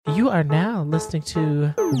You are now listening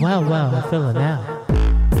to Well, Phila Now.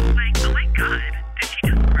 Like, oh my god, did she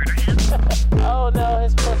just murder him? Oh no,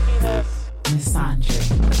 his poor penis. Misandry.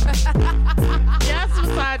 Yes,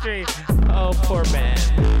 Misandry. Oh, poor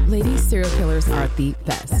man. Ladies, serial killers are the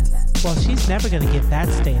best. Well, she's never going to get that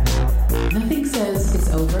stain out. Nothing says it's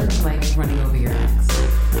over like running over your ex.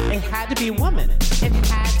 It had to be a woman. It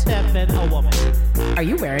had to have been a woman. Are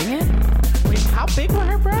you wearing it? Wait, how big were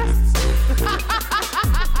her breasts?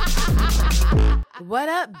 What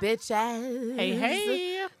up, bitches?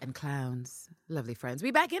 Hey. And clowns. Lovely friends.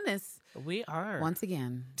 We back in this. We are. Once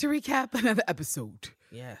again. To recap another episode.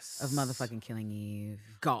 Yes. Of motherfucking Killing Eve.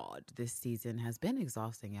 God, this season has been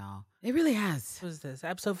exhausting, y'all. It really has. What was this?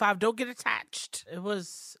 Episode 5, Don't Get Attached. It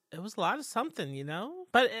was a lot of something, you know?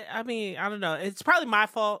 But, I don't know. It's probably my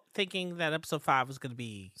fault thinking that episode 5 was going to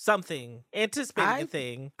be something, anticipating a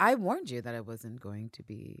thing. I warned you that it wasn't going to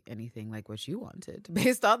be anything like what you wanted.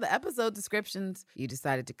 Based on the episode descriptions, you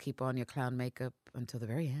decided to keep on your clown makeup until the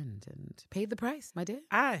very end and paid the price, my dear.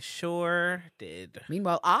 I sure did.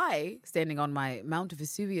 Meanwhile, I, standing on my Mount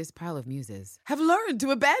Vesuvius pile of muses, have learned to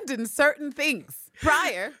abandon certain things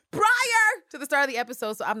prior to the start of the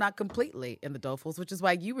episode, so I'm not completely in the dolefuls, which is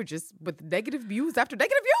why you were just with negative views after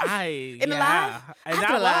negative views. In the live,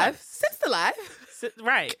 after the live, since the live.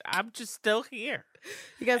 Right. I'm just still here.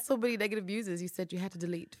 You got so many negative views, you said you had to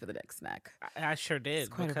delete for the next snack. I sure did. It's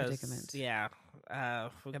quite a predicament. Yeah.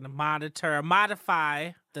 We're going to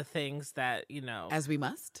modify the things that, As we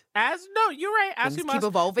must. No, you're right. As Things we must. keep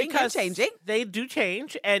evolving and changing. They do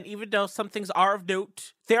change. And even though some things are of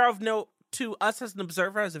note, they're of note to us as an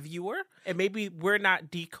observer, as a viewer, and maybe we're not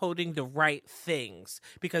decoding the right things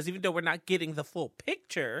because even though we're not getting the full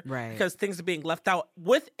picture, right? Because things are being left out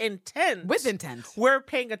with intent, we're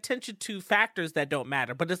paying attention to factors that don't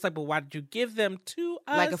matter. But it's like, well, why did you give them to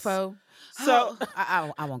us? Like a foe? So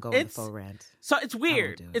I won't go on the faux rant. So it's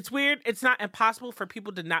weird. It's weird. It's not impossible for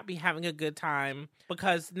people to not be having a good time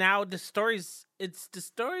because now the story's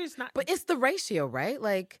not. But it's the ratio, right?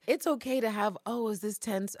 Like, it's okay to have, oh, is this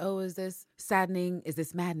tense? Oh, is this saddening? Is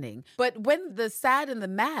this maddening? But when the sad and the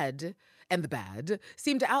mad and the bad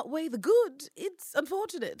seem to outweigh the good, it's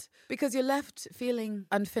unfortunate because you're left feeling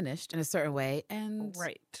unfinished in a certain way. And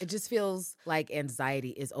it just feels like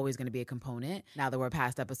anxiety is always going to be a component now that we're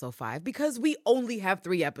past episode 5 because we only have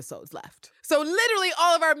 3 episodes left. So literally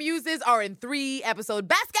all of our muses are in 3 episode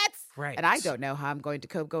baskets. Right. And I don't know how I'm going to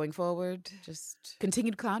cope going forward. Just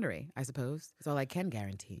continued clownery, I suppose. That's all I can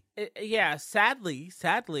guarantee. Yeah, sadly,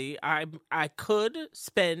 I could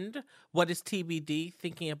spend what is TBD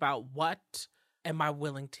thinking about what am I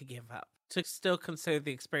willing to give up to still consider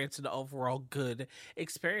the experience an overall good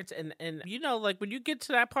experience. And like when you get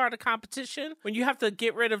to that part of the competition, when you have to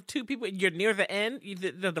get rid of 2 people and you're near the end,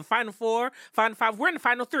 the final 4, final 5, we're in the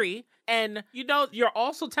final 3. And, you're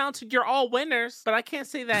also talented. You're all winners. But I can't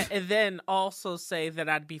say that and then also say that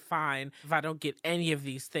I'd be fine if I don't get any of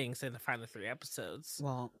these things in the final 3 episodes.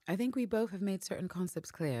 Well, I think we both have made certain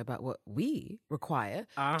concepts clear about what we require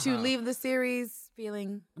to leave the series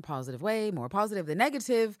feeling a positive way, more positive than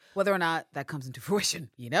negative, whether or not that comes into fruition.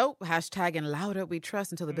 Hashtag and louder we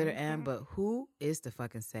trust until the bitter end. But who is to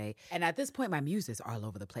fucking say? And at this point, my muses are all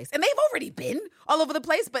over the place. And they've already been all over the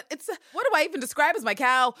place. But it's, what do I even describe as my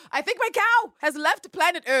cow? I think my cow has left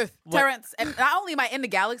planet Earth, Terrence. And not only am I in the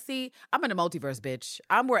galaxy, I'm in the multiverse, bitch.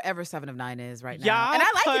 I'm wherever 7 of 9 is right now. And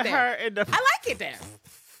I like it there. I like it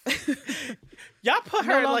there. Y'all put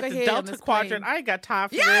her in like the Delta Quadrant. I ain't got time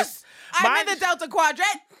for this. Yes! I'm in the Delta Quadrant.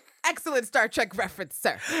 Excellent Star Trek reference,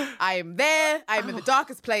 sir. I am there. I am in the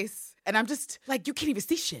darkest place. And I'm just, like, you can't even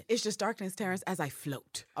see shit. It's just darkness, Terrence, as I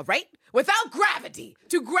float. All right? Without gravity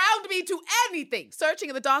to ground me to anything. Searching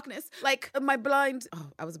in the darkness. Like my blind... Oh,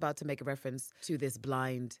 I was about to make a reference to this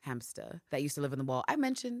blind hamster that used to live in the wall. I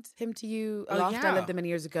mentioned him to you. A loft I lived in many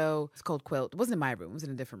years ago. It's called Quilt. It wasn't in my room. It was in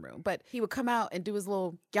a different room. But he would come out and do his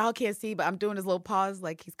little... Y'all can't see, but I'm doing his little paws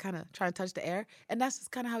like he's kind of trying to touch the air. And that's just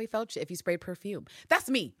kind of how he felt if you sprayed perfume. That's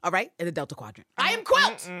me, all right? In the Delta Quadrant. I am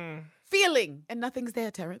Quilt! Feeling. And nothing's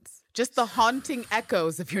there, Terrence. Just the haunting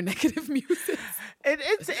echoes of your negative music.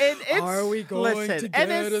 It's Are we going to get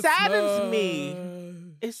and it a saddens smash? me.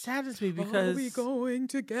 It saddens me because... Are we going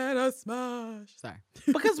to get a smash? Sorry.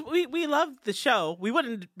 Because we love the show. We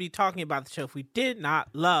wouldn't be talking about the show if we did not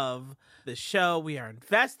love the show. We are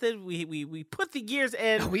invested. We put the years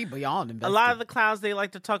in. We beyond invested. A lot of the clowns, they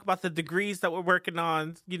like to talk about the degrees that we're working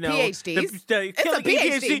on. PhDs. It's a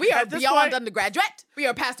PhD. We are beyond undergraduate. We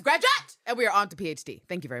are past graduate. And we are on to PhD.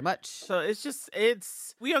 Thank you very much. So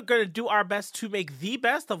we are going to do our best to make the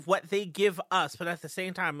best of what they give us. But at the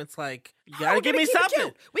same time, it's like, you got to give me something.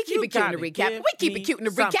 We keep You it cute in the gotta recap. give We keep it me cute in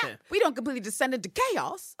the something. recap. We don't completely descend into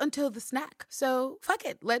chaos until the snack. So fuck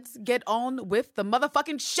it. Let's get on with the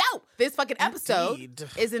motherfucking show. This fucking episode Indeed.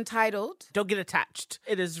 is entitled Don't get attached.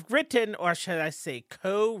 It is written, or should I say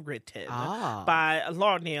co-written, by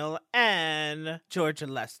Laura Neal and Georgia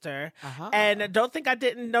Lester. And don't think I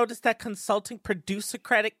didn't notice that consulting producer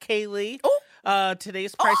credit, Kaylee.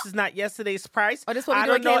 Today's price is not yesterday's price. Oh, this what we I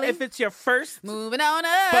doing, don't know Kaylee? if it's your first, moving on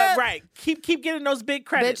up. but right, keep getting those big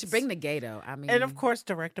credits. Bitch, bring the gato. I mean, and of course,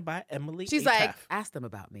 directed by Emily. she's Atef. like, ask them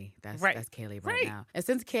about me. That's Kaylee right Right. now. And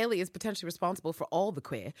since Kaylee is potentially responsible for all the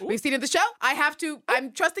queer we've seen in the show,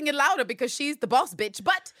 I'm trusting it louder because she's the boss bitch.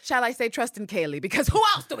 But shall I say trust in Kaylee? Because who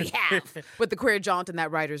else do we have with the queer jaunt in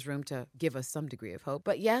that writer's room to give us some degree of hope?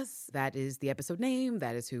 But yes, that is the episode name.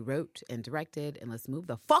 That is who wrote and directed. And let's move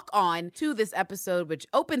the fuck on to this episode, which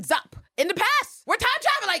opens up in the past. We're time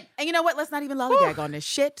traveling. And you know what? Let's not even lollygag on this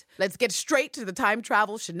shit. Let's get straight to the time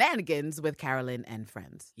travel shenanigans with Carolyn and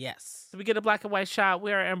friends. Yes. So we get a black and white shot.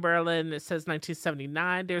 We are in Berlin. It says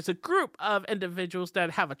 1979. There's a group of individuals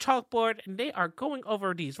that have a chalkboard and they are going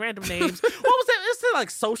over these random names. What was it? It's like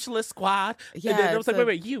Socialist Squad. Yeah, And then it was it's like,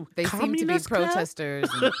 wait, you They seem to be Communist Club? protesters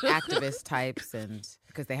and activist types, and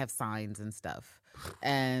because they have signs and stuff.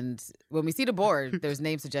 And when we see the board, there's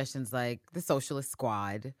name suggestions like the Socialist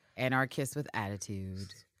Squad, Anarchists with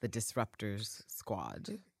Attitude, the Disruptors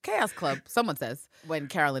Squad, Chaos Club, someone says, when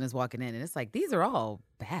Carolyn is walking in. And it's like, these are all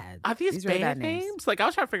bad. Are these really band names? Like, I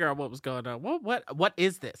was trying to figure out what was going on. What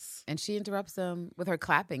is this? And she interrupts them with her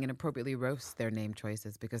clapping and appropriately roasts their name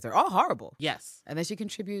choices because they're all horrible. Yes. And then she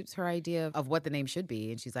contributes her idea of what the name should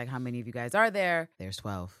be. And she's like, how many of you guys are there? There's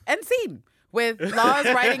 12. And scene. With Lars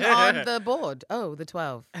writing on the board. Oh, the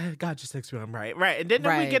 12. God just thinks I'm right. Right. And then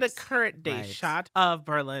we get a current day shot of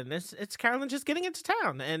Berlin. It's Carolyn just getting into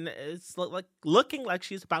town. And it's looking like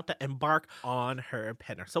she's about to embark on her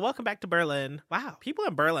penner. So welcome back to Berlin. Wow. People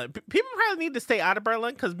in Berlin. People probably need to stay out of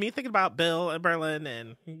Berlin because me thinking about Bill in Berlin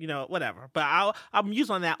and, whatever. But I'll muse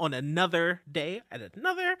on that on another day at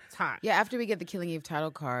another time. Yeah, after we get the Killing Eve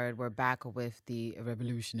title card, we're back with the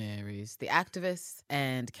revolutionaries, the activists,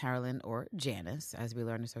 and Carolyn, or Janice, as we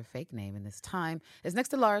learn is her fake name in this time, is next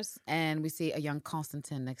to Lars, and we see a young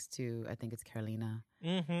Constantine next to, I think it's Carolina.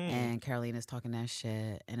 Mm-hmm. And Carolina's talking that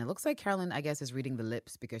shit. And it looks like Carolyn, I guess, is reading the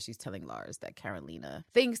lips because she's telling Lars that Carolina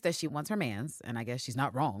thinks that she wants her mans. And I guess she's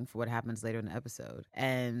not wrong for what happens later in the episode.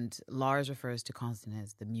 And Lars refers to Constantine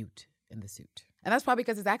as the mute in the suit. And that's probably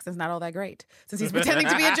because his accent's not all that great, since he's pretending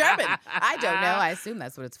to be a German. I don't know. I assume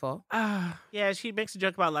that's what it's for. Yeah, she makes a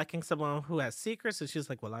joke about liking someone who has secrets. And she's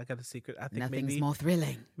like, well, I got a secret. I think Nothing's more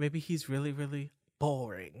thrilling. Maybe he's really, really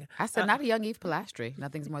boring. I said, not a young Eve Pilastri.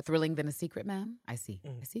 Nothing's more thrilling than a secret, ma'am. I see.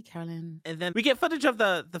 I see, Carolyn. And then we get footage of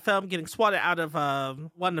the film getting swatted out of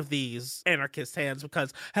one of these anarchist hands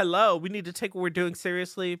because, hello, we need to take what we're doing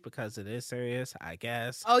seriously because it is serious, I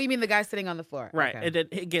guess. Oh, you mean the guy sitting on the floor? Right. Okay. And then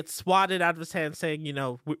it gets swatted out of his hand saying,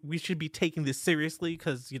 we should be taking this seriously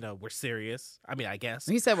because, we're serious. I mean, I guess.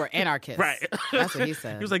 He said we're anarchists. Right. That's what he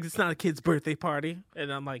said. He was like, it's not a kid's birthday party.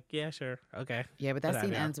 And I'm like, yeah, sure. Okay. Yeah, but that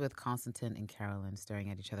Whatever. scene ends with Constantine and Carolyn staring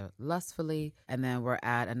at each other lustfully. And then we're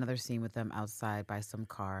at another scene with them outside by some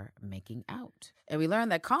car making out. And we learn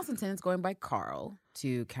that Constantine is going by Carl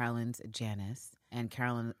to Carolyn's Janice. And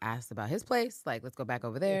Carolyn asks about his place, like, let's go back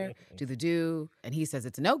over there, do the do. And he says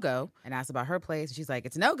it's a no-go and asks about her place. And she's like,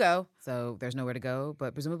 it's a no-go. So there's nowhere to go,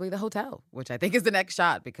 but presumably the hotel, which I think is the next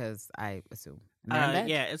shot because I assume.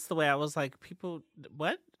 Yeah, it's the way I was like, people,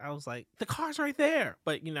 what? I was like, the car's right there.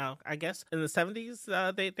 But, I guess in the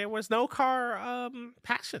 70s, there was no car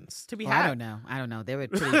passions to be had. I don't know. They were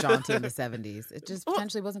pretty jaunty in the 70s. It just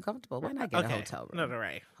potentially wasn't comfortable. Why not get a hotel room? No,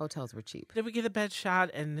 right. Hotels were cheap. Then we get a bed shot,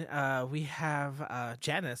 and we have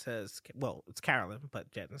Janice it's Carolyn, but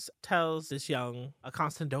Janice tells this young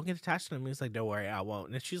Constant, don't get attached to him. He's like, don't worry, I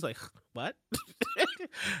won't. And she's like, what?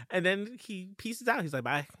 And then he pieces out. He's like,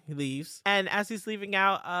 bye. He leaves. And as he's leaving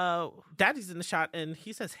out, Daddy's in the shot, and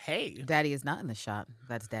he says, hey. Daddy is not in the shot.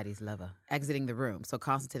 That's Daddy's lover. Exiting the room. So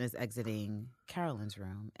Constantine is exiting Carolyn's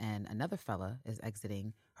room, and another fella is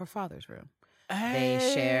exiting her father's room. They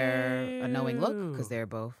share a knowing look because they're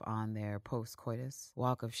both on their post-coitus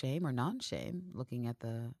walk of shame or non-shame, looking at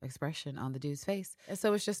the expression on the dude's face. And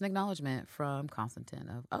so it's just an acknowledgement from Constantine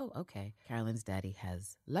of, oh, okay, Carolyn's daddy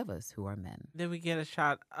has lovers who are men. Then we get a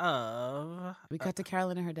shot of... We cut to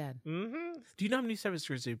Carolyn and her dad. Mm-hmm. Do you know how many service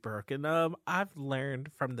Jersey Birkin? I've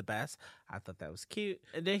learned from the best. I thought that was cute.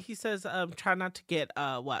 And then he says, try not to get,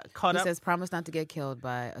 caught up. He says, promise not to get killed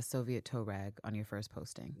by a Soviet tow rag on your first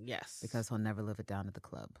posting. Yes. Because he'll never never live it down at the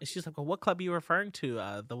club. And she's like, well, what club are you referring to?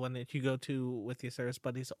 The one that you go to with your service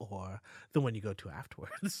buddies or the one you go to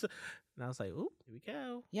afterwards? And I was like, ooh, here we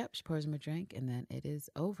go. Yep, she pours him a drink, and then it is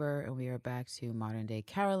over, and we are back to modern-day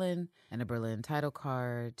Carolyn and a Berlin title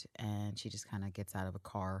card, and she just kind of gets out of a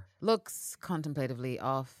car, looks contemplatively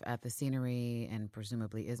off at the scenery, and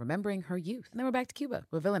presumably is remembering her youth. And then we're back to Cuba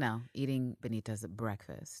with Villanelle eating Benita's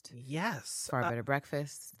breakfast. Yes. Far better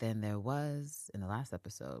breakfast than there was in the last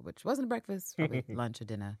episode, which wasn't a breakfast, probably lunch or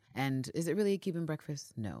dinner. And is it really a Cuban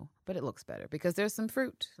breakfast? No, but it looks better because there's some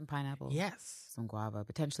fruit, some pineapple. Yes. Some guava,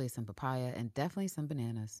 potentially some papaya, and definitely some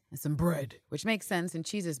bananas and some bread, which makes sense. And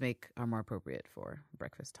cheeses are more appropriate for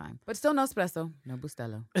breakfast time. But still no espresso, no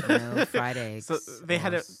bustelo, no fried eggs. So they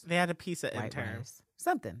had a pizza white intern. rice.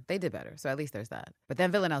 Something. They did better. So at least there's that. But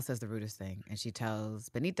then Villanelle says the rudest thing. And she tells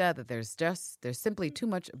Benita that there's simply too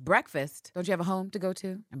much breakfast. Don't you have a home to go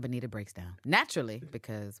to? And Benita breaks down. Naturally,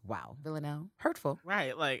 because, wow, Villanelle, hurtful.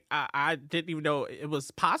 Right. Like, I didn't even know it was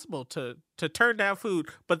possible to turn down food,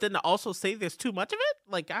 but then to also say there's too much of it?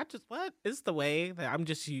 Like, what is the way that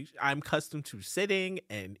I'm accustomed to sitting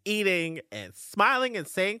and eating and smiling and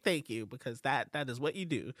saying thank you because that is what you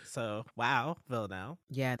do. So, wow, Villanelle.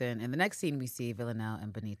 Yeah, then in the next scene, we see Villanelle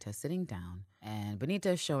and Benita sitting down, and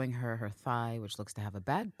Benita is showing her thigh, which looks to have a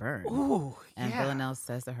bad burn. Ooh, and yeah. Villanelle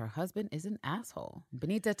says that her husband is an asshole.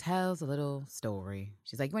 Benita tells a little story.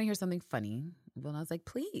 She's like, you want to hear something funny? Villanelle's like,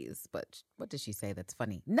 please. But what does she say that's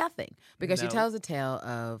funny? Nothing. Because she No. tells a tale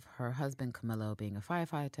of her husband, Camillo, being a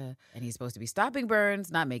firefighter, and he's supposed to be stopping burns,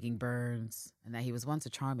 not making burns, and that he was once a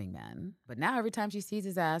charming man. But now every time she sees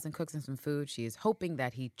his ass and cooks him some food, she is hoping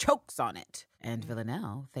that he chokes on it. And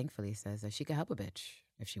Villanelle, thankfully, says that she can help a bitch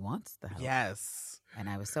if she wants the help. Yes. And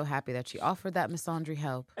I was so happy that she offered that misandry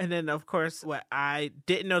help. And then, of course, what I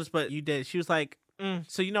didn't notice, but you did, she was like,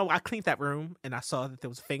 so, I cleaned that room and I saw that there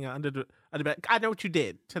was a finger under the bed. I know what you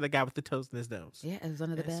did to the guy with the toes in his nose. Yeah, it was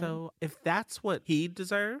under the And bed. so if that's what he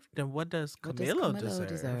deserved, then what does Camilo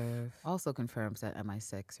deserve? Also confirms that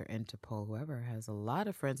MI6 or Interpol, whoever, has a lot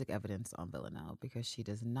of forensic evidence on Villanelle because she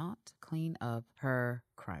does not clean up her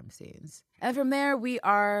crime scenes. And from there, we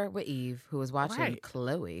are with Eve, who is watching Right.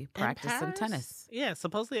 Chloe In practice some Paris? tennis. Yeah,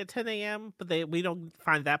 supposedly at 10 a.m., but we don't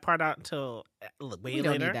find that part out until way We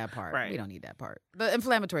don't later. need that part. Right. We don't need that part. The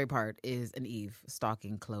inflammatory part is an Eve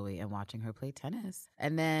stalking Chloe and watching her play tennis.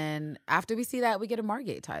 And then after we see that, we get a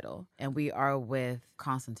Margate title. And we are with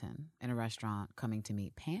Constantine in a restaurant coming to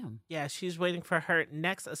meet Pam. Yeah, she's waiting for her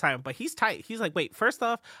next assignment, but he's tight. He's like, wait, first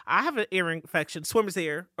off, I have an ear infection, swimmer's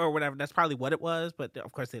ear or whatever. That's probably what it was, but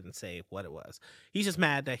of course they didn't say what it was. He's just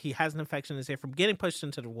mad that he has an infection in his ear from getting pushed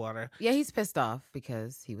into the water. Yeah, he's pissed off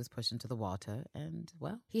because he was pushed into the water. And,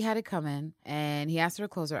 well, he had it coming. And he asked her to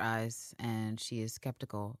close her eyes. And she is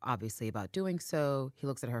skeptical, obviously, about doing so. He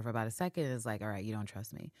looks at her for about a second and is like, all right, you don't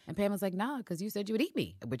trust me. And Pam was like, nah, because you said you would eat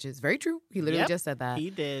me, which is very true. He literally Yep, just said that. He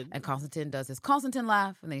did. And Constantine does his Constantine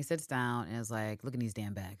laugh, and then he sits down and is like, look at these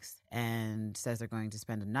damn bags, and says they're going to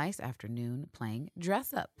spend a nice afternoon playing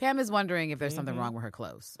dress up. Pam is wondering if there's something wrong with her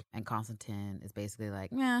clothes. And Constantine is basically like,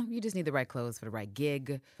 yeah, you just need the right clothes for the right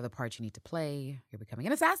gig, for the part you need to play. You're becoming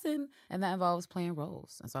an assassin, and that involves playing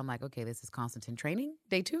roles. And so I'm like, okay, this is Constantine training,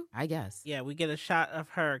 day 2, I guess. Yeah, we get a shot of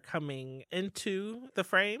her coming into the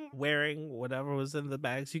frame wearing whatever was in the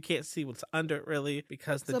bags. You can't see what's under it really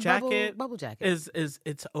because the It's a jacket bubble jacket. is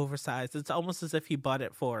it's oversized. It's almost as if he bought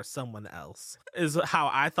it for someone else. Is how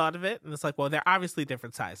I thought of it. And it's like, well, they're obviously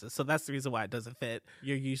different sizes. So that's the reason why it doesn't fit.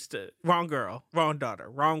 You're used to wrong girl, wrong daughter,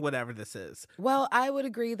 wrong whatever this is. Well, I would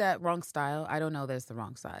agree that wrong style. I don't know there's the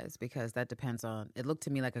wrong size because that depends on, it looked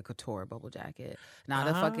to me like a couture bubble jacket, not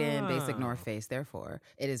a fucking basic North Face. Therefore,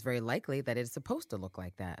 it is very likely that it's supposed to look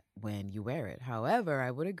like that when you wear it. However,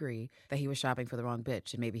 I would agree that he was shopping for the wrong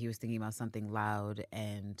bitch and maybe he was thinking about something loud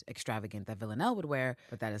and extravagant that Villanelle would wear,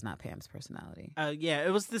 but that is not Pam's personality. Yeah,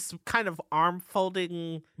 it was this kind of arm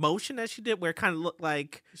folding motion that she did where it kind of looked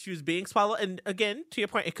like she was being swallowed. And again, to your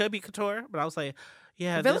point, it could be couture, but I was like,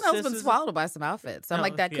 yeah, Villanelle's been is- swallowed by some outfits. So I'm No,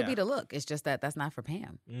 like, that could yeah. be the look. It's just that that's not for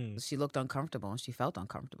Pam. Mm. She looked uncomfortable and she felt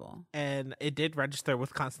uncomfortable. And it did register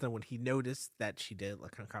with Constantine when he noticed that she did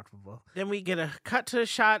look uncomfortable. Then we get a cut to a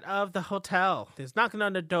shot of the hotel. There's knocking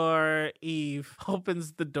on the door. Eve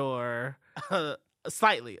opens the door.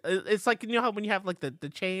 Slightly. It's like, you know how when you have like the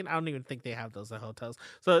chain, I don't even think they have those at hotels.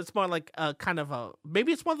 So it's more like kind of a,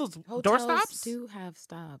 maybe it's one of those door Hotels stops. do have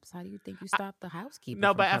stops. How do you think you stop the housekeeper? No,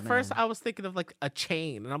 from but at coming first in? I was thinking of like a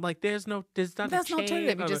chain, and I'm like, there's not That's a no chain.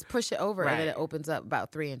 alternative. You or- just push it over and then Right. it opens up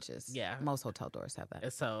about 3 inches. Yeah. Most hotel doors have that.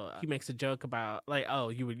 And so he makes a joke about like, oh,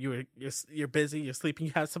 you're busy, you're sleeping,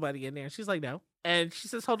 you have somebody in there. And she's like, no. And she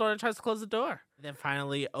says, hold on, and tries to close the door. Then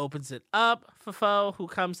finally opens it up for Foe, who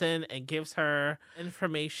comes in and gives her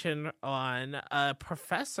information on a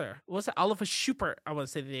professor. What's it? Oliver Schubert, I want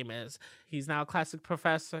to say the name is. He's now a classics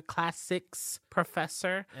professor.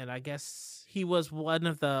 And I guess he was one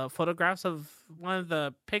of the photographs of one of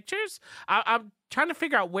the pictures. I'm trying to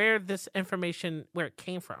figure out where this information, where it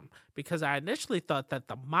came from. Because I initially thought that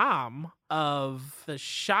the mom of the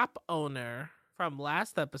shop owner from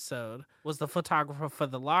last episode was the photographer for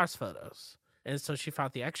the Lars photos. And so she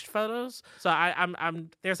found the extra photos. So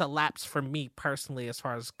I'm there's a lapse for me personally as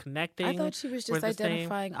far as connecting. I thought she was just with this name.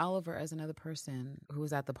 identifying Oliver as another person who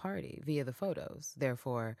was at the party via the photos.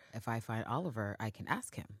 Therefore, if I find Oliver, I can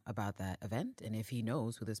ask him about that event. And if he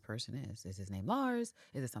knows who this person is his name Lars?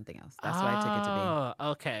 Is it something else? That's what I took it to be.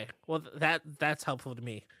 Oh, okay. Well, that's helpful to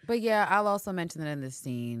me. But yeah, I'll also mention that in this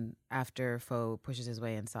scene, after Foe pushes his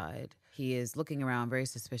way inside, he is looking around very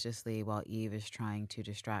suspiciously while Eve is trying to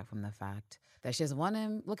distract from the fact that she doesn't want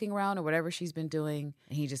him looking around or whatever she's been doing.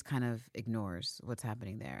 And he just kind of ignores what's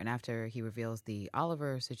happening there. And after he reveals the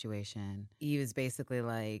Oliver situation, Eve is basically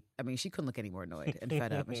like, I mean, she couldn't look any more annoyed and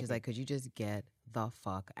fed up. And she's like, could you just get the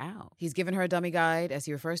fuck out? He's given her a dummy guide, as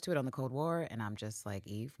he refers to it, on the Cold War. And I'm just like,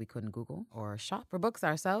 Eve, we couldn't Google or shop for books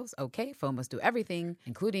ourselves. Okay, Foe must do everything,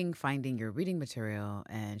 including finding your reading material.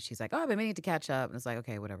 And she's like, oh, I've been meaning to catch up. And it's like,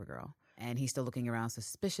 okay, whatever, girl. And he's still looking around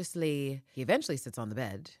suspiciously. He eventually sits on the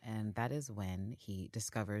bed, and that is when he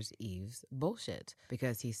discovers Eve's bullshit,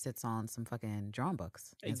 because he sits on some fucking drawing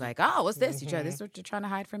books. He's like, oh, what's this? This is what you're trying to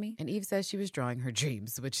hide from me? And Eve says she was drawing her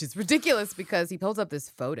dreams, which is ridiculous because he pulls up this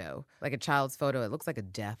photo, like a child's photo. It looks like a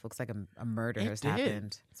death, looks like a murder has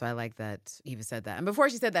happened. So I like that Eve said that. And before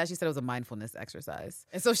she said that, she said it was a mindfulness exercise.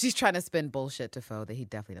 And so she's trying to spin bullshit to Foe that he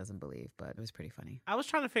definitely doesn't believe, but it was pretty funny. I was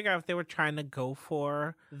trying to figure out if they were trying to go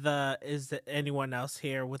for is there anyone else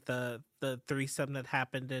here with the threesome that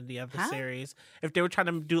happened in the other series? If they were trying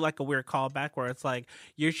to do like a weird callback where it's like,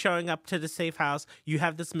 you're showing up to the safe house, you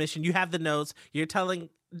have this mission, you have the notes, you're telling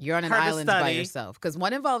you're on an island by yourself. Because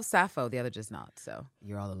one involves Sappho, the other does not. So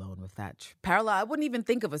you're all alone with that parallel. I wouldn't even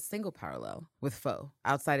think of a single parallel with Foe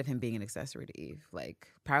outside of him being an accessory to Eve. Like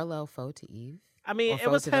parallel Foe to Eve. I mean,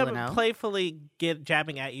 it was him playfully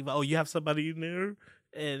jabbing at Eve. Oh, you have somebody in there?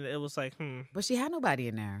 And it was like, But she had nobody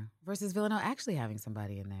in there versus Villanelle actually having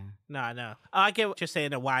somebody in there. No, I know. I get what you're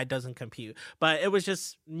saying and why it doesn't compute. But it was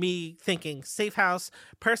just me thinking, safe house,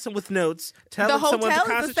 person with notes, telling someone to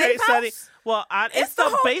concentrate, study. Well, it's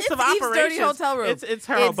the base of operations. Eve's dirty hotel room. It's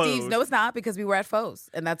her abode. Steve's. No, it's not, because we were at Foe's.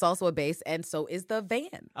 And that's also a base. And so is the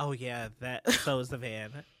van. Oh, yeah. So is the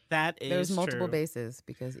van. That is There's multiple true. Bases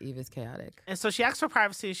because Eve is chaotic. And so she asks for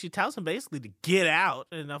privacy and she tells him basically to get out.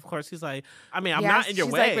 And of course he's like, I mean, I'm not in your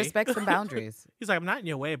way. She's like, respect some boundaries. He's like, I'm not in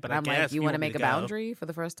your way, but I'm guess like, you want to make a boundary for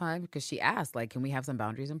the first time? Because she asked, like, can we have some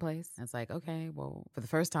boundaries in place? And it's like, okay, well, for the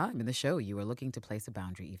first time in the show, you were looking to place a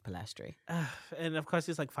boundary, Eve Pilastri. And of course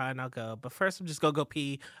he's like, fine, I'll go. But first I'm just going to go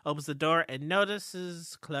pee. Opens the door and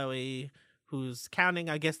notices Chloe, who's counting.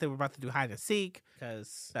 I guess they were about to do hide and seek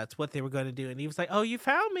because that's what they were going to do. And he was like, oh, you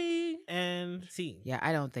found me. And scene. Yeah,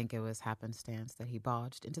 I don't think it was happenstance that he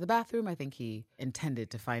barged into the bathroom. I think he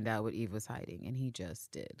intended to find out what Eve was hiding, and he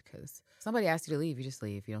just did, because somebody asked you to leave, you just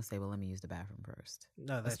leave. You don't say, well, let me use the bathroom first.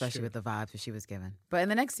 No, that's especially true. with the vibes that she was given. But in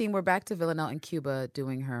the next scene, we're back to Villanelle in Cuba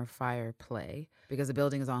doing her fire play because the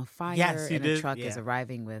building is on fire and a truck is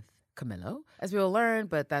arriving with Camillo, as we will learn,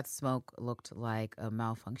 but that smoke looked like a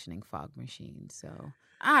malfunctioning fog machine. So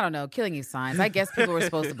I don't know, killing Eve signs. I guess people were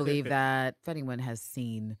supposed to believe that if anyone has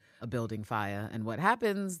seen a building fire and what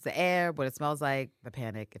happens, the air, what it smells like, the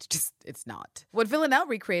panic, it's not what Villanelle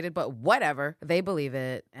recreated, but whatever, they believe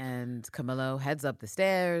it. And Camillo heads up the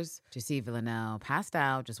stairs to see Villanelle passed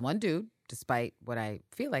out, just one dude, despite what I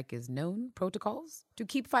feel like is known protocols to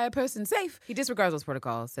keep fire person safe. He disregards those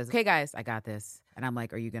protocols, says, okay, guys, I got this. And I'm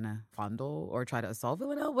like, are you going to fondle or try to assault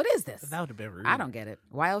Villanelle? What is this? That would have been rude. I don't get it.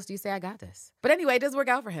 Why else do you say I got this? But anyway, it does work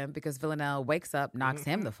out for him because Villanelle wakes up, knocks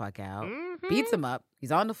him the fuck out, beats him up.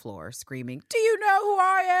 He's on the floor screaming, do you know who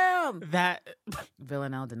I am?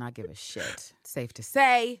 Villanelle did not give a shit. Safe to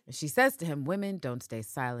say. She says to him, women don't stay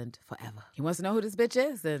silent forever. He wants to know who this bitch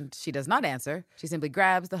is, and she does not answer. She simply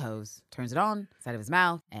grabs the hose, turns it on, side of his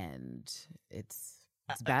mouth, and it's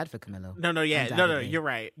It's bad for Camilo. No, Undoubtedly. you're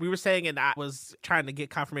right. We were saying, and I was trying to get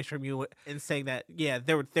confirmation from you in saying that, yeah,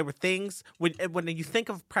 there were things when you think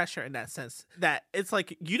of pressure in that sense, that it's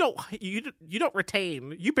like you don't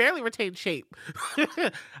retain, you barely retain shape.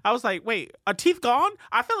 I was like, wait, are teeth gone?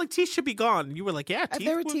 I feel like teeth should be gone. You were like, yeah, If teeth.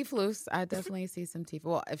 there were teeth loose, I definitely see some teeth.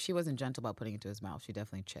 Well, if she wasn't gentle about putting it to his mouth, she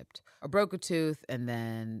definitely chipped or broke a tooth, and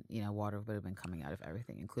then, water would have been coming out of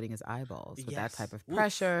everything, including his eyeballs, with that Yes. type of Oof.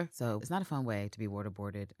 pressure. So it's not a fun way to be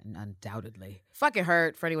waterboarded, and undoubtedly fucking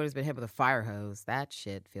hurt for anyone who's been hit with a fire hose. That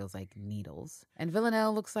shit feels like needles. And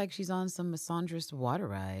Villanelle looks like she's on some misandrous water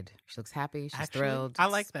ride. She looks happy. She's Actually, thrilled. I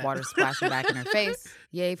like that. Water splashing back in her face.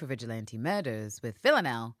 Yay for vigilante murders with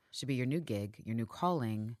Villanelle. Should be your new gig, your new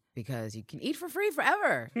calling, because you can eat for free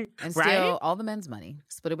forever and steal Right? all the men's money.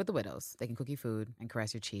 Split it with the widows. They can cook you food and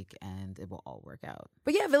caress your cheek, and it will all work out.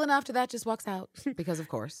 But yeah, Villanelle after that just walks out because, of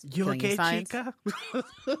course, You killing okay, science. chica?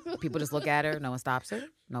 People just look at her. No one stops her.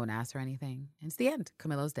 No one asks her anything. And it's the end.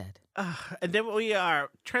 Camilo's dead. And then we are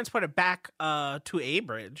transported back to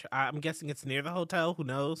Abridge. I'm guessing it's near the hotel. Who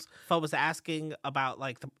knows? Fo was asking about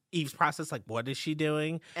like Eve's process, like what is she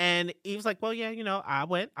doing? And Eve's like, well, yeah, I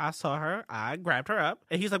went, I saw her, I grabbed her up.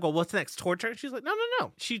 And he's like, well, what's next? Torture? And she's like, no.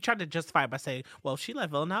 She tried to justify it by saying, well, she let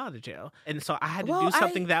Villanelle out of jail. And so I had to do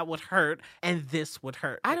something that would hurt, and this would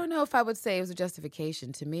hurt. I don't know if I would say it was a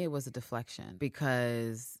justification. To me, it was a deflection,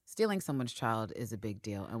 because stealing someone's child is a big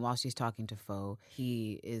deal. And while she's talking to Fo,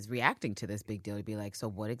 he is reacting to this big deal to be like, so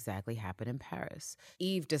what exactly happened in Paris?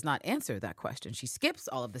 Eve does not answer that question. She skips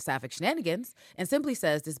all of the sapphic shenanigans and simply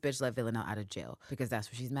says this bitch let Villanelle out of jail because that's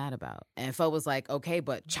what she's mad about. And Fo was like, okay,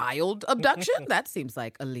 but child abduction? That seems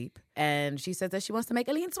like a leap. And she says that she wants to make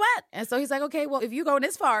Aline sweat. And so he's like, okay, well, if you're going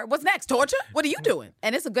this far, what's next? Torture? What are you doing?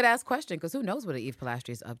 And it's a good ass question, because who knows what Eve Pilastri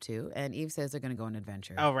is up to? And Eve says they're going to go on an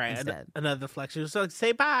adventure. Oh, right. Instead. Another deflection. So like,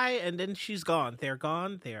 say bye, and then she's gone. They're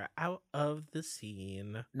gone. They're out of the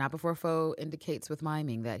scene. Not before Fo indicates with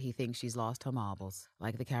miming that he thinks she's lost her marbles,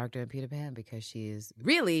 like the character in Peter Pan, because she is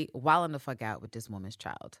really wilding the fuck out with this woman's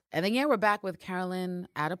child. And then, yeah, we're back with Carolyn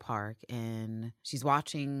at a park, and she's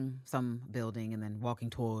watching some building and then walking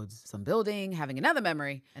towards some building, having another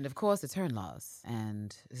memory. And of course, it's her in-laws.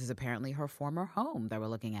 And this is apparently her former home that we're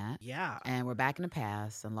looking at. Yeah. And we're back in the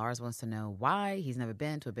past, and Lars wants to know why he's never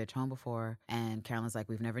been to a bitch home before. And Carolyn's like,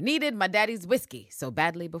 we've never needed my daddy's whiskey so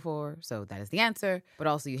badly before, so that is the answer. But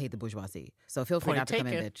also, you hate the bourgeoisie. So feel free Point not to come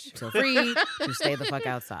in, taken. bitch. Feel free to stay the fuck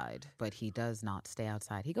outside. But he does not stay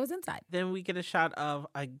outside. He goes inside. Then we get a shot of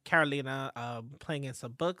Carolina playing in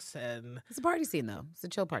some books, and It's a party scene, though. It's a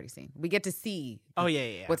chill party scene. We get to see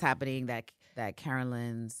yeah. what's happening. That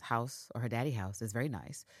Carolyn's house, or her daddy house, is very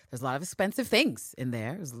nice. There's a lot of expensive things in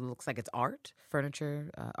there. It looks like it's art,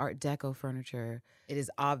 furniture, Art Deco furniture. It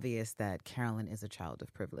is obvious that Carolyn is a child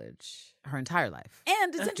of privilege her entire life. And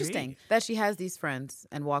it's Agreed. interesting that she has these friends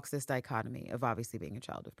and walks this dichotomy of obviously being a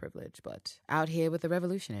child of privilege, but out here with the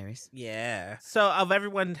revolutionaries. Yeah. So of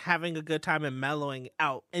everyone having a good time and mellowing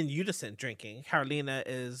out in unison drinking, Carolina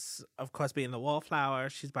is, of course, being the wallflower.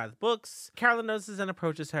 She's by the books. Carolyn notices and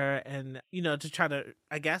approaches her, and, to try to,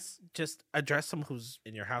 I guess, just address someone who's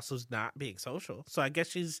in your house who's not being social. So I guess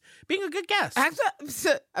she's being a good guest.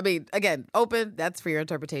 Actually, I mean, again, open, that's for your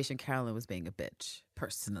interpretation. Carolyn was being a bitch,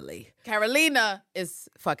 personally. Carolina is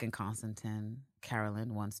fucking Constantine.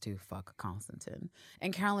 Carolyn wants to fuck Constantine.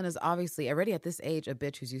 And Carolyn is obviously already at this age a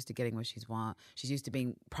bitch who's used to getting what she's want. She's used to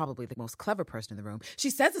being probably the most clever person in the room. She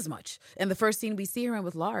says as much. In the first scene we see her in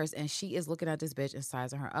with Lars, and she is looking at this bitch and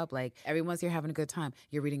sizing her up like, everyone's here having a good time.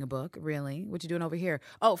 You're reading a book? Really? What you doing over here?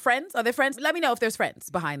 Oh, friends? Are there friends? Let me know if there's friends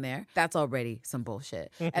behind there. That's already some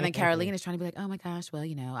bullshit. And then Caroline is trying to be like, oh my gosh, well,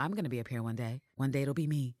 I'm going to be up here one day. One day it'll be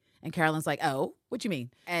me. And Carolyn's like, oh, what you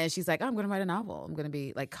mean? And she's like, oh, I'm going to write a novel. I'm going to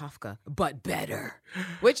be like Kafka, but better,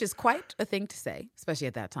 which is quite a thing to say, especially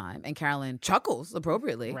at that time. And Carolyn chuckles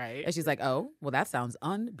appropriately. Right. And she's like, oh, well, that sounds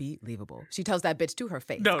unbelievable. She tells that bitch to her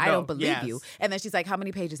face, No, I don't believe yes. you. And then she's like, how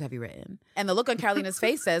many pages have you written? And the look on Carolina's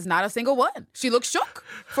face says, not a single one. She looks shook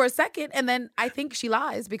for a second. And then I think she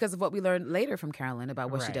lies because of what we learned later from Carolyn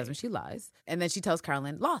about what she does Right. when she lies. And then she tells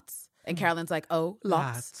Carolyn, lots. And Carolyn's like, oh,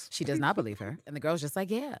 lots. Lots. She does not believe her. And the girl's just like,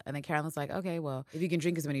 yeah. And then Carolyn's like, okay, well, if you can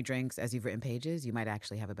drink as many drinks as you've written pages, you might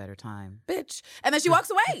actually have a better time. Bitch. And then she walks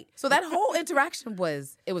away. So that whole interaction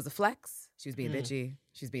was a flex. She was being bitchy.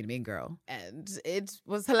 She was being a mean girl. And it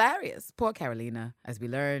was hilarious. Poor Carolina. As we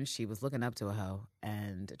learned, she was looking up to a hoe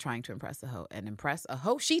and trying to impress a hoe. And impress a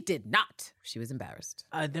hoe she did not. She was embarrassed.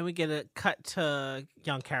 Then we get a cut to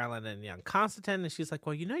young Carolyn and young Constantine, and she's like,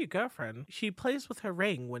 well, your girlfriend, she plays with her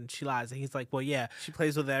ring when she lies. And he's like, well, yeah, she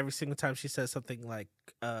plays with it every single time she says something like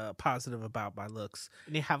positive about my looks.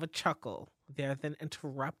 And they have a chuckle. They're then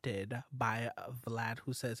interrupted by Vlad,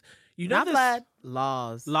 who says, "You know Not this." Vlad.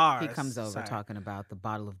 Lars. Lars, He comes over sorry. talking about the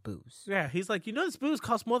bottle of booze. Yeah, he's like, "You know this booze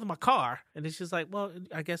costs more than my car," and then she's like, "Well,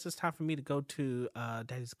 I guess it's time for me to go to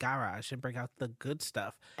Daddy's garage and bring out the good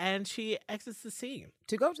stuff." And she exits the scene.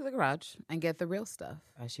 To go to the garage and get the real stuff,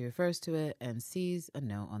 as she refers to it and sees a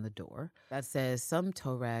note on the door that says, "Some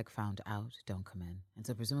tow rag found out, don't come in." And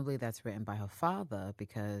so presumably that's written by her father,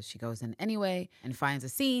 because she goes in anyway and finds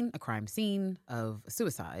a crime scene of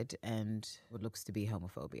suicide and what looks to be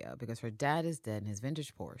homophobia, because her dad is dead in his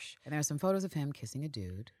vintage Porsche. And there are some photos of him kissing a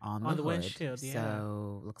dude on the hood. windshield, yeah.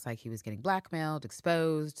 So looks like he was getting blackmailed,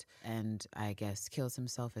 exposed, and I guess kills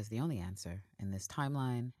himself as the only answer in this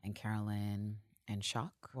timeline. And Carolyn, in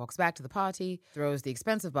shock, walks back to the party, throws the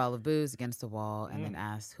expensive bottle of booze against the wall, and then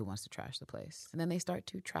asks who wants to trash the place. And then they start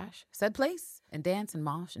to trash said place and dance and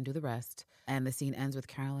mosh and do the rest. And the scene ends with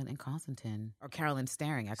Carolyn and Constantine, or Carolyn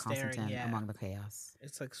staring at Constantine yeah. among the chaos.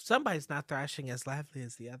 It's like somebody's not thrashing as lively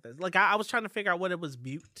as the others. Like I was trying to figure out what it was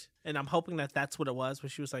mute, and I'm hoping that that's what it was.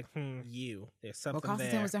 But she was like, you. There's something Well,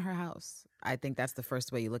 Constantine there. was in her house. I think that's the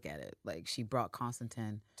first way you look at it. Like, she brought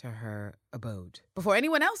Constantine to her abode before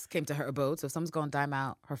anyone else came to her abode. So if someone's going to dime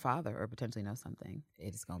out her father or potentially know something,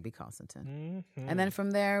 it's going to be Constantine. Mhm. And then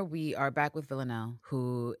from there, we are back with Villanelle,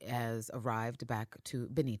 who has arrived back to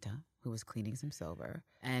Benita, who was cleaning some silver.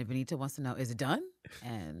 And Benita wants to know, is it done?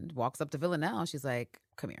 And walks up to Villanelle. She's like,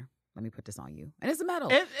 come here. Let me put this on you. And it's a medal.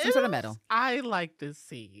 Some sort of medal. I like this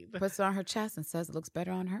scene. Puts it on her chest and says it looks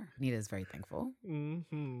better on her. Benita is very thankful.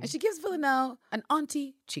 Mm-hmm. And she gives Villanelle an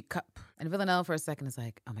auntie cheek cup. And Villanelle for a second is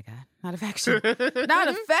like, oh my God, not affection. Not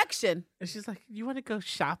affection. And she's like, "You want to go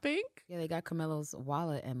shopping?" Yeah, they got Camilo's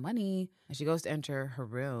wallet and money. And she goes to enter her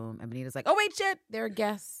room. And Benita's like, oh, wait, shit. There are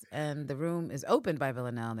guests. And the room is opened by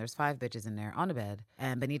Villanelle. And there's 5 bitches in there on a bed.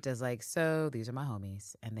 And Benita's like, so these are my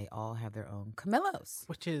homies. And they all have their own Camilos.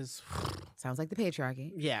 Which is, Sounds like the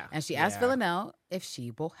patriarchy. yeah. And she asks Villanelle if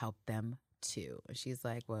she will help them too. And she's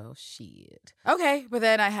like, well, shit. Okay, but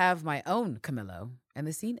then I have my own Camillo. And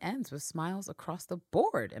the scene ends with smiles across the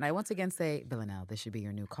board. And I once again say, Villanelle, this should be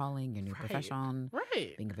your new calling, your new profession.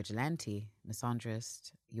 Right. Being a vigilante,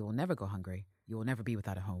 misandrist, you will never go hungry. You will never be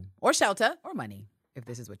without a home or shelter or money if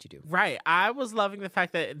this is what you do. Right. I was loving the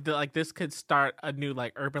fact that like this could start a new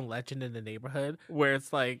like urban legend in the neighborhood where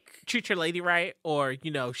it's like treat your lady right, or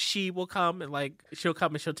she will come and like she'll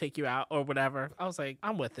come and she'll take you out or whatever. I was like,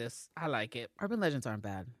 I'm with this. I like it. Urban legends aren't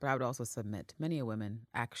bad, but I would also submit many a women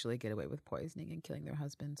actually get away with poisoning and killing their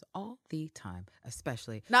husbands all the time,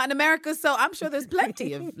 especially not in America. So I'm sure there's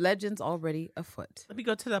plenty of legends already afoot. Let me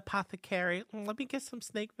go to the apothecary. Let me get some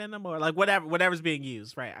snake venom or like whatever's being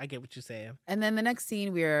used. Right. I get what you're saying. And then the next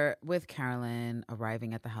scene, we're with Carolyn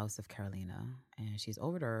arriving at the house of Carolina, and she's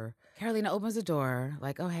over to her. Carolina opens the door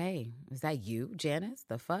like, oh, hey, is that you, Janice?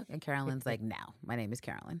 The fuck? And Carolyn's like, no, my name is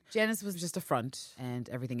Carolyn. Janice was just a front, and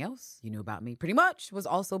everything else you knew about me pretty much was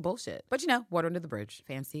also bullshit. But water under the bridge.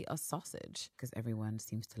 Fancy a sausage, because everyone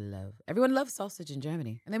loves sausage in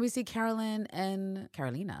Germany. And then we see Carolyn and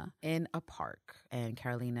Carolina in a park, and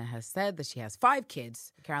Carolina has said that she has 5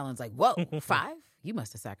 kids. Carolyn's like, whoa, 5? You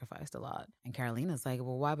must have sacrificed a lot. And Carolina's like,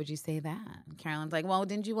 well, why would you say that? And Carolyn's like, well,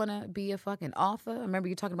 didn't you want to be a fucking author? I remember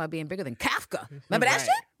you talking about being bigger than Kafka. Remember that Right,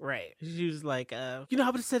 shit? Right. She was like, I would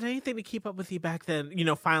have said anything to keep up with you back then,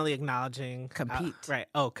 finally acknowledging. Compete. Right.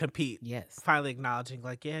 Oh, compete. Yes. Finally acknowledging,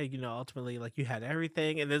 like, yeah, ultimately, like, you had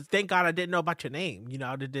everything. And then, thank God I didn't know about your name.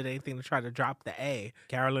 I did anything to try to drop the A.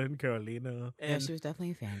 Carolina. Yeah, And, she was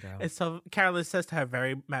definitely a fangirl. and so Carolyn says to her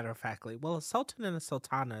very matter-of-factly, well, a sultan and a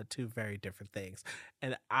sultana are 2 very different things.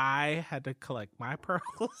 And I had to collect my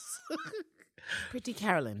pearls. Pretty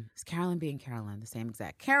Carolyn. It's Carolyn being Carolyn, the same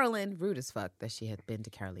exact Carolyn, rude as fuck, that she had been to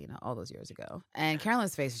Carolina all those years ago. And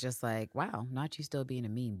Carolyn's face is just like, wow, not you still being a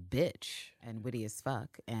mean bitch and witty as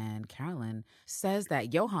fuck. And Carolyn says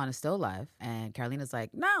that Johann is still alive. And Carolina's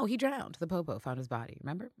like, no, he drowned. The popo found his body,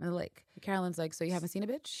 remember? In the lake. And Carolyn's like, so you haven't seen a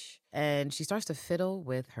bitch? And she starts to fiddle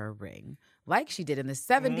with her ring, like she did in the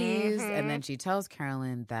 70s. And then she tells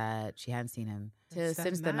Carolyn that she hadn't seen him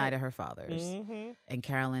since the night of her father's. And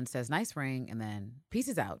Carolyn says, nice ring, and then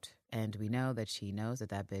pieces out. And we know that she knows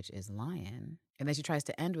that bitch is lying. And then she tries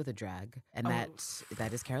to end with a drag. And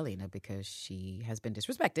that is Carolina, because she has been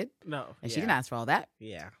disrespected. No. And she didn't ask for all that.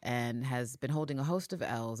 Yeah. And has been holding a host of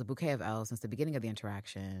L's, a bouquet of L's, since the beginning of the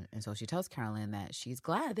interaction. And so she tells Carolyn that she's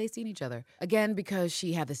glad they've seen each other. Again, because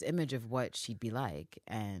she had this image of what she'd be like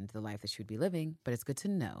and the life that she would be living. But it's good to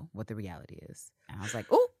know what the reality is. And I was like,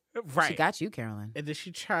 oh, Right. She got you, Carolyn. And then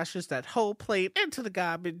she trashes that whole plate into the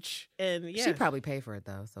garbage. And yeah. She probably paid for it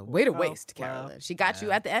though. So way to waste, well, Carolyn. She got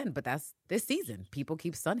you at the end, but that's this season. People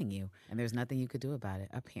keep stunning you, and there's nothing you could do about it,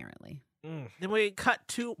 apparently. Then we cut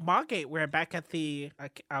to Margate. We're back at the,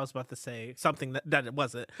 I was about to say something that it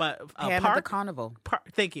wasn't, but Pam at the carnival.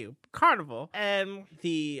 Thank you. Carnival. And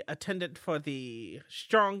the attendant for the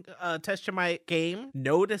strong test your might game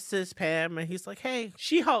notices Pam, and he's like, hey,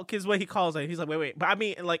 She-Hulk is what he calls her. He's like, wait. But I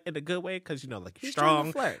mean, like, in a good way, because, like, He's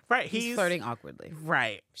strong. trying to flirt. Right. He's flirting awkwardly.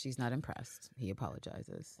 Right. She's not impressed. He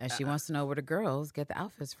apologizes. And she wants to know where the girls get the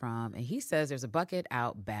outfits from. And he says there's a bucket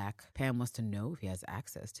out back. Pam wants to know if he has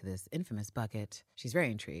access to this infamous bucket. She's very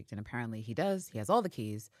intrigued. And apparently he does. He has all the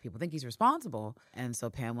keys. People think he's responsible. And so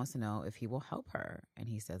Pam wants to know if he will help her. And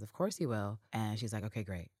he says, of course he will. And she's like, okay,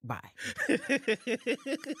 great. Bye.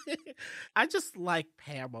 I just like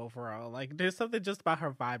Pam overall. Like, there's something just about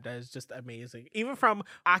her vibe that is just amazing. Even from,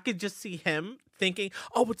 I could just see him thinking,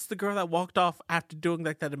 oh, it's the girl that walked off after doing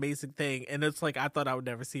like that amazing thing. And it's like, I thought I would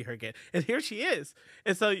never see her again. And here she is.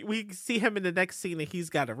 And so we see him in the next scene, and he's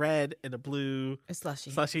got a red and a blue. A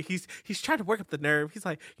slushy. He's trying to work up the nerve. He's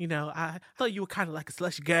like, I thought you were kind of like a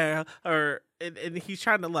slushy girl, and he's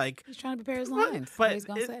trying to like... He's trying to prepare his lines. What he's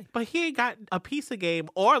going to say. But he ain't got a piece of game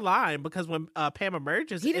or line, because when Pam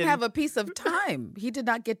emerges... He didn't have a piece of time. He did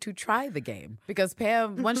not get to try the game. Because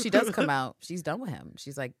Pam, once she does come out, she's done with him.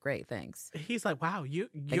 She's like, great, thanks. He's like, wow,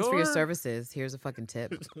 thanks for your services. Here's a fucking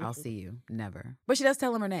tip. I'll see you. Never. But she does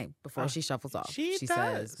tell him her name before she shuffles off. She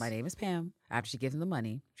says, my name is Pam. After she gives him the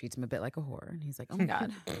money, treats him a bit like a whore. And he's like, oh my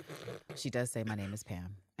God. She does say, my name is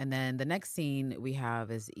Pam. And then the next scene we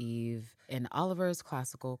have is Eve in Oliver's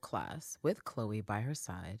classical class with Chloe by her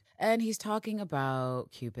side. And he's talking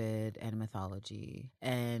about Cupid and mythology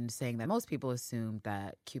and saying that most people assume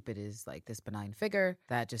that Cupid is like this benign figure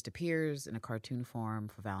that just appears in a cartoon form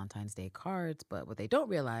for Valentine's Day cards. But what they don't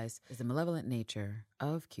realize is the malevolent nature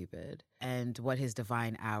of Cupid and what his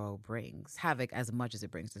divine arrow brings. Havoc, as much as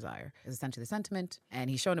it brings desire, is essentially the sentiment. And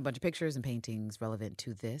he's showing a bunch of pictures and paintings relevant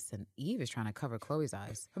to this. And Eve is trying to cover Chloe's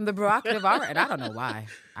eyes from the provocative art. And I don't know why.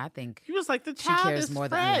 I think he was like, the she child cares is more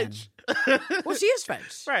French. than well, she is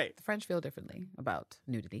French. Right. The French feel differently about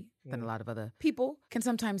nudity than a lot of other people can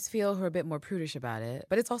sometimes feel who are a bit more prudish about it.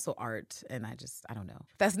 But it's also art. And I don't know.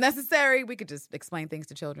 If that's necessary, we could just explain things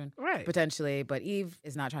to children. Right. Potentially. But Eve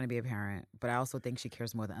is not trying to be a parent. But I also think she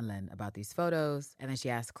cares more than Ellen about these photos. And then she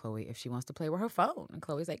asks Chloe if she wants to play with her phone. And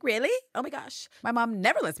Chloe's like, really? Oh my gosh. My mom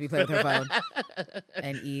never lets me play with her phone.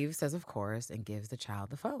 And Eve says, of course, and gives the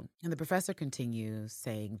child the phone. And the professor continues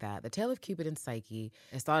saying that the tale of Cupid and Psyche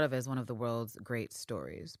is thought of as one of the world's great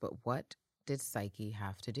stories. But what did Psyche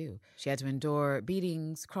have to do? She had to endure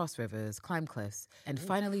beatings, cross rivers, climb cliffs, and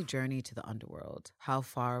finally journey to the underworld. How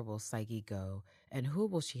far will Psyche go? And who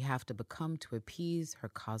will she have to become to appease her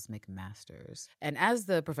cosmic masters? And as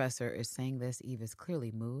the professor is saying this, Eve is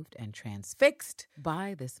clearly moved and transfixed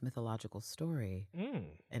by this mythological story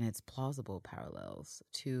and its plausible parallels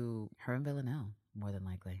to her and Villanelle. More than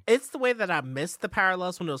likely. It's the way that I missed the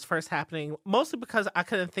parallels when it was first happening, mostly because I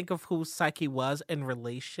couldn't think of who Psyche was in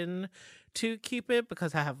relation to Cupid,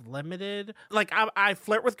 because I have limited, like, I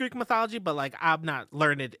flirt with Greek mythology, but like I'm not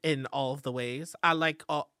learned in all of the ways. I like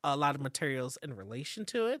a lot of materials in relation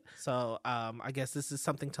to it. So I guess this is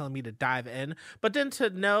something telling me to dive in. But then to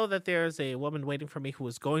know that there's a woman waiting for me who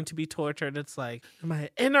is going to be tortured, it's like, am I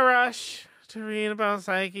in a rush to read about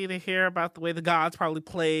Psyche, to hear about the way the gods probably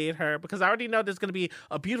played her? Because I already know there's going to be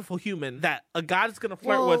a beautiful human that a god is going to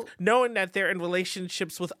flirt with, knowing that they're in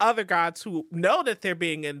relationships with other gods who know that they're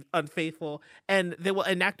being unfaithful, and they will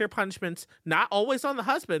enact their punishments not always on the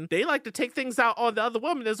husband. They like to take things out on the other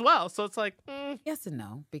woman as well. So it's like, yes and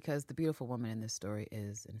no, because the beautiful woman in this story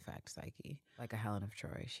is in fact Psyche, like a Helen of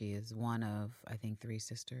Troy. She is one of, I think, 3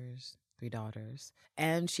 sisters, 3 daughters,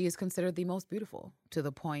 and she is considered the most beautiful, to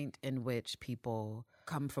the point in which people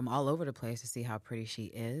come from all over the place to see how pretty she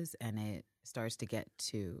is, and it starts to get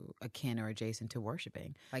to akin or adjacent to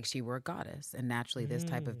worshiping like she were a goddess. And naturally this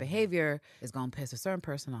type of behavior is going to piss a certain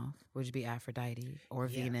person off, which would be Aphrodite or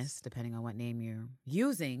Venus, depending on what name you're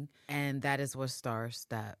using. And that is what starts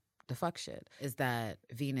that the fuck shit, is that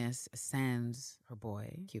Venus sends her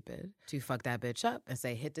boy, Cupid, to fuck that bitch up and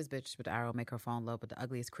say, hit this bitch with the arrow, make her fall in love with the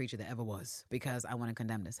ugliest creature that ever was, because I want to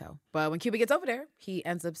condemn this hell. But when Cupid gets over there, he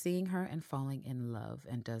ends up seeing her and falling in love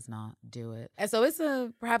and does not do it. And so it's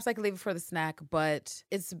perhaps I could leave it for the snack, but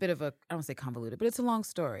it's a bit of a, I don't say convoluted, but it's a long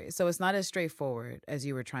story. So it's not as straightforward as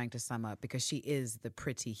you were trying to sum up, because she is the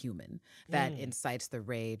pretty human that incites the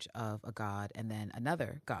rage of a god, and then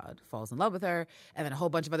another god falls in love with her, and then a whole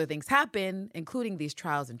bunch of other things things happen, including these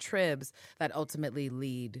trials and tribs that ultimately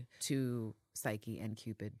lead to Psyche and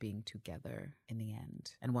Cupid being together in the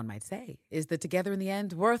end. And one might say, is the together in the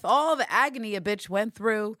end worth all the agony a bitch went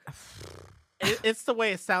through? It's the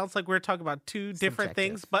way it sounds like we're talking about two different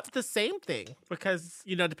things, but the same thing. Because,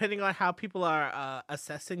 depending on how people are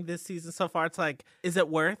assessing this season so far, it's like, is it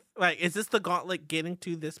worth? Like, is this the gauntlet getting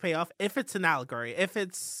to this payoff? If it's an allegory, if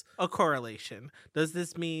it's a correlation, does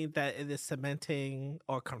this mean that it is cementing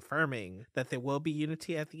or confirming that there will be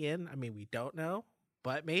unity at the end? I mean, we don't know.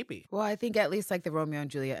 But maybe. Well, I think at least like the Romeo and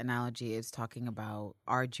Juliet analogy is talking about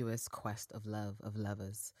arduous quest of love, of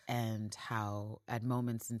lovers, and how at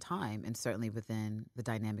moments in time, and certainly within the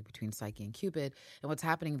dynamic between Psyche and Cupid, and what's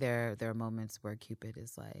happening there are moments where Cupid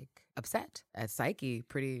is like upset at Psyche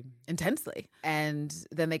pretty intensely. And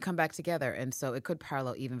then they come back together. And so it could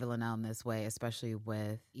parallel Eve and Villanelle in this way, especially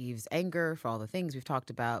with Eve's anger for all the things we've talked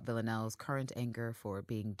about, Villanelle's current anger for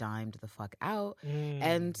being dimed the fuck out,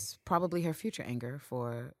 and probably her future anger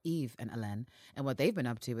for Eve and Hélène and what they've been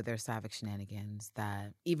up to with their sapphic shenanigans,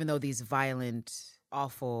 that even though these violent,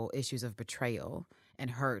 awful issues of betrayal and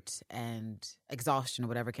hurt and exhaustion or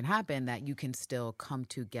whatever can happen, that you can still come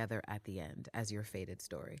together at the end as your fated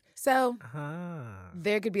story. So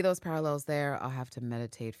there could be those parallels there. I'll have to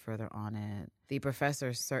meditate further on it. The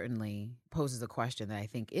professor certainly poses a question that I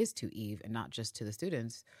think is to Eve and not just to the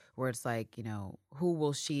students, where it's like, who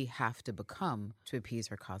will she have to become to appease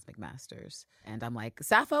her cosmic masters? And I'm like,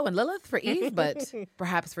 Sappho and Lilith for Eve, but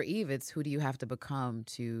perhaps for Eve, it's who do you have to become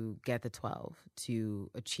to get the 12, to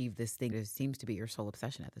achieve this thing that seems to be your sole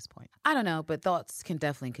obsession at this point. I don't know, but thoughts can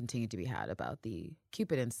definitely continue to be had about the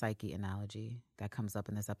Cupid and Psyche analogy that comes up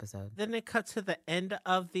in this episode. Then it cuts to the end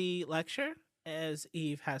of the lecture, as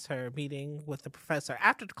Eve has her meeting with the professor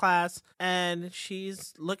after the class, and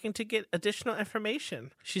she's looking to get additional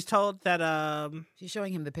information. She's told that she's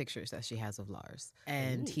showing him the pictures that she has of Lars,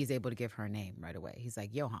 and he's able to give her a name right away. He's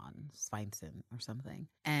like Johann Sveinson or something,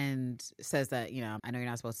 and says that, I know you're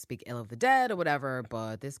not supposed to speak ill of the dead or whatever,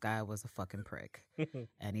 but this guy was a fucking prick.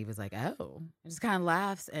 And Eve was like, oh, and just kind of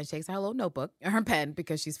laughs and shakes her little notebook and her pen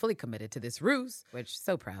because she's fully committed to this ruse, which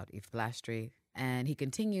so proud, Eve Blastry. And he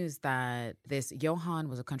continues that this Johann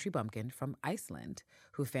was a country bumpkin from Iceland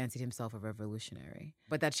who fancied himself a revolutionary.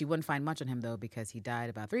 But that she wouldn't find much on him, though, because he died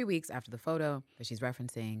about 3 weeks after the photo that she's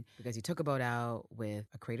referencing, because he took a boat out with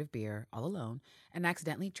a crate of beer all alone and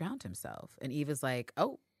accidentally drowned himself. And Eve is like,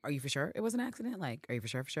 oh, are you for sure it was an accident? Like, are you for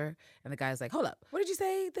sure? And the guy's like, hold up. What did you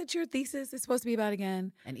say that your thesis is supposed to be about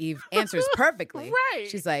again? And Eve answers perfectly. Right.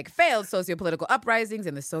 She's like, failed sociopolitical uprisings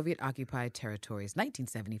in the Soviet-occupied territories,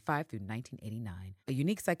 1975 through 1989. A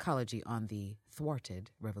unique psychology on the thwarted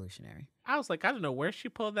revolutionary. I was like, I don't know where she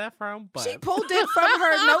pulled that from, but she pulled it from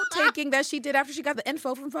her note-taking that she did after she got the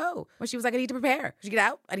info from Foe. When she was like, I need to prepare. She get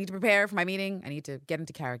out. I need to prepare for my meeting. I need to get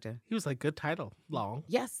into character. He was like, good title. Long.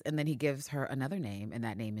 Yes. And then he gives her another name, and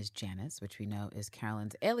that name is Janice, which we know is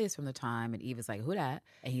Carolyn's alias from the time. And Eve is like, who that?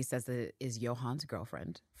 And he says that it is Johann's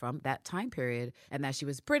girlfriend from that time period, and that she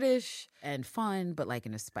was British and fun, but like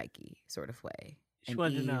in a spiky sort of way. She and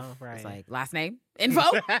wanted Eve to know, right? was like, last name? Info?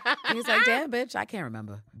 And he's like, damn, bitch, I can't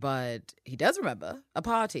remember. But he does remember a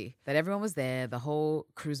party, that everyone was there, the whole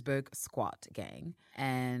Kreuzberg squat gang,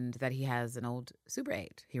 and that he has an old Super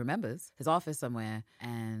 8. He remembers his office somewhere,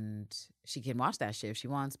 and she can watch that shit if she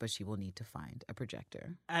wants, but she will need to find a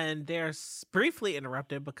projector. And they're briefly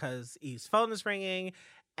interrupted because Eve's phone is ringing,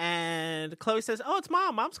 and Chloe says, oh, it's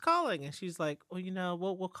Mom. Mom's calling. And she's like, well,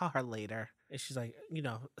 we'll call her later. And she's like,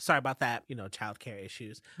 sorry about that, childcare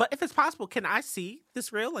issues. But if it's possible, can I see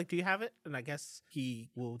this reel? Like, do you have it? And I guess he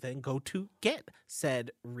will then go to get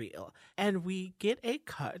said reel. And we get a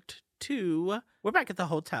cut to, we're back at the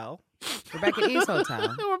hotel. We're back at Eve's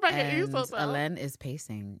hotel. We're back at Eve's hotel. Hélène is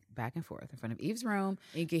pacing back and forth in front of Eve's room.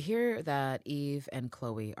 And you can hear that Eve and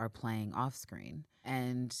Chloe are playing off screen.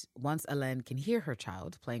 And once Hélène can hear her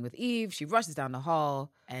child playing with Eve, she rushes down the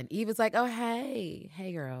hall. And Eve is like, oh, hey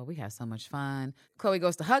girl, we had so much fun. Chloe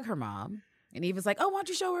goes to hug her mom. And Eve is like, oh, why don't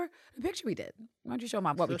you show her the picture we did? Why don't you show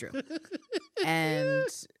Mom what we drew? And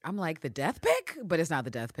I'm like, the death pic? But it's not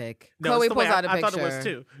the death pic. No, Chloe it's the pulls way out a I picture. thought it was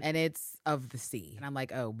too. And it's of the sea. And I'm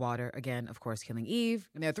like, oh, water again, of course, killing Eve.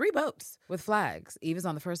 And there are 3 boats with flags. Eve is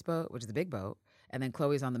on the first boat, which is the big boat. And then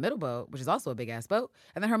Chloe's on the middle boat, which is also a big ass boat.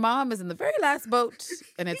 And then her mom is in the very last boat.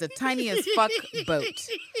 And it's a tiny as fuck boat.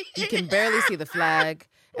 You can barely see the flag.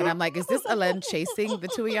 And I'm like, is this Hélène chasing the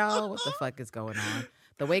two of y'all? What the fuck is going on?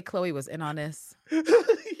 The way Chloe was in on this.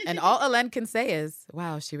 And all Hélène can say is,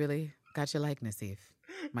 wow, she really got your likeness, Eve.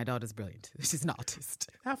 My daughter's brilliant. She's an artist.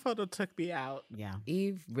 That photo took me out. Yeah.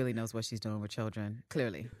 Eve really knows what she's doing with children,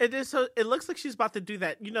 clearly. It is so. It looks like she's about to do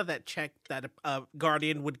that. You know that check that a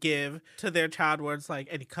guardian would give to their child, where it's like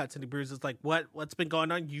any cuts, any bruises, like what's been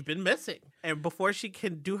going on? You've been missing. And before she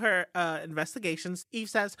can do her investigations, Eve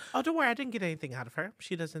says, "Oh, don't worry, I didn't get anything out of her.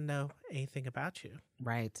 She doesn't know anything about you."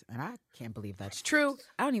 Right. And I can't believe that's true.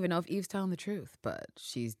 I don't even know if Eve's telling the truth, but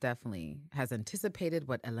she's definitely has anticipated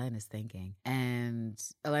what Ellen is thinking. And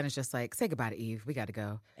Ellen is just like, say goodbye to Eve. We got to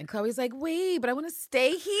go. And Chloe's like, wait, but I want to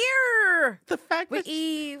stay here The fact with that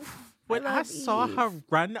Eve. when I love saw Eve. her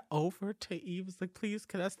run over to Eve, was like, "Please,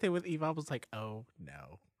 can I stay with Eve?" I was like, "Oh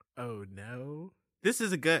no, oh no, this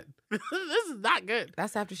isn't good. This is not good."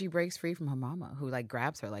 That's after she breaks free from her mama, who like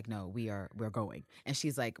grabs her like, no, we're going. And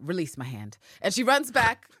she's like, release my hand. And she runs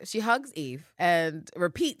back. She hugs Eve and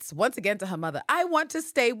repeats once again to her mother, I want to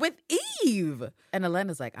stay with Eve. And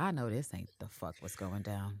Elena's like, I know this ain't the fuck what's going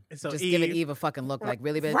down. And so just Eve- giving Eve a fucking look like,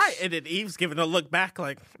 really, bitch? Right, and then Eve's giving a look back,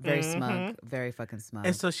 like Very mhm. smug. Very fucking smug.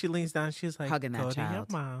 And so she leans down. She's like, Hugging that "Go to your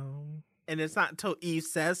child. mom." And it's not until Eve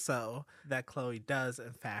says so that Chloe does,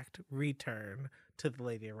 in fact, return to the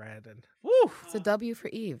Lady in Red. And woo, It's a W for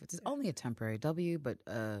Eve. It's only a temporary W, but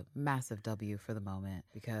a massive W for the moment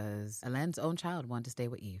because Ellen's own child wanted to stay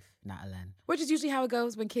with Eve, not Ellen. Which is usually how it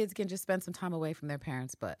goes when kids can just spend some time away from their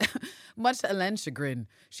parents. But much to Ellen's chagrin,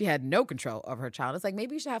 she had no control over her child. It's like,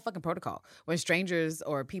 maybe you should have fucking protocol when strangers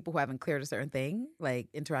or people who haven't cleared a certain thing, like,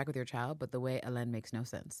 interact with your child. But the way Ellen makes no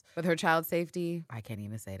sense. With her child's safety, I can't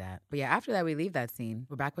even say that. But yeah, after that, we leave that scene.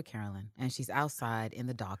 We're back with Carolyn, and she's outside in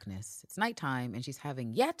the darkness. It's nighttime, and she's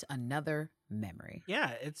having yet another memory.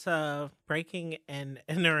 yeah, it's a breaking and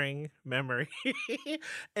entering memory,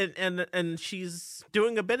 and she's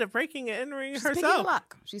doing a bit of breaking and entering She's herself. picking a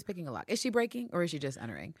lock. She's picking a lock. Is she breaking or is she just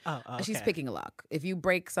entering? Oh, okay. She's picking a lock. If you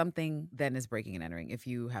break something, then it's breaking and entering. If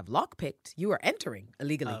you have lock picked, you are entering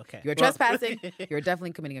illegally. Okay. You're Well- trespassing. You're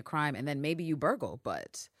definitely committing a crime. And then maybe you burgle.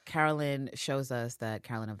 But Carolyn shows us that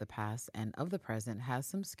Carolyn of the past and of the present has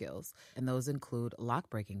some skills. And those include lock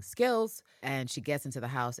breaking skills. And she gets into the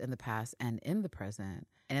house in the past and in the present.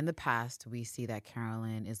 And in the past, we see that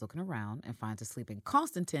Carolyn is looking around and finds a sleeping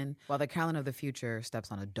Constantine, while the Carolyn of the future steps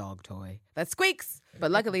on a dog toy that squeaks.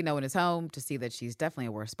 But luckily, no one is home to see that she's definitely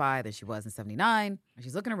a worse spy than she was in 79. And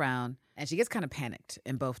she's looking around, and she gets kind of panicked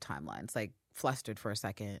in both timelines, like flustered for a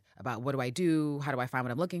second about what do I do? How do I find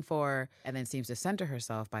what I'm looking for? And then seems to center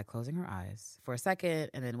herself by closing her eyes for a second.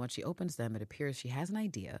 And then when she opens them, it appears she has an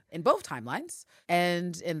idea in both timelines.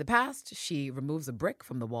 And in the past, she removes a brick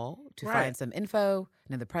from the wall to Right. find some info.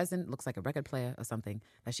 And in the present, looks like a record player or something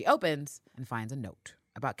that she opens and finds a note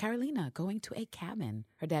about Carolina going to a cabin,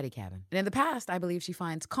 her daddy cabin. And in the past, I believe she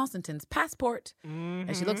finds Constantine's passport.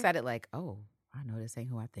 And she looks at it like, oh, I know this ain't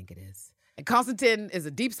who I think it is. And Constantine is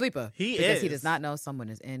a deep sleeper. He because he is. does not know someone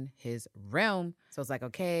is in his realm. So it's like,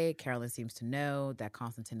 okay, Carolyn seems to know that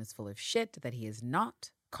Constantine is full of shit, that he is not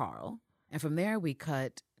Carl. And from there, we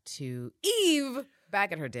cut to Eve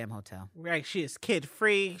back at her damn hotel. Right, she is kid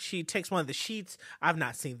free. She takes one of the sheets. I've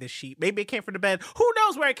not seen this sheet. Maybe it came from the bed. Who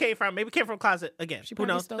knows where it came from? Maybe it came from a closet. Again, She who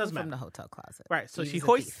probably knows? stole Doesn't it from matter. the hotel closet. Right, so Eve she is a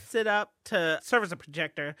hoists thief. it up to serve as a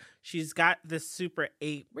projector. She's got this Super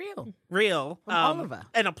 8 Real. reel From Oliver.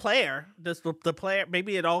 and a player. Does the player?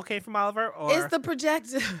 Maybe it all came from Oliver, or Is the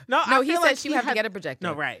projector? No, I he feel said like she he would have to had- get a projector.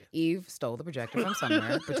 No, right. Eve stole the projector from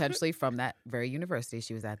somewhere, potentially from that very university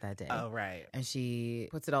she was at that day. Oh, right. And she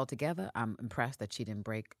puts it all together. I'm impressed that she didn't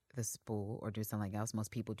break the spool or do something else.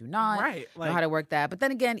 Most people do not Right, know like- how to work that. But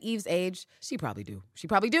then again, Eve's age, she probably do. She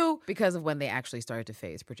probably do because of when they actually started to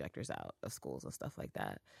phase projectors out of schools and stuff like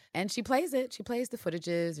that. And she plays it. She plays the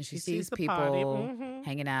footages and she She sees sees the people party. Mhm.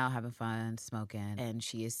 hanging out, having fun, smoking. And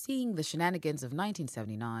she is seeing the shenanigans of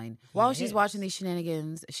 1979. While she's Yes. watching these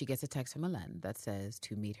shenanigans, she gets a text from Ellen that says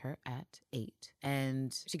to meet her at 8.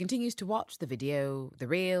 And she continues to watch the video, the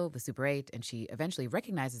reel, the Super 8, and she eventually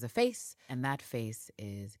recognizes a face. And that face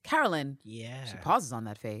is Carolyn. Yeah. She pauses on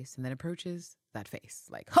that face and then approaches that face.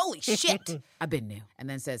 Like, holy shit, I've been new. And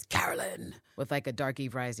then says, Carolyn, with like a dark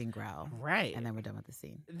Eve Rising growl. Right. And then we're done with the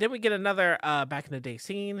scene. Then we get another back in the day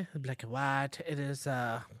scene, black and white. It is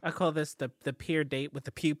I call this the peer date with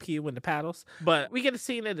the pew pew and the paddles. But we get a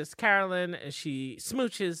scene. It is Carolyn, and she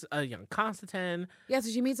smooches a young Constantine. Yeah, so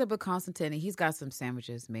she meets up with Constantine, and he's got some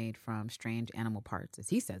sandwiches made from strange animal parts, as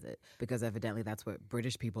he says it, because evidently that's what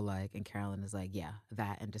British people like. And Carolyn is like, yeah,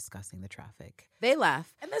 that and discussing the traffic. They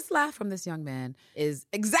laugh, and this laugh from this young man is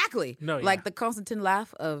exactly No, yeah. like the Constantine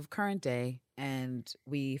laugh of current day And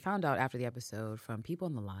we found out after the episode from people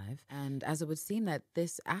in the live, and as it would seem that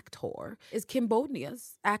this actor is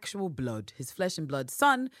Cambodia's actual blood, his flesh and blood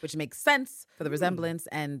son, which makes sense for the resemblance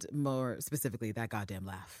and more specifically that goddamn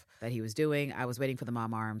laugh that he was doing. I was waiting for the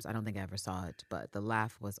mom arms. I don't think I ever saw it, but the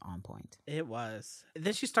laugh was on point. It was.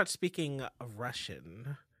 Then she starts speaking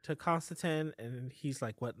Russian to Konstantin, and he's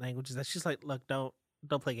like, "What language is that?" She's like, "Look, don't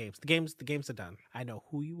play games. The games are done. I know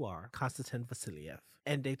who you are, Konstantin Vasilyev."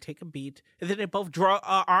 And they take a beat, and then they both draw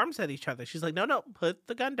arms at each other. She's like, "No, put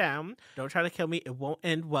the gun down. Don't try to kill me. It won't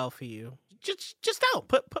end well for you. Just don't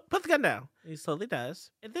put the gun down." And he slowly does.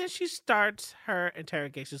 And then she starts her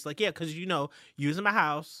interrogation. She's like, "Yeah, because using my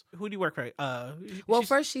house. Who do you work for?" Well,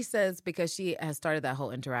 first she says, because she has started that whole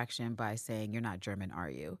interaction by saying, "You're not German, are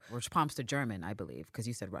you?" Which prompts to German, I believe, because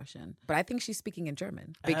you said Russian. But I think she's speaking in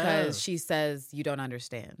German because she says, "You don't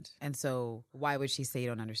understand." And so why would she say you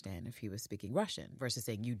don't understand if he was speaking Russian versus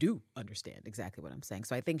saying you do understand exactly what I'm saying?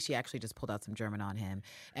 So I think she actually just pulled out some German on him.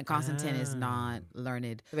 And Konstantin is not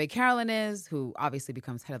learned the way Carolyn is, who obviously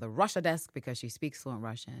becomes head of the Russia desk because she speaks fluent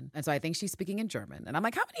Russian. And so I think she's speaking in German. And I'm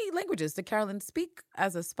like, how many languages did Carolyn speak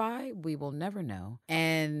as a spy? We will never know.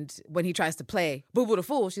 And when he tries to play Boo Boo the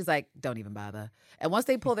Fool, she's like, don't even bother. And once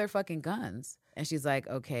they pull their fucking guns, and she's like,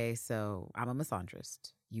 okay, so I'm a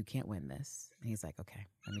misandrist. You can't win this. And he's like, okay,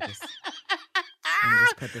 let me just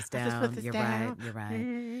put this down. You're right.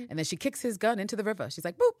 And then she kicks his gun into the river. She's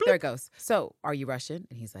like, boop, there it goes. "So, are you Russian?"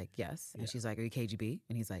 And he's like, "Yes." And she's like, "Are you KGB?"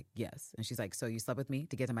 And he's like, "Yes." And she's like, "So you slept with me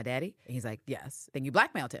to get to my daddy?" And he's like, "Yes." "Then you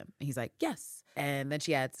blackmailed him?" And he's like, "Yes." And then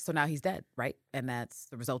she adds, "So now he's dead, right? And that's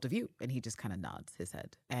the result of you." And he just kind of nods his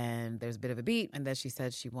head. And there's a bit of a beat. And then she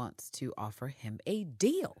says she wants to offer him a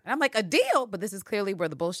deal. And I'm like, a deal? But this is clearly where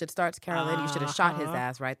the bullshit starts, Carolyn. You should have shot his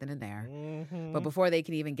ass right then and there. Mm-hmm. But before they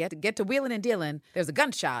can even get to wheeling and dealing, there's a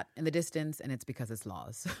gunshot in the distance, and it's because it's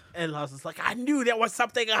Laws. And Laws is like, "I knew there was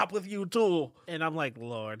something up with you too." And I'm like,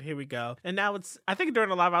 Lord, here we go. And now I think during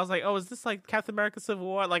the live, I was like, oh, is this like Captain America Civil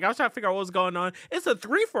War? Like, I was trying to figure out what was going on. It's a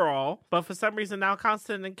 3-for-all, but for some reason now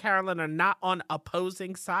Konstantin and Carolyn are not on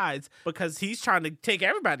opposing sides because he's trying to take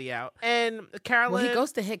everybody out. And Carolyn... Well, he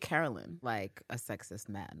goes to hit Carolyn like a sexist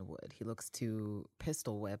man would. He looks to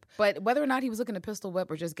pistol whip. But whether or not he was looking to pistol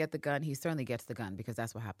whip or just get the gun, he certainly gets the gun because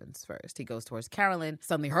that's what happens first. He goes towards Carolyn.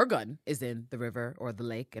 Suddenly her gun is in the river or the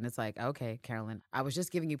lake. And it's like, okay, Carolyn, I was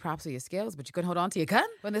just giving you props for your skills, but you couldn't hold on to your gun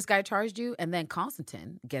when this guy charged you. And then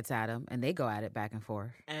Konstantin gets at him and they go at it back and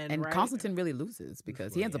forth. And right, Konstantin really loses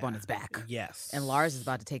because he ends up on his back. Yes. And Lars is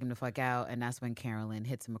about to take him the fuck out. And that's when Carolyn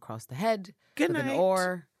hits him across the head with an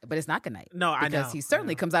oar. But it's not good night. No, I know. Because he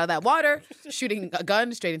certainly comes out of that water shooting a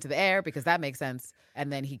gun straight into the air because that makes sense.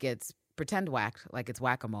 And then he gets pretend whacked like it's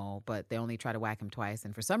whack-a-mole, but they only try to whack him twice.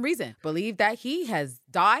 And for some reason, believe that he has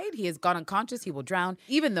died. He has gone unconscious. He will drown,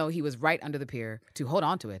 even though he was right under the pier to hold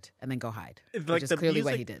on to it and then go hide. It's which is clearly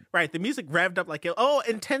what he did. Right. The music revved up like, oh,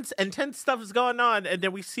 intense stuff is going on. And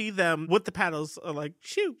then we see them with the paddles like,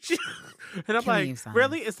 shoot. And I'm Killing like, Eve signs.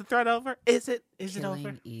 Really? Is the threat over? Is it over?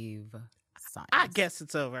 Killing Eve signs. I guess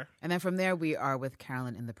it's over. And then from there, we are with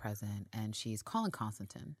Carolyn in the present, and she's calling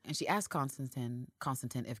Konstantin. And she asks Konstantin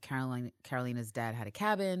if Carolina's dad had a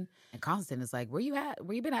cabin. And Konstantin is like, where you at?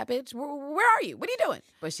 Where you been at, bitch? Where are you? What are you doing?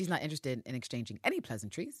 But she's not interested in exchanging any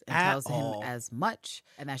pleasantries and tells him as much,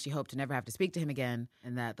 and that she hoped to never have to speak to him again,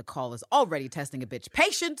 and that the call is already testing a bitch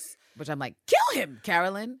patience, which I'm like, kill him,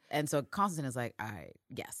 Carolyn. And so Konstantin is like, all right,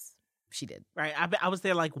 yes. She did. Right. I was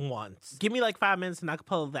there like once. Give me like 5 minutes and I could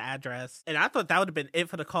pull the address. And I thought that would have been it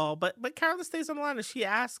for the call. But Carolyn stays on the line and she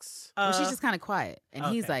asks. Well, she's just kind of quiet. And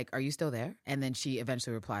he's like, are you still there? And then she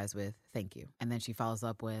eventually replies with, thank you. And then she follows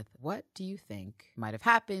up with, what do you think might have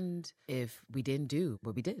happened if we didn't do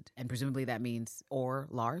what we did? And presumably that means or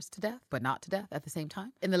Lars to death, but not to death at the same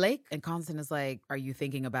time. In the lake, and Konstantin is like, are you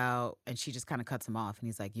thinking about, and she just kind of cuts him off and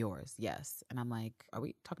he's like, yours, yes. And I'm like, are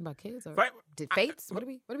we talking about kids or fates? What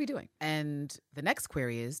are we doing? And the next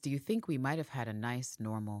query is, do you think we might have had a nice,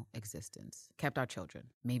 normal existence? Kept our children,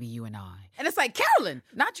 maybe you and I. And it's like, Carolyn,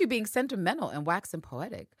 not you being sentimental and waxing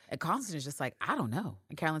poetic. And Konstantin is just like, I don't know.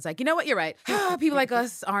 And Carolyn's like, you know what? You're right. People like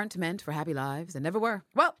us aren't meant for happy lives and never were.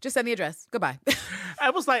 Well, just send the address. Goodbye. I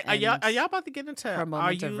was like, are y'all about to get into her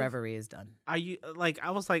moment of reverie is done. Are you like? I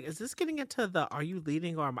was like, is this getting into the are you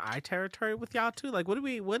leading or am I territory with y'all too? Like,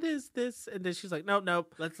 what is this? And then she's like,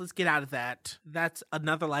 nope. Let's get out of that. That's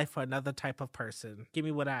another life for another type of person. Give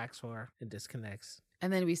me what I asked for, and disconnects.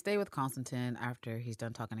 And then we stay with Constantine after he's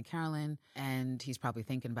done talking to Carolyn, and he's probably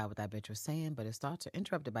thinking about what that bitch was saying, but his thoughts are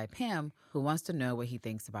interrupted by Pam, who wants to know what he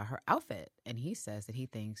thinks about her outfit. And he says that he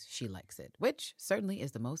thinks she likes it, which certainly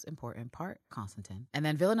is the most important part, Constantine. And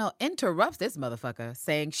then Villanelle interrupts this motherfucker,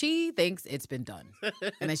 saying she thinks it's been done.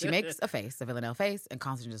 And then she makes a face, a Villanelle face, and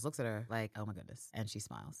Constantine just looks at her like, oh my goodness. And she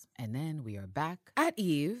smiles. And then we are back at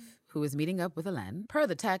Eve, who is meeting up with Elaine, per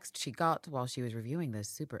the text she got while she was reviewing the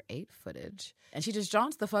Super 8 footage. And she just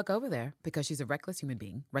jaunts the fuck over there because she's a reckless human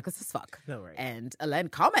being. Reckless as fuck. No, right. And Elaine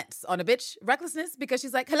comments on a bitch recklessness because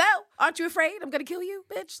she's like, hello, aren't you afraid I'm gonna kill you,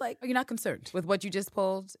 bitch? Like, are you not concerned with what you just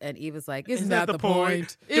pulled? And Eve is like, isn't that the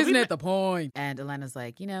point? Isn't it the point? And Elena's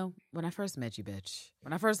like, you know, when I first met you, bitch,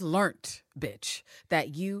 when I first learnt, bitch,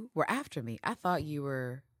 that you were after me, I thought you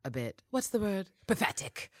were a bit, what's the word?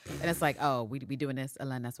 Pathetic. And it's like, oh, we doing this?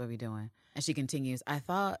 Elaine, that's what we doing. And she continues, I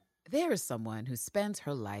thought there is someone who spends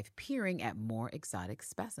her life peering at more exotic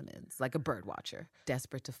specimens, like a bird watcher,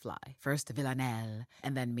 desperate to fly. First Villanelle,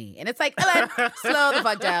 and then me. And it's like, Elaine, slow the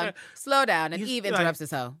fuck down. Slow down. And Eve interrupts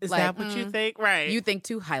this hoe. Is like, that what you think? Right. You think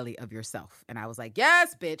too highly of yourself. And I was like,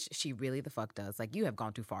 yes, bitch. She really the fuck does. Like, you have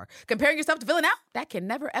gone too far. Comparing yourself to Villanelle? That can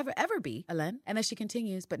never, ever, ever be, Elaine. And then she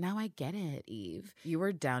continues, but now I get it, Eve. You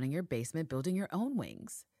were down in your basement building your own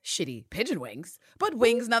wings. Shitty pigeon wings, but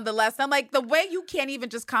wings nonetheless. I'm like, the way you can't even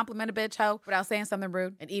just compliment a bitch hoe without saying something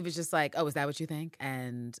rude. And Eve is just like, oh, is that what you think?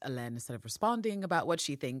 And Elaine, instead of responding about what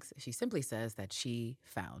she thinks, she simply says that she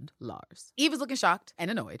found Lars. Eve is looking shocked and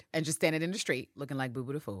annoyed and just standing in the street looking like Boo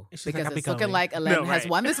Boo the Fool. Because it's looking like Elaine has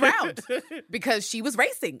won this round. Because she was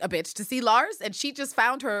racing a bitch to see Lars and she just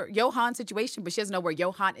found her Johan situation, but she doesn't know where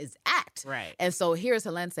Johan is at. Right. And so here's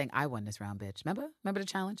Helene saying, I won this round, bitch. Remember the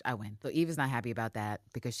challenge? I win. So Eve is not happy about that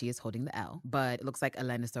because she is holding the L. But it looks like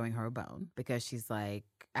Elaine is throwing her a bone because she's like,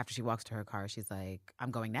 after she walks to her car, she's like,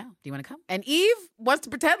 I'm going now. Do you want to come? And Eve wants to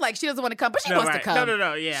pretend like she doesn't want to come, but she wants to come.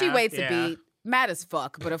 No. Yeah. She waits a beat. Mad as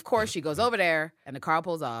fuck. But of course, she goes over there and the car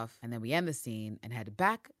pulls off. And then we end the scene and head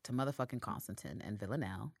back to motherfucking Constantine and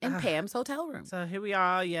Villanelle in Pam's hotel room. So here we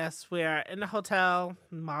are. Yes, we're in the hotel,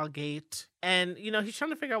 Margate. And, you know, he's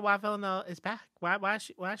trying to figure out why Villanelle is back. Why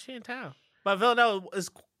is she in town? But Villanelle is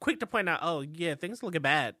quick to point out, oh, yeah, things are looking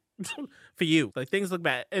bad for you. Like, things look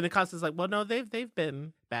bad. And the Constantine's like, well, no, they've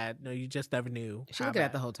been bad. No, you just never knew. She's looking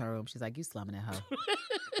at the hotel room. She's like, you slumming it, hoe.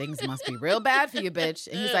 Things must be real bad for you, bitch.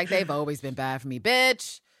 And he's like, they've always been bad for me,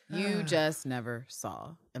 bitch. You just never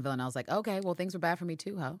saw. And Villanelle's like, okay, well, things were bad for me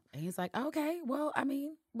too, ho. And he's like, okay, well, I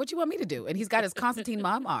mean, what you want me to do? And he's got his Constantine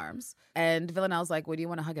mom arms. And Villanelle's like, well, do you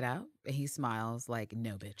want to hug it out? And he smiles like,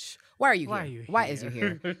 no, bitch. Why are you here? Why is you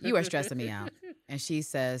here? You are stressing me out. And she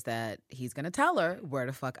says that he's going to tell her where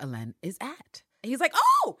the fuck Elaine is at. And he's like,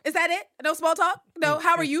 oh, is that it? No small talk? No,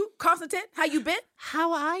 how are you, Constantine? How you been?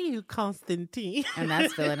 How are you, Constantine? And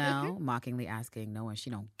that's Villanelle mockingly asking, knowing she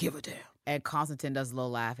don't give a damn. And Constantine does a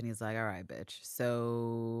little laugh and he's like, all right, bitch.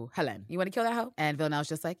 So, Helene, you want to kill that hoe? And Villanelle's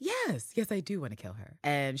just like, yes, I do want to kill her.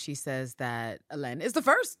 And she says that Helene is the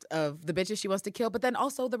first of the bitches she wants to kill, but then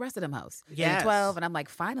also the rest of them hoes. Yes. In 12. And I'm like,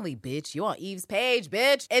 finally, bitch, you on Eve's page,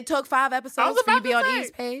 bitch. It took 5 episodes for you to be on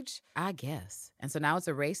Eve's page. I guess. And so now it's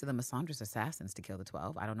a race to the Massandras assassins to kill the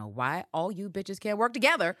 12. I don't know why all you bitches can't work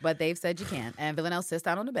together, but they've said you can. And Villanelle sits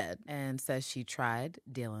down on the bed and says she tried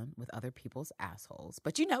dealing with other people's assholes.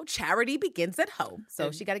 But you know, charity begins at home.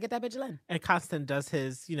 So she got to get that bitch in. And Constantine does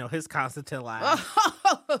his Constantine laugh.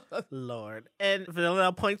 Lord. And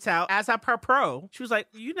Villanelle points out, as a pro, she was like,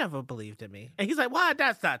 you never believed in me. And he's like, why?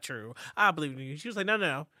 That's not true. I believe in you. She was like,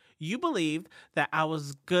 no. You believed that I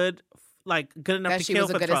was good enough to kill for 12. That she was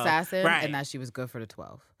a good assassin right. And that she was good for the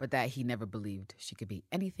 12. But that he never believed she could be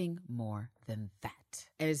anything more than that.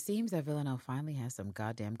 And it seems that Villanelle finally has some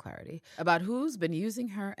goddamn clarity about who's been using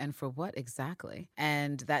her and for what exactly.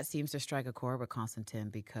 And that seems to strike a chord with Constantine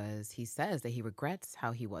because he says that he regrets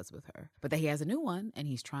how he was with her, but that he has a new one and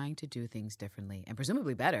he's trying to do things differently and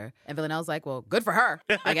presumably better. And Villanelle's like, well, good for her,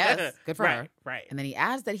 I guess. Good for her. Right. And then he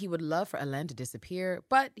adds that he would love for Helene to disappear,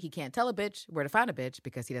 but he can't tell a bitch where to find a bitch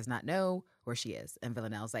because he does not know where she is. And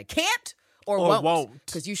Villanelle's like, can't or won't.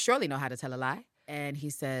 Because you surely know how to tell a lie. And he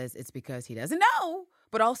says it's because he doesn't know,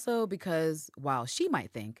 but also because while she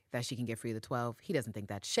might think that she can get free of the 12, he doesn't think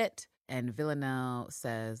that shit. And Villanelle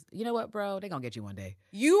says, you know what, bro? They're going to get you one day.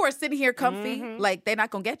 You are sitting here comfy. Like, they're not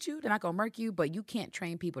going to get you. They're not going to murk you. But you can't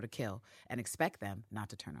train people to kill and expect them not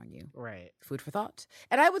to turn on you. Right. Food for thought.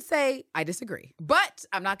 And I would say I disagree. But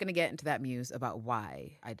I'm not going to get into that muse about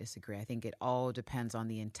why I disagree. I think it all depends on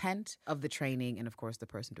the intent of the training and, of course, the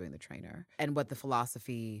person doing the trainer and what the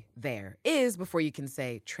philosophy there is before you can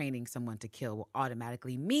say training someone to kill will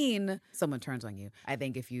automatically mean someone turns on you. I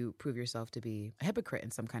think if you prove yourself to be a hypocrite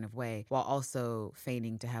in some kind of way while also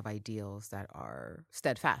feigning to have ideals that are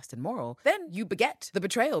steadfast and moral, then you beget the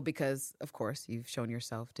betrayal because, of course, you've shown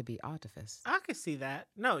yourself to be artifice. I can see that.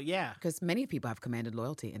 No, yeah. Because many people have commanded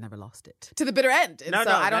loyalty and never lost it to the bitter end. And No, so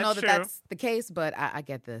no, I don't know that's that true. that's the case, but I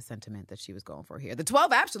get the sentiment that she was going for here. The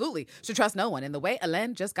 12 absolutely should trust no one. And the way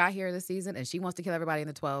Ellen just got here this season and she wants to kill everybody in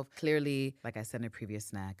the 12, clearly, like I said in a previous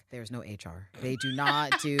snack, there's no HR. They do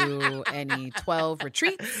not do any 12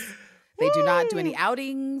 retreats. They do not do any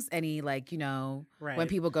outings, any like, you know, Right. when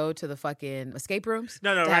people go to the fucking escape rooms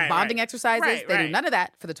No, to have right, bonding right. exercises. Right, They do right. none of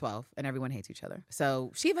that for the 12, and everyone hates each other.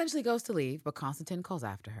 So she eventually goes to leave, but Constantine calls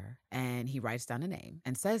after her, and he writes down a name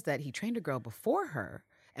and says that he trained a girl before her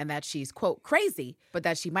and that she's, quote, crazy, but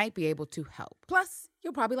that she might be able to help. Plus,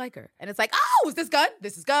 you'll probably like her. And it's like, oh, is this Gun?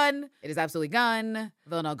 This is Gun. It is absolutely Gun.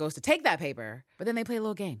 Villanelle goes to take that paper, but then they play a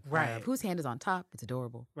little game. Right. Of whose hand is on top? It's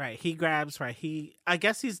adorable. Right. He grabs, I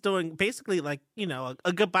guess he's doing basically like, you know,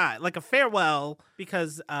 a goodbye, like a farewell,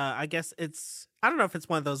 because I guess I don't know if it's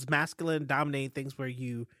one of those masculine dominating things where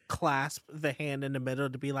you clasp the hand in the middle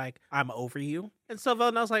to be like, I'm over you. And so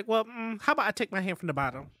Villanelle's like, well, how about I take my hand from the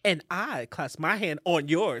bottom and I clasp my hand on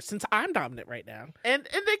yours since I'm dominant right now. And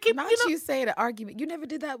they keep, Not you know, you say the argument. You never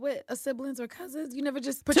did that with siblings or cousins. You never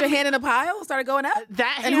just put your hand in a pile, started going up,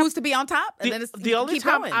 that and hand- who's to be on top, and the, then it's, the you only keep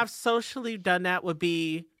time going. I've socially done that would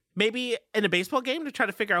be maybe in a baseball game to try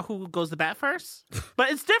to figure out who goes to bat first. But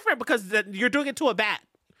it's different because you're doing it to a bat.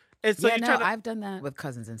 And so yeah, you're no, trying to, I've done that with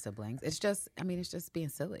cousins and siblings. It's just being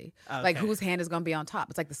silly. Like Okay. whose hand is going to be on top.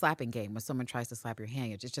 It's like the slapping game when someone tries to slap your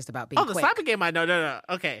hand. It's just about being oh, the quick. slapping game. I know. No.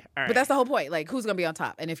 Okay. All right. But that's the whole point. Like, who's going to be on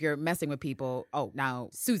top? And if you're messing with people, oh, now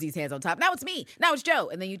Susie's hand's on top. Now it's me. Now it's Joe.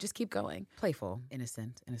 And then you just keep going. Playful,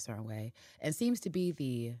 innocent in a certain way. And seems to be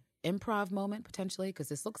the improv moment, potentially, because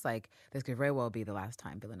this looks like this could very well be the last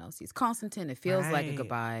time Villanelle sees Constantine. It feels like a Right.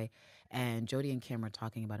 goodbye. And Jodie and Kim are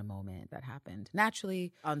talking about a moment that happened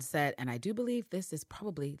naturally on set. And I do believe this is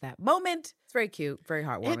probably that moment. It's very cute, very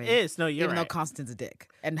heartwarming. It is. No, you're Even though right. Constantine's a dick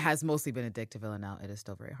and has mostly been a dick to Villanelle, it is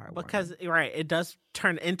still very heartwarming. Because right, it does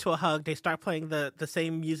turn into a hug. They start playing the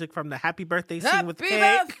same music from the Happy Birthday scene with the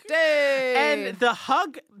cake. birthday! And the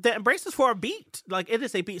hug, the embrace is for a beat. Like it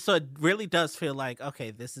is a beat, so it really does feel like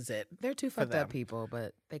okay, this is it. They're two for fucked them. up people,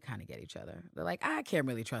 but they kind of get each other. They're like, I can't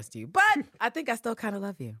really trust you, but I think I still kind of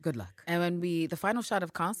love you. Good luck. And when the final shot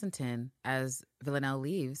of Constantine as Villanelle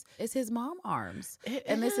leaves is his mom arms.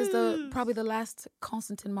 And this is probably the last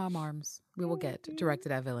Constantine mom arms we will get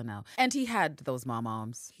directed at Villanelle. And he had those mom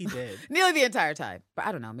arms. He did. Nearly the entire time. But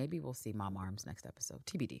I don't know. Maybe we'll see mom arms next episode.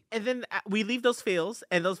 TBD. And then we leave those feels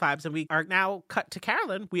and those vibes, and we are now cut to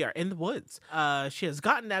Carolyn. We are in the woods. She has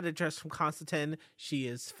gotten that address from Constantine. She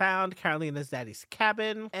has found Carolina's daddy's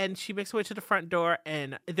cabin, and she makes her way to the front door.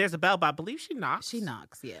 And there's a bell, but I believe she knocks. She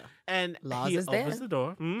knocks, yeah. and Laws he is there. opens the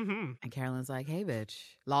door. Mm-hmm. And Carolyn's like, hey, bitch.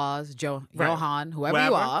 Laws, Right. Johan, whoever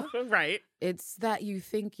you are. right? It's that you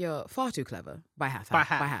think you're far too clever. By half. By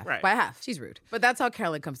half, right. By half. She's rude. But that's how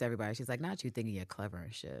Carolyn comes to everybody. She's like, not you thinking you're clever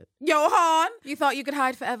and shit. Johan, you thought you could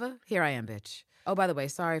hide forever? Here I am, bitch. Oh, by the way,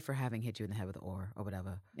 sorry for having hit you in the head with the oar or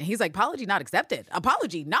whatever. And he's like, apology not accepted.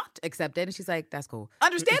 Apology not accepted. And she's like, that's cool.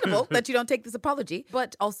 Understandable that you don't take this apology,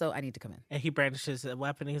 but also I need to come in. And he brandishes a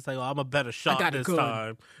weapon. And he's like, "Oh, I'm a better shot got it this good."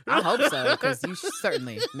 time." I hope so, because you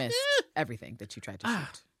certainly missed everything that you tried to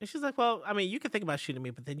shoot. And she's like, "Well, I mean, you could think about shooting me,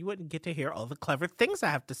 but then you wouldn't get to hear all the clever things I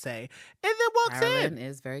have to say." And then walks Carolyn in.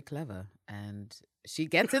 is very clever, and she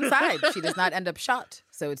gets inside. She does not end up shot.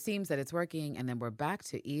 So it seems that it's working, and then we're back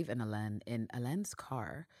to Eve and Ellen in Ellen's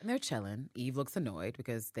car. And they're chilling. Eve looks annoyed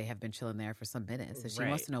because they have been chilling there for some minutes, and she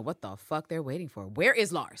wants Right. to know what the fuck they're waiting for. Where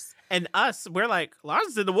is Lars? And us, we're like, "Lars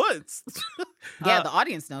is in the woods." Yeah, the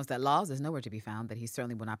audience knows that Lars is nowhere to be found, that he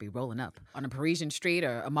certainly will not be rolling up on a Parisian street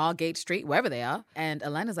or a Margate street, wherever they are. And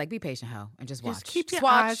Ellen is like, be patient, ho, and just watch. Just keep your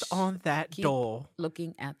watch. eyes on that Keep door.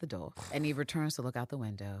 looking at the door. And Eve returns to look out the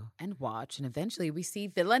window and watch. And eventually we see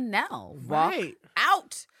Villanelle walk Right.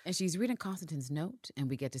 out. And she's reading Constantine's note, and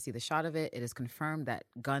we get to see the shot of it. It is confirmed that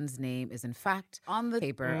Gunn's name is, in fact, on the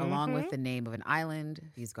paper, along with the name of an island,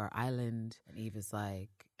 Visgar Island. And Eve is like,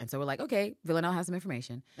 And so we're like, okay, Villanelle has some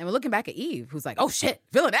information. And we're looking back at Eve, who's like, oh shit,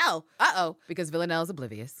 Villanelle. Uh-oh. Because Villanelle's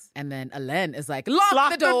oblivious. And then Ellen is like,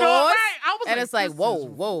 lock the doors. Right. I was And like, it's like, this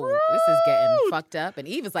whoa, is this is getting rude. fucked up. And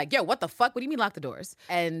Eve is like, yo, what the fuck? What do you mean lock the doors?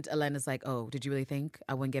 And Ellen is like, oh, did you really think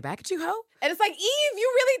I wouldn't get back at you, ho? And it's like, Eve,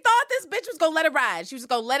 you really thought this bitch was gonna let it ride. She was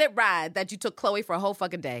gonna let it ride that you took Chloe for a whole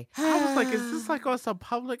fucking day. I was like, is this like on some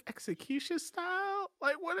public execution style?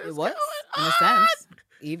 Like, what is It was, going in a on? sense.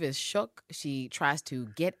 Eve is shook. She tries to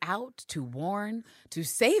get out, to warn, to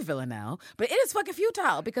save Villanelle, but it is fucking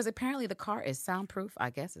futile because apparently the car is soundproof.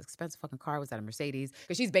 I guess it's expensive fucking car was at a Mercedes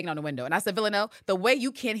because she's banging on the window. And I said, Villanelle, the way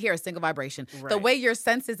you can't hear a single vibration, the Right. way your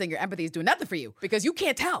senses and your empathy is doing nothing for you because you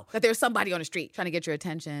can't tell that there's somebody on the street trying to get your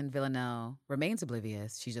attention. Villanelle remains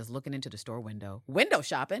oblivious. She's just looking into the store window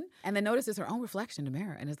shopping, and then notices her own reflection in the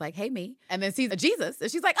mirror and is like, hey, me. And then sees a Jesus,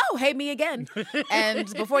 and she's like, oh, hey, me again.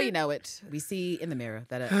 And before you know it, we see in the mirror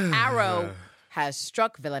that an arrow has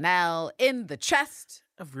struck Villanelle in the chest.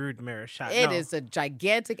 A rude mirror shot. It No, is a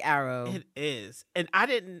gigantic arrow. It is. And I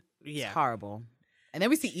didn't, yeah. It's horrible. And then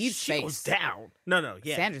we see Eve's She face. goes down. No,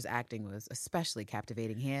 yeah. Sandra's acting was especially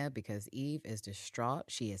captivating here because Eve is distraught.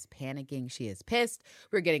 She is panicking. She is pissed.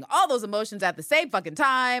 We're getting all those emotions at the same fucking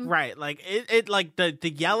time. Right, like it like the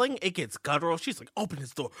yelling, it gets guttural. She's like, open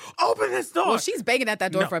this door, open this door. Well, she's banging at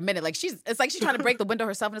that door No. for a minute. Like it's like she's trying to break the window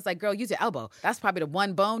herself, and it's like, girl, use your elbow. That's probably the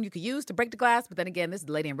one bone you could use to break the glass. But then again, this is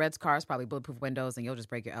the lady in red's car. It's probably bulletproof windows, and you'll just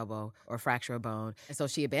break your elbow or fracture a bone. And so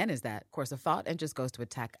she abandons that course of thought and just goes to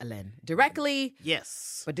attack Ellen directly.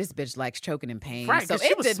 Yes. But this bitch likes choking in pain. Right, so 'cause she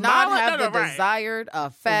it was did not smiling. have No, the right. desired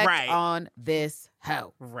effect Right. on this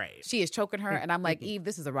hoe. Right. She is choking her, and I'm like, Eve,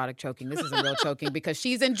 this is erotic choking. This isn't real choking because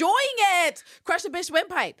she's enjoying it. Crush the bitch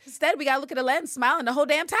windpipe. Instead, we gotta look at Ellen smiling the whole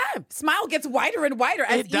damn time. Smile gets whiter and whiter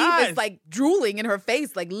as It Eve does. is like drooling in her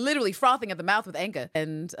face, like literally frothing at the mouth with anger.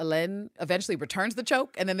 And Ellen eventually returns the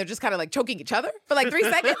choke, and then they're just kind of like choking each other for like 3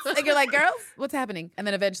 seconds. And you're like, girls, what's happening? And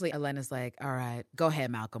then eventually Ellen is like, all right, go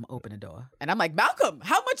ahead, Malcolm, open the door. And I'm like, Malcolm,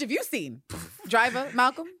 how much have you seen? Driver,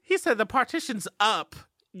 Malcolm? He said the partition's up.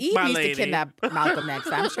 Eve my needs lady. to kidnap Malcolm next.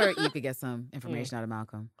 I'm sure Eve could get some information out of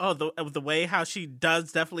Malcolm. Oh, the way how she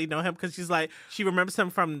does definitely know him because she's like she remembers him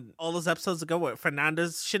from all those episodes ago with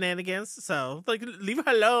Fernanda's shenanigans. So like leave her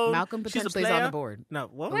alone. Malcolm She's a potentially is on the player. board. No,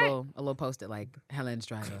 what? A little post-it like Helen's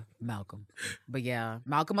driver, Malcolm. But yeah,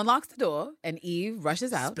 Malcolm unlocks the door and Eve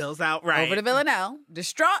rushes out Spills out right over to Villanelle,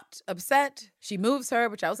 distraught, upset. She moves her,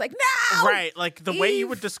 which I was like, no! Right, like the way you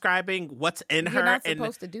were Eve, describing what's in You're her, not and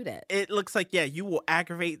supposed to do that. it looks like you will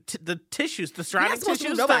aggravate the tissues, the You're surrounding not supposed to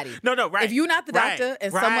tissues. move nobody. No, right. If you're not the Right, doctor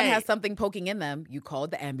and someone right. has something poking in them, you call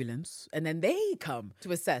the ambulance and then they come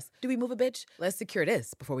to assess. Do we move a bitch? Let's secure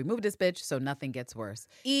this before we move this bitch so nothing gets worse.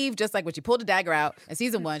 Eve, just like when she pulled the dagger out in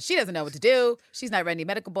season 1, she doesn't know what to do. She's not read any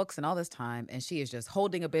medical books in all this time, and she is just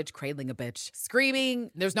holding a bitch, cradling a bitch,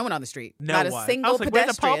 screaming. There's no one on the street. No not a one. I single was like,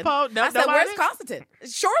 where's the pedestrian. popo? No, I said, nobody? where's Constantine?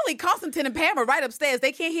 Surely Constantine and Pam are right upstairs.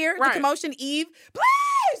 They can't hear the Right. commotion. Eve,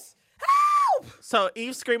 please help! So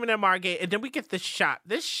Eve screaming at Margate, and then we get this shot.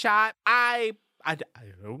 This shot, I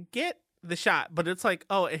don't get the shot, but it's like,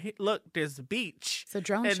 oh, look, there's the beach. It's a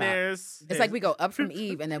drone and shot. there's It's like we go up from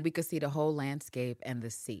Eve and then we could see the whole landscape and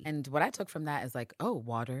the sea. And what I took from that is like, oh,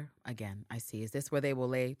 water again. I see. Is this where they will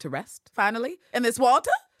lay to rest finally? In this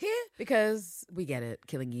water here? Because we get it.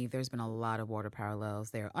 Killing Eve, there's been a lot of water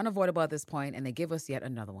parallels. They're unavoidable at this point, and they give us yet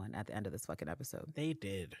another one at the end of this fucking episode. they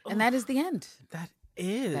did, And that is the end. that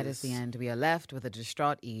That is the end. We are left with a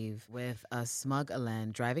distraught Eve with a smug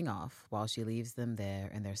Ellen driving off while she leaves them there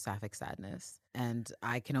in their sapphic sadness. And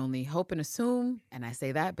I can only hope and assume, and I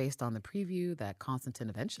say that based on the preview, that Constantine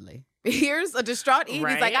eventually hears a distraught Eve. He's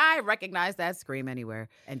like, Right. I recognize that scream anywhere,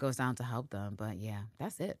 and goes down to help them. But yeah,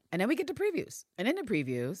 that's it. And then we get to previews. And in the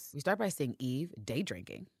previews, we start by seeing Eve day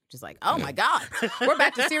drinking. Just like, oh my God, we're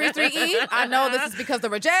back to Series 3 Eve. I know this is because the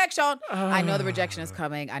rejection. I know the rejection is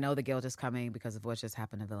coming. I know the guilt is coming because of what just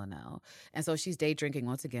happened to Villanelle. And so she's day drinking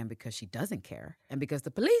once again because she doesn't care. And because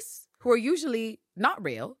the police, who are usually not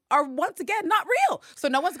real, are once again not real. So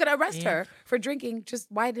no one's going to arrest her for drinking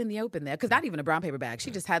just wide in the open there. Because not even a brown paper bag.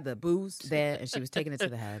 She just had the booze there and she was taking it to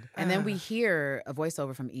the head. And then we hear a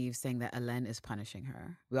voiceover from Eve saying that Ellen is punishing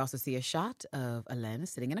her. We also see a shot of Ellen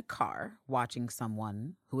sitting in a car watching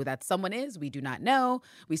someone. Who that someone is, we do not know.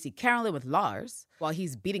 We see Carolyn with Lars while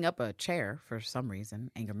he's beating up a chair for some reason.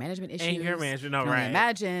 Anger management issues. Anger management, all Can only right.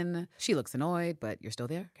 imagine. She looks annoyed, but you're still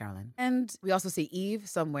there, Carolyn. And we also see Eve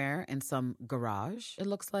somewhere in some garage, it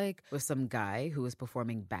looks like, with some guy who is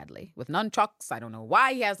performing badly with nunchucks. I don't know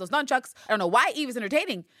why he has those nunchucks. I don't know why Eve is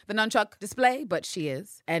entertaining the nunchuck display, but she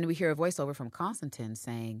is. And we hear a voiceover from Constantine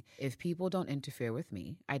saying, if people don't interfere with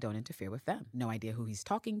me, I don't interfere with them. No idea who he's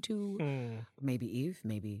talking to. Maybe Eve,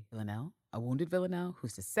 maybe Villanelle. A wounded Villanelle,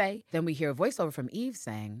 who's to say? Then we hear a voiceover from Eve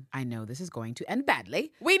saying, I know this is going to end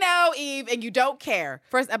badly. We know, Eve, and you don't care.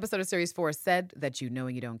 First episode of Series 4 said that you know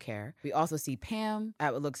and you don't care. We also see Pam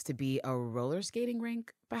at what looks to be a roller skating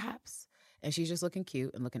rink, perhaps. And she's just looking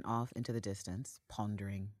cute and looking off into the distance,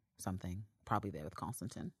 pondering something. Probably there with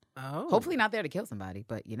Constantine. Oh. Hopefully not there to kill somebody,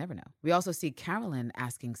 but you never know. We also see Carolyn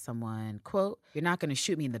asking someone, quote, you're not going to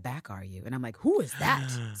shoot me in the back, are you? And I'm like, who is that?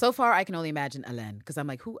 So far, I can only imagine Ellen, because I'm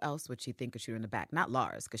like, who else would she think could shoot her in the back? Not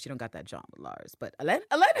Lars, because she don't got that John with Lars. But Ellen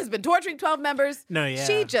has been torturing 12 members. No, yeah.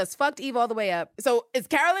 She just fucked Eve all the way up. So is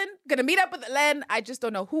Carolyn going to meet up with Ellen? I just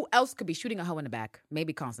don't know who else could be shooting a hoe in the back.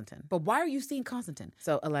 Maybe Constantine. But why are you seeing Constantine?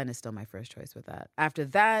 So Ellen is still my first choice with that. After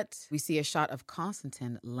that, we see a shot of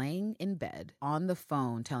Constantine laying in bed on the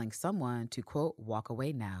phone telling someone to, quote, walk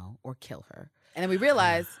away now or kill her. And then we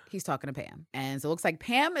realize he's talking to Pam. And so it looks like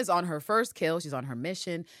Pam is on her first kill. She's on her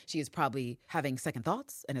mission. She is probably having second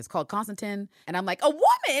thoughts and is called Constantine. And I'm like, a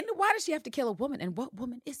woman? Why does she have to kill a woman? And what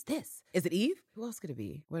woman is this? Is it Eve? Who else could it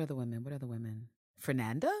be? What are the women?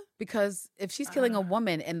 Fernanda? Because if she's killing a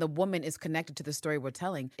woman and the woman is connected to the story we're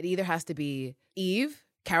telling, it either has to be Eve,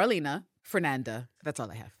 Carolina, Fernanda. That's all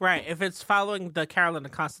I have. Right. If it's following the Carolyn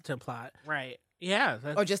and Constantine plot. Right. Yeah.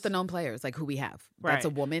 Or just the known players, like who we have. That's a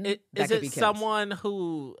woman that is could it be killed. someone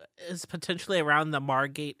who is potentially around the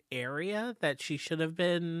Margate area that she should have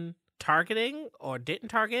been targeting or didn't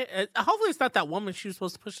target? Hopefully it's not that woman she was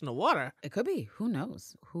supposed to push in the water. It could be. Who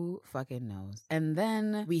knows? Who fucking knows? And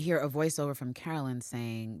then we hear a voiceover from Carolyn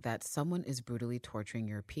saying that someone is brutally torturing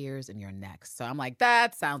your peers and your necks. So I'm like,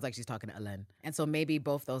 that sounds like she's talking to Ellen. And so maybe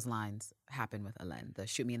both those lines happen with Ellen. The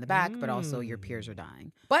shoot me in the back, but also your peers are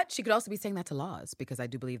dying. But she could also be saying that to Lars, because I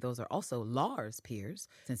do believe those are also Lars' peers,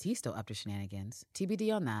 since he's still up to shenanigans.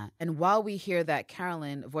 TBD on that. And while we hear that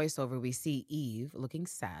Carolyn voiceover, we see Eve looking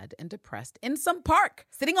sad and depressed in some park,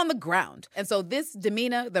 sitting on the ground. And so this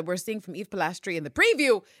demeanor that we're seeing from Eve Pilastri in the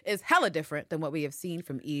preview is hella different than what we have seen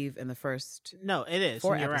from Eve in the first No, it is.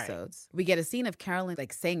 4 You're episodes. Right. We get a scene of Carolyn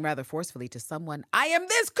like saying rather forcefully to someone, I am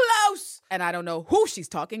this close! And I don't know who she's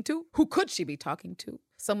talking to. Who could she be talking to?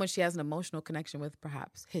 Someone she has an emotional connection with,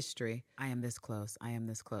 perhaps. History. I am this close. I am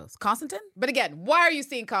this close. Constantine? But again, why are you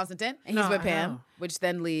seeing Constantine? And he's with Pam, which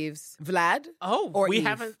then leaves Vlad. Oh, we Eve.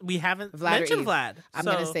 haven't Vlad mentioned Vlad. I'm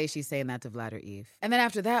going to say she's saying that to Vlad or Eve. And then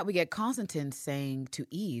after that, we get Constantine saying to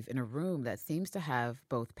Eve in a room that seems to have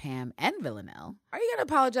both Pam and Villanelle, are you going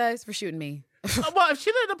to apologize for shooting me? Well, if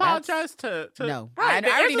she didn't apologize to no. Right,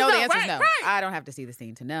 I already know the answer is no. Right. I don't have to see the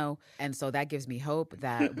scene to know. And so that gives me hope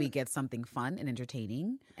that we get something fun and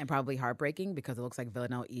entertaining and probably heartbreaking, because it looks like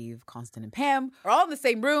Villanelle, Eve, Constantine, and Pam are all in the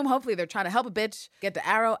same room. Hopefully they're trying to help a bitch get the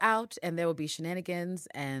arrow out, and there will be shenanigans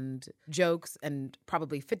and jokes and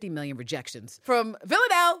probably 50 million rejections from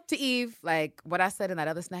Villanelle to Eve. Like what I said in that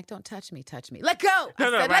other snack, don't touch me, touch me. Let go.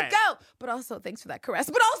 Let go. But also, thanks for that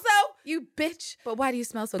caress. But also, you bitch. But why do you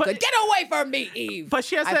smell so good? Get away from me, Eve. But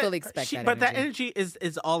she has I fully expect that But that energy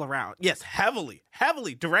is all around. Yes, heavily,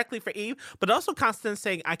 directly for Eve. But also Constantine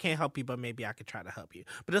saying, I can't help you, but maybe I could try to help you.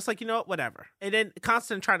 But it's like, you know what, whatever. And then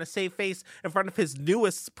Constantine trying to save face in front of his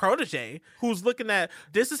newest protege, who's looking at,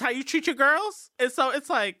 this is how you treat your girls? And so it's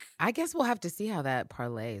like, I guess we'll have to see how that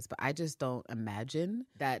parlays, but I just don't imagine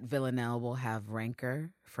that Villanelle will have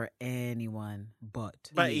rancor for anyone but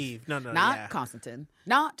Eve. No, not Constantine,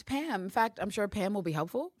 not Pam. In fact, I'm sure Pam will be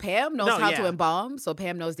helpful. Pam knows how to embalm, so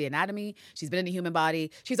Pam knows the anatomy. She's been in the human body.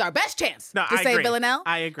 She's our best chance to save agree. Villanelle.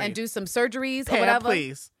 I agree. And do some surgeries Pam, or whatever.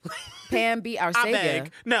 Please. Pam, be our I savior.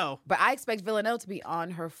 beg. No. But I expect Villanelle to be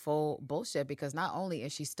on her full bullshit, because not only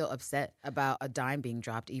is she still upset about a dime being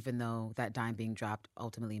dropped, even though that dime being dropped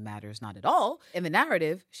ultimately matters not at all. In the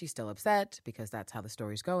narrative, she's still upset because that's how the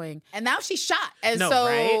story's going. And now she's shot. And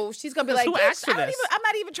she's going to be like, who asked for this? I'm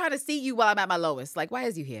not even trying to see you while I'm at my lowest. Like, why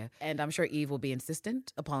is you here? And I'm sure Eve will be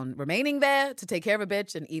insistent upon remaining there to take care of a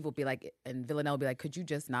bitch. And Eve will be like, and Villanelle will be like, could you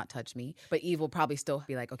just not touch me? But Eve will probably still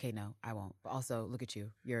be like, okay, no, I won't. But also, look at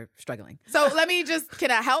you. You're struggling. So let me just,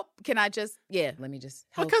 can I help? Let me just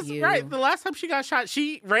help you. Right, the last time she got shot,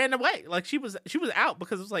 she ran away. Like she was out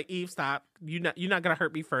because it was like, Eve, stop. You're not gonna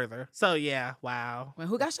hurt me further. So yeah, wow. When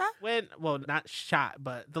who got shot? Not shot,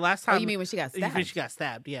 but the last time. Oh, you mean when she got stabbed? When she got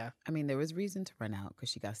stabbed, yeah. I mean, there was reason to run out because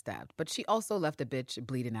she got stabbed, but she also left a bitch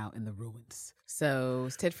bleeding out in the ruins. So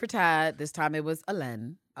it's tit for tat. This time it was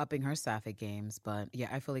Ellen. upping her sapphic games. But yeah,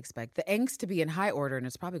 I fully expect the angst to be in high order, and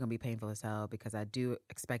it's probably going to be painful as hell because I do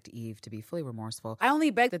expect Eve to be fully remorseful. I only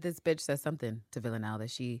beg that this bitch says something to Villanelle, that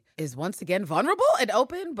she is once again vulnerable and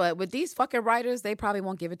open, but with these fucking writers, they probably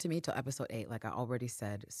won't give it to me till episode 8, like I already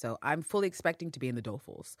said. So I'm fully expecting to be in the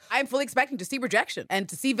dolefuls. I'm fully expecting to see rejection and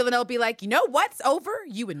to see Villanelle be like, you know what's over?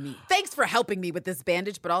 You and me. Thanks for helping me with this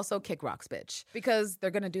bandage, but also kick rocks, bitch. Because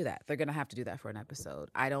they're going to do that. They're going to have to do that for an episode.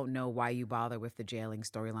 I don't know why you bother with the jailing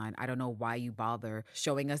storyline. I don't know why you bother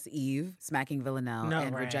showing us Eve smacking Villanelle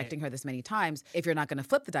and rejecting her this many times if you're not going to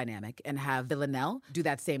flip the dynamic and have Villanelle do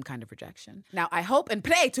that same kind of rejection. Now, I hope and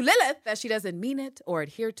pray to Lilith that she doesn't mean it or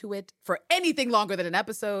adhere to it for anything longer than an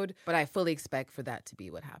episode, but I fully expect for that to be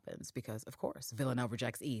what happens because, of course, Villanelle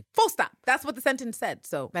rejects Eve. Full stop. That's what the sentence said.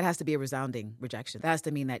 So that has to be a resounding rejection. That has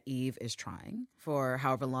to mean that Eve is trying for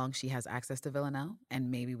however long she has access to Villanelle,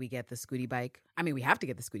 and maybe we get the Scooty bike. I mean, we have to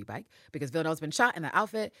get the Scooty bike because Villanelle's been shot in the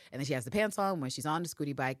outfit, and then she has the pants on when she's on the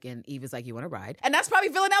Scooty bike, and Eve is like, you want to ride? And that's probably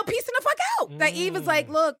Villanelle piecing the fuck out. That Eve is like,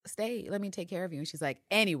 look, stay, let me take care of you. And she's like,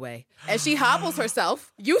 anyway. And she hobbles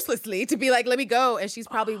herself uselessly to be like, let me go. And she's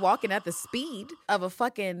probably walking at the speed of a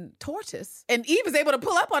fucking tortoise. And Eve is able to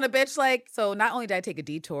pull up on a bitch like, so not only did I take a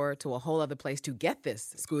detour to a whole other place to get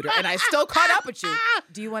this scooter, and I still caught up with you.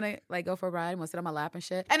 Do you want to like go for a ride? Want to sit on my lap and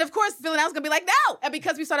shit? And of course, Villanelle's gonna be like, no. And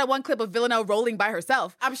because we saw that one clip of Villanelle rolling by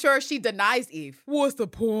herself, I'm sure she denies Eve. What's the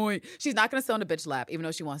point? She's not gonna sit on the bitch lap, even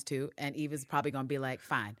though she wants to. And Eve is probably gonna be like,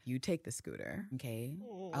 fine, you take the scooter, okay?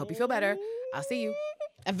 I hope you feel better. I'll see you.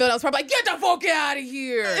 And Villanelle's probably like, get the fuck out of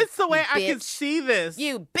here. It's the way you I bitch. can see this.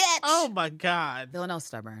 You bitch. Oh my God. Villanelle's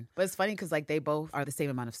stubborn. But it's funny because like they both are the same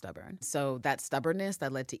amount of stubborn. So that stubbornness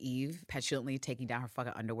that led to Eve petulantly taking down her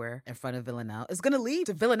fucking underwear in front of Villanelle is going to lead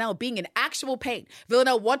to Villanelle being in actual pain.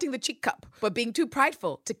 Villanelle wanting the cheek cup, but being too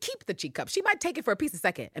prideful to keep the cheek cup. She might take it for a piece a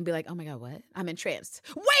second and be like, oh my God, what? I'm entranced.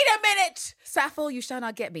 Wait a minute. Sappho, you shall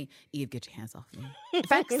not get me. Eve, get your hands off me. In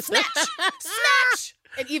fact, snatch. Snatch.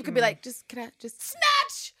 And Eve could be like, can I just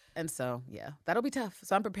snatch? And so, yeah, that'll be tough.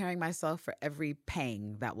 So I'm preparing myself for every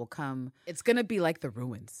pang that will come. It's going to be like The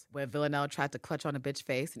Ruins, where Villanelle tried to clutch on a bitch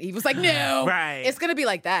face and Eve was like, no. Right. It's going to be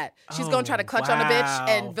like that. She's going to try to clutch on a bitch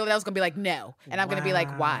and Villanelle's going to be like, no. And I'm going to be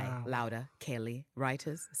like, why? Lauda, Kaylee,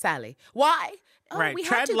 writers, Sally. Why? Oh, Right. We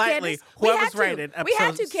Tread had to, lightly. Candace. We Whoever's had to. rated We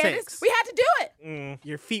had to, episode Candace. 6. We had to do it.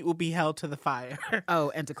 Your feet will be held to the fire.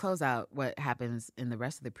 Oh, and to close out what happens in the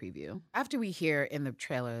rest of the preview, after we hear in the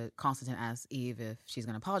trailer Constantine asks Eve if she's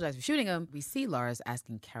going to apologize for shooting him, we see Lars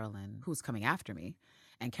asking Carolyn, who's coming after me?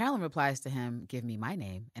 And Carolyn replies to him, give me my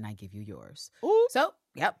name and I give you yours. Ooh. So,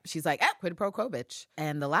 yep, she's like, quid pro quo, bitch.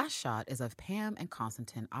 And the last shot is of Pam and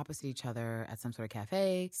Constantine opposite each other at some sort of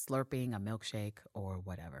cafe, slurping a milkshake or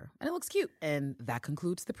whatever. And it looks cute. And that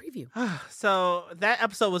concludes the preview. So that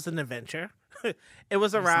episode was an adventure. It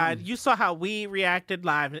was a ride. You saw how we reacted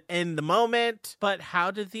live in the moment, but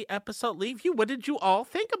how did the episode leave you? What did you all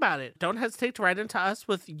think about it? Don't hesitate to write into us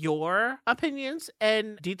with your opinions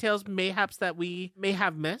and details mayhaps that we may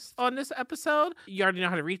have missed on this episode. You already know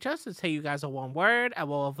how to reach us. It's Hey You Guys Are One Word at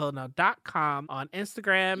wellvillanelle.com. On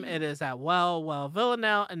Instagram, it is at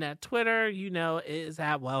wellvillanelle, and at Twitter, you know, it is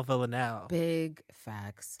at wellvillanelle. Big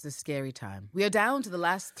facts. It's a scary time. We are down to the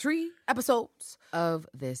last 3 episodes of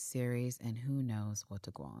this series, and who knows what to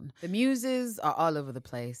go on. The muses are all over the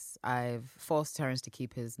place. I've forced Terrence to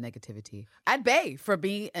keep his negativity at bay for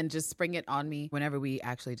me and just spring it on me whenever we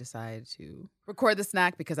actually decide to record the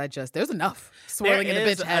snack, because there's enough swirling in the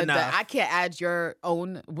bitch head that I can't add your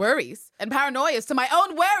own worries and paranoias to my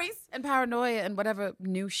own worries and paranoia and whatever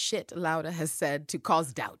new shit Lauda has said to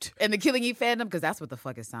cause doubt in the Killing Eve fandom, because that's what the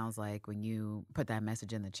fuck it sounds like when you put that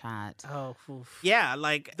message in the chat. Oh, oof. Yeah,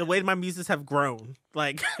 like the way my muses have grown,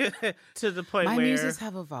 like to the point my where muses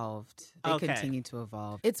have evolved. They continue to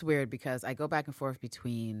evolve. It's weird because I go back and forth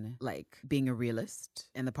between like being a realist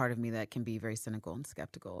and the part of me that can be very cynical and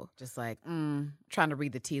skeptical, just like trying to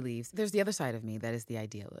read the tea leaves. There's the other side of me that is the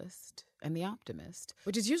idealist and the optimist,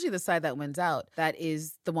 which is usually the side that wins out. That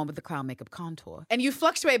is the one with the clown makeup contour. And you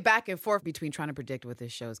fluctuate back and forth between trying to predict what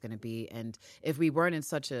this show is going to be. And if we weren't in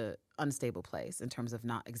such a unstable place in terms of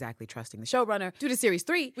not exactly trusting the showrunner due to series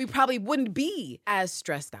 3, we probably wouldn't be as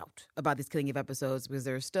stressed out about these Killing Eve episodes, because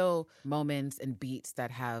there are still moments and beats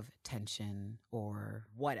that have tension or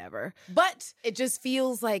whatever. But it just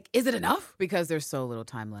feels like, is it enough? Because there's so little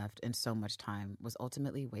time left and so much time was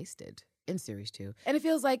ultimately wasted in series 2. And it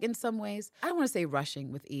feels like in some ways, I don't want to say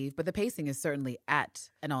rushing with Eve, but the pacing is certainly at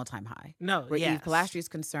an all-time high. No, where yes. Eve Polastri is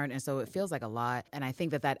concerned. And so it feels like a lot. And I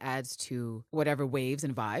think that adds to whatever waves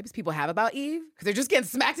and vibes people have about Eve. Because they're just getting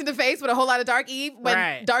smacked in the face with a whole lot of Dark Eve when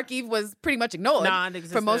Right. Dark Eve was pretty much ignored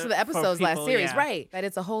for most of the episodes for last people, series. yeah. Right. That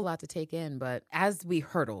it's a whole lot to take in. But as we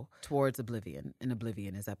hurtle towards Oblivion, and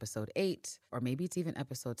Oblivion is episode 8, or maybe it's even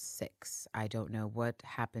episode 6. I don't know what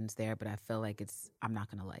happens there, but I feel like I'm not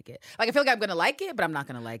going to like it. Like, I feel like I'm going to like it, but I'm not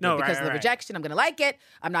going to like No, it because right, of the right. rejection. I'm going to like it.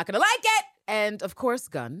 I'm not going to like it. And of course,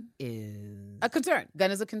 Gunn is a concern.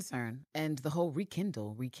 Gunn is a concern. And the whole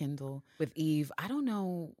rekindle with Eve, I don't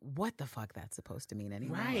know what the fuck that's supposed to mean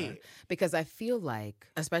anymore. Right. Because I feel like,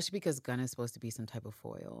 especially because Gunn is supposed to be some type of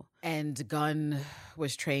foil, and Gunn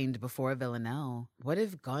was trained before Villanelle, what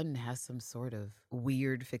if Gunn has some sort of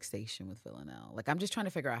weird fixation with Villanelle? Like, I'm just trying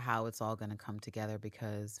to figure out how it's all going to come together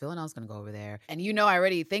because Villanelle's going to go over there. And I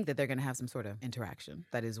already think that they're going to have some sort of interaction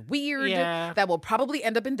that is weird, Yeah. that will probably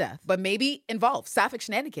end up in death, but maybe involve sapphic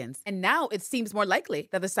shenanigans. And now it seems more likely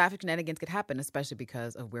that the sapphic shenanigans could happen, especially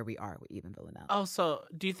because of where we are with Eve and Villanelle. Oh, so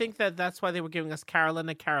do you think that that's why they were giving us Carolyn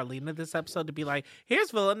and Carolina this episode to be like,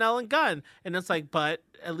 here's Villanelle and Gunn? And it's like, but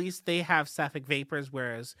at least they have sapphic vapors,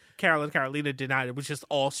 whereas Carolyn and Carolina did not. It was just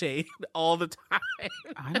all shade all the time.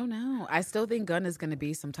 I don't know. I still think Gunn is going to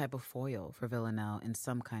be some type of foil for Villanelle in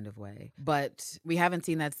some kind of way. But we haven't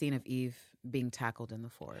seen that scene of Eve being tackled in the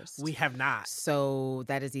forest. We have not. So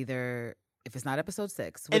that is either, if it's not episode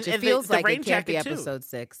 6, which And it feels the like rain it can't be jacket, too. episode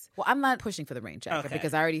 6. Well, I'm not pushing for the rain jacket Okay.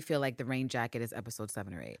 because I already feel like the rain jacket is episode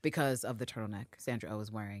 7 or 8 because of the turtleneck Sandra Oh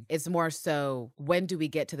is wearing. It's more so, when do we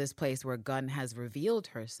get to this place where Gunn has revealed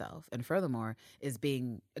herself and furthermore is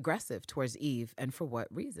being aggressive towards Eve, and for what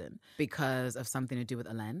reason? Because of something to do with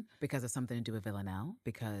Hélène? Because of something to do with Villanelle?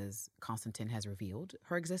 Because Constantine has revealed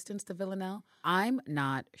her existence to Villanelle? I'm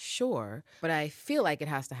not sure, but I feel like it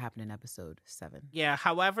has to happen in episode 7. Yeah,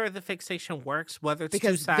 however the fixation works, whether it's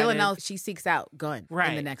Because two-sided. Villanelle, she seeks out Gunn in the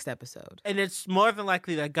Right. next episode. And it's more than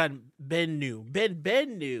likely that Gunn Ben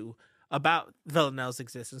knew about Villanelle's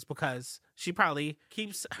existence because she probably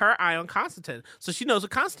keeps her eye on Constantine. So she knows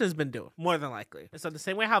what Constantine's been doing, more than likely. And so the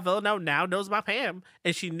same way how Villanelle now knows about Pam,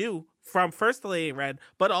 and she knew from first the Lady in Red,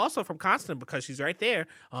 but also from Constantine because she's right there.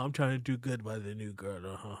 Oh, I'm trying to do good by the new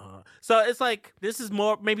girl. So it's like, this is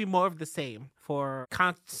maybe more of the same for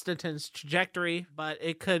Constantine's trajectory, but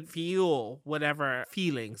it could fuel whatever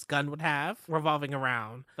feelings Gunn would have revolving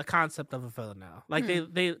around the concept of a Villanelle. Like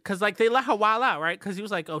they let her wild out, right? Because he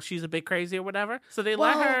was like, oh, she's a bit crazy or whatever. So they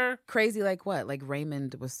let her. Crazy like what? Like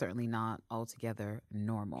Raymond was certainly not altogether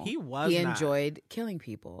normal. He was He not. enjoyed killing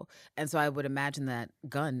people. And so I would imagine that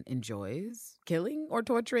Gunn enjoys killing or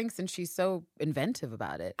torturing since she's so inventive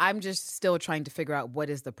about it. I'm just still trying to figure out what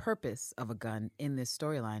is the purpose of a Gunn in this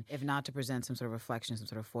storyline, if not to present some sort of reflection, some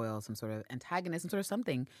sort of foil, some sort of antagonist, some sort of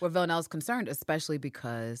something where Villanelle's concerned, especially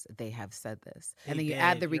because they have said this. And then you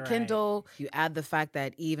add the you're right. rekindle, you add the fact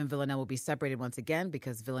that Eve and Villanelle will be separated once again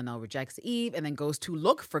because Villanelle rejects Eve and then goes to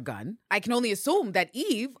look for Gunn. I can only assume that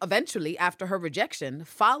Eve, eventually, after her rejection,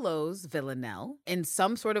 follows Villanelle in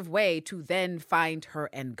some sort of way to then find her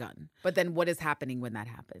and Gunn. But then what is happening when that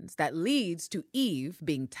happens? That leads to Eve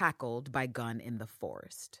being tackled by Gunn in the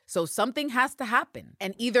forest. So something has to happen.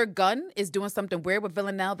 And either Gunn is doing something weird with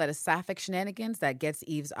Villanelle that is sapphic shenanigans that gets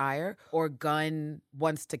Eve's ire, or Gunn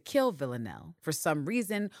wants to kill Villanelle for some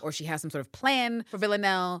reason, or she has some sort of plan for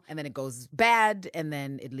Villanelle, and then it goes bad, and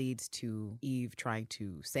then it leads to Eve trying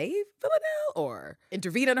to save Villanelle or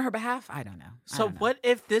intervene on her behalf. I don't know. So what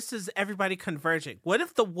if this is everybody converging? What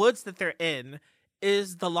if the woods that they're in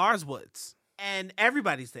is the Lars Woods and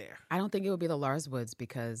everybody's there? I don't think it would be the Lars Woods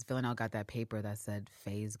because Villanelle got that paper that said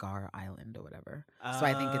Fazegar Island or whatever. So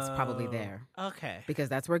I think it's probably there. Okay. Because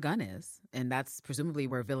that's where Gunn is. And that's presumably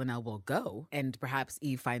where Villanelle will go. And perhaps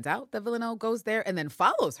Eve finds out that Villanelle goes there and then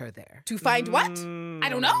follows her there. To find what? I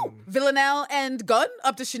don't know. Villanelle and Gunn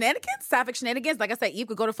up to shenanigans? Sapphic shenanigans? Like I said, Eve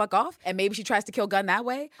could go to fuck off. And maybe she tries to kill Gunn that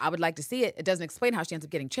way. I would like to see it. It doesn't explain how she ends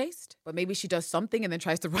up getting chased. But maybe she does something and then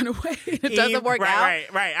tries to run away. It doesn't work out.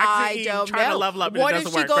 Right. I don't trying know. to level up and What it if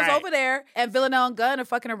doesn't she work, goes right. over there and Villanelle and Gunn are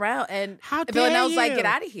fucking around and How dare Villanelle's like, you? get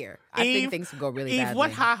out of here. I think Eve- things would go really Eve, badly.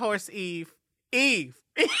 what high horse Eve? Eve.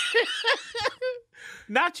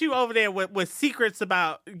 Not you over there with secrets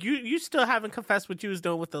about you still haven't confessed what you was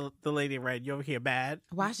doing with the Lady in Red. You over here bad.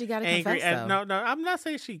 Why she gotta Angry. confess, though? No, I'm not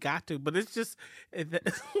saying she got to, but it's just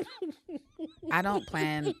I don't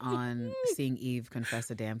plan on seeing Eve confess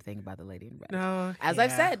a damn thing about the Lady in Red. No, As I've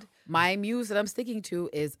yeah. said, My muse that I'm sticking to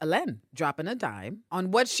is Elen dropping a dime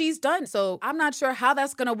on what she's done. So I'm not sure how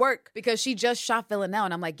that's going to work because she just shot Villanelle.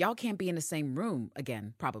 And I'm like, y'all can't be in the same room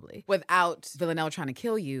again, probably, without Villanelle trying to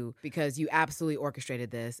kill you because you absolutely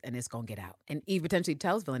orchestrated this and it's going to get out. And Eve potentially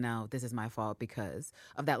tells Villanelle, this is my fault because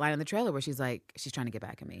of that line in the trailer where she's like, she's trying to get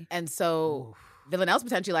back at me. And so Villanelle's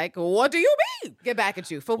potentially like, what do you mean? Get back at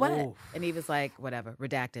you. For what? Oof. And Eve is like, whatever,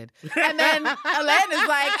 redacted. And then Elen is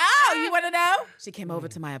like, oh, you want to know? She came over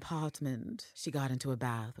to my apartment. She got into a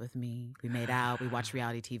bath with me. We made out. We watched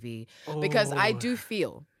reality TV. Because I do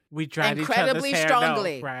feel we dried incredibly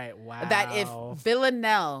strongly right. Wow. that if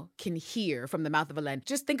Villanelle can hear from the mouth of Elen,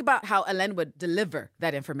 just think about how Elen would deliver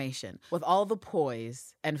that information with all the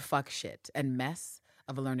poise and fuck shit and mess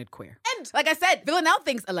of a learned queer. And like I said, Villanelle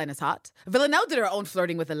thinks Elen is hot. Villanelle did her own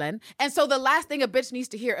flirting with Elen. And so the last thing a bitch needs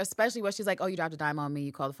to hear, especially when she's like, oh, you dropped a dime on me,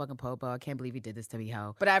 you called the fucking popo, I can't believe you did this to me,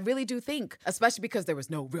 ho. But I really do think, especially because there was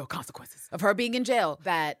no real consequences of her being in jail,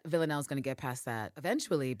 that Villanelle's gonna get past that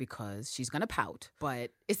eventually because she's gonna pout.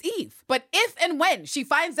 But it's Eve. But if and when she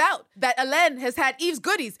finds out that Elen has had Eve's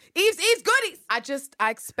goodies, Eve's goodies, I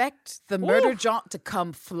expect the murder jaunt to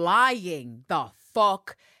come flying the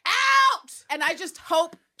fuck out. And I just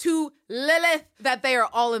hope to Lilith that they are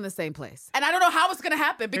all in the same place. And I don't know how it's going to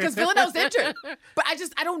happen because Villanelle's injured. But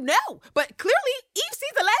I don't know. But clearly, Eve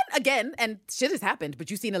sees Elen again, and shit has happened,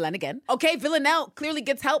 but you've seen Elen again. Okay, Villanelle clearly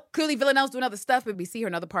gets help. Clearly, Villanelle's doing other stuff, but we see her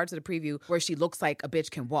in other parts of the preview where she looks like a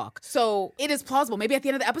bitch can walk. So it is plausible. Maybe at the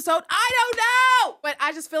end of the episode, I don't know. But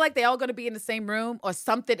I just feel like they all going to be in the same room or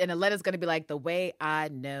something, and Elena's going to be like, the way I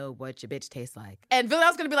know what your bitch tastes like. And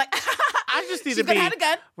Villanelle's going to be like, I just need she's to be gonna have a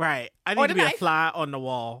gun. Right. I need to be a fly on the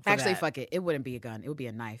wall. Actually, fuck it. It wouldn't be a gun. It would be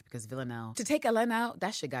a knife because Villanelle, to take Elen out,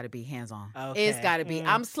 that shit got to be hands on. Okay. It's got to be.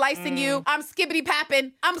 I'm slicing you. I'm skibbity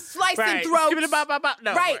papping. I'm slicing throats.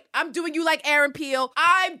 No, right. I'm doing you like Aaron Peel.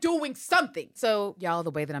 I'm doing something. So y'all,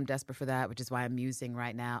 the way that I'm desperate for that, which is why I'm musing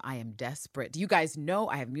right now, I am desperate. Do you guys know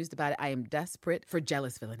I have mused about it? I am desperate for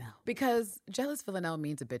jealous Villanelle because jealous Villanelle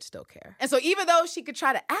means a bitch still care. And so even though she could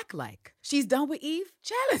try to act like she's done with Eve,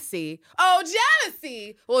 jealousy. Oh,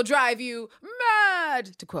 jealousy will drive you mad,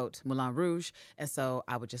 to quote Moulin Rouge. And so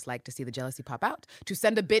I would just like to see the jealousy pop out to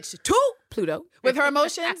send a bitch to Pluto with her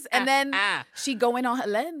emotions. And then she go in on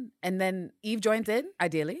Elen. And then Eve joins in,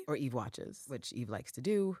 ideally, or Eve watches, which Eve likes to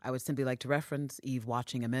do. I would simply like to reference Eve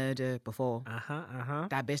watching a murder before.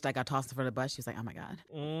 That bitch that got tossed in front of the bus, she was like, oh my God.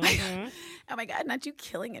 Oh my God, not you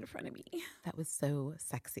killing in front of me. That was so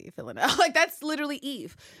sexy, Villanelle. Like, that's literally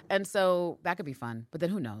Eve. And so that could be fun. But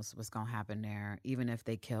then who knows what's going to happen there, even if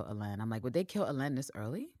they kill Elen. I'm like, would they kill Elen this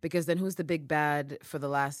early? Because then who's the big bad for the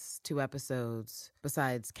last 2 episodes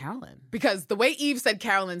besides Carolyn? Because the way Eve said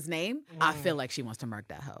Carolyn's name, I feel like she wants to murk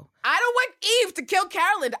that hoe. I don't want Eve to kill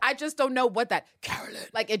Carolyn. I just don't know what that Carolyn.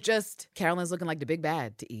 Like, it just, Carolyn's looking like the big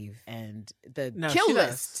bad to Eve. And the kill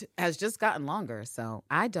list has just gotten longer. So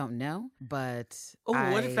I don't know, but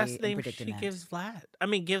what if that's the name she gives Vlad? I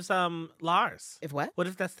mean, gives Lars. If what? What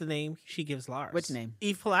if that's the name she gives Lars? Which name?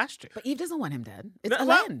 Eve Polastri. But Eve doesn't want him dead. It's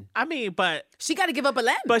Elen. I mean, but she got to give up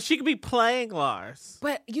Elen. But she could be playing Lars.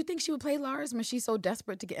 But you think she would play Lars when she's so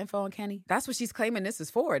desperate to get info on Kenny? That's what she's claiming this is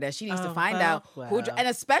for, that she needs to find out who, and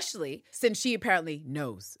especially since she apparently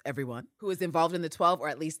knows everyone who is involved in the 12, or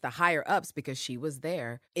at least the higher ups, because she was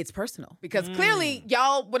there. It's personal. Because clearly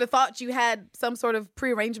y'all would have thought you had some sort of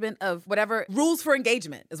prearrangement of whatever rules for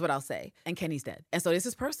engagement is what I'll say. And Kenny's dead. And so this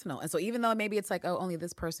is personal. And so even though maybe it's like, oh, only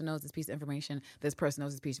this person knows this piece of information, this person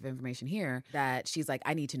knows this piece of information here, that she's like,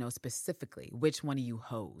 I need to know specifically which one of you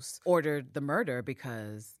hoes ordered the murder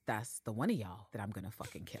because that's the one of y'all that I'm going to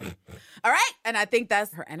fucking kill. All right? And I think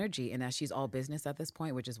that's her energy, and that she's all business at this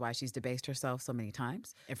point, which is why she's debased herself so many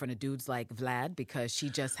times in front of dudes like Vlad, because she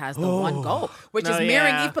just has the one goal, which is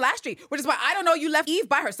mirroring Eve Polastri, which is why I don't know you left Eve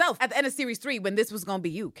by herself at the end of series 3 when this was going to be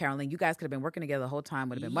you, Carolyn. You guys could have been working together the whole time,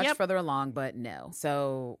 would have been much further along, but no.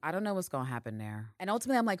 So I don't know what's going to happen there. And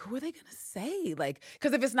ultimately, I'm like, who are they going to say? Like,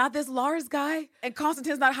 because if it's not this Lars guy and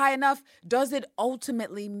Constantine's not high enough, does it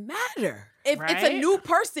ultimately matter? If it's a new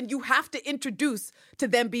person, you have to introduce to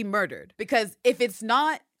them be murdered. Because if it's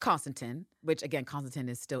not Constantine, which again, Constantine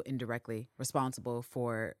is still indirectly responsible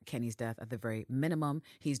for Kenny's death at the very minimum.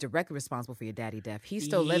 He's directly responsible for your daddy's death. He's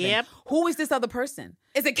still living. Who is this other person?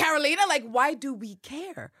 Is it Carolina? Like, why do we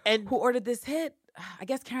care? And who ordered this hit? I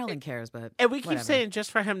guess Carolyn cares, but and we keep saying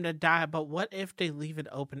just for him to die, but what if they leave it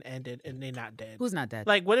open-ended and they're not dead? Who's not dead?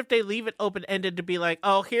 Like, what if they leave it open-ended to be like,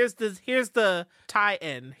 oh, here's the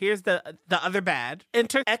tie-in, here's the other bad,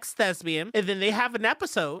 enter ex-thespian, and then they have an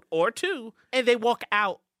episode or 2, and they walk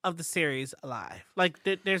out of the series alive. Like,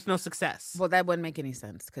 there's no success. Well, that wouldn't make any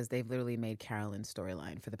sense because they've literally made Carolyn's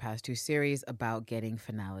storyline for the past 2 series about getting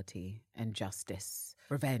finality and justice,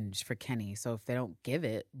 revenge for Kenny. So if they don't give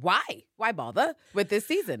it, why? Why bother with this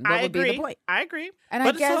season? What would be the point? I agree. And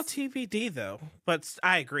but I guess it's all TBD, though. But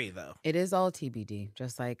I agree, though. it is all TBD,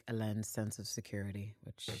 just like Ellen's sense of security,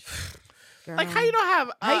 which... Girl, Like, how you don't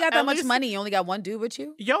have... how you got that at much least- money? You only got one dude with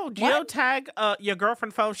you? Yo, geotag your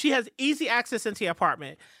girlfriend phone. She has easy access into your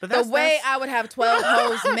apartment. But The that's way I would have 12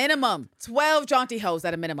 hoes minimum. 12 jaunty hoes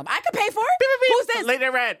at a minimum. I could pay for it. Who's this? Lady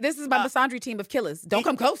Red. This is my misandry team of killers. Don't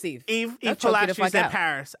come close, Eve. Eve They'll choke you the Pilastri fuck is in out.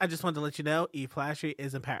 Paris. I just wanted to let you know, Eve Pilastri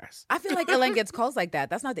is in Paris. I feel like Ellen gets calls like that.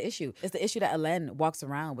 That's not the issue. It's the issue that Ellen walks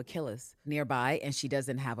around with killers nearby and she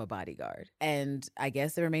doesn't have a bodyguard. And I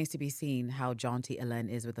guess it remains to be seen how jaunty Ellen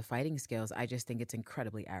is with the fighting skills. I just think it's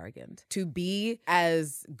incredibly arrogant to be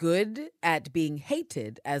as good at being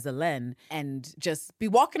hated as Ellen and just be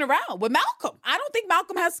walking around with Malcolm. I don't think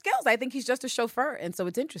Malcolm has skills. I think he's just a chauffeur. And so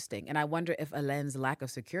it's interesting. And I wonder if Ellen's lack of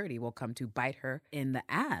security will come to bite her in the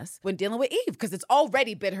ass when dealing with Eve, because it's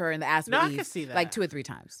already bit her in the ass with No, I Eve can see that. like 2 or 3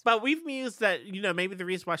 times. But we've mused that, maybe the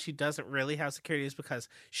reason why she doesn't really have security is because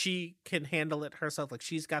she can handle it herself. Like,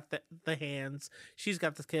 she's got the hands, she's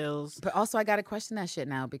got the skills. But also, I got to question that shit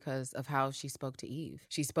now because of how she spoke to Eve.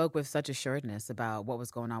 She spoke with such assuredness about what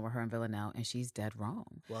was going on with her and Villanelle, and she's dead wrong.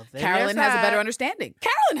 Well, then Carolyn there's has a that. better understanding.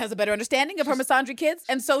 Carolyn has a better understanding of her misandry kids,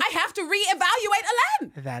 and so I have to reevaluate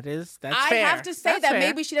Ellen. That's I fair. have to say That's that fair.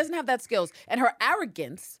 maybe she doesn't have that skills. And her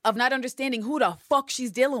arrogance of not understanding who the fuck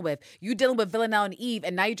she's dealing with. You dealing with Villanelle and Eve,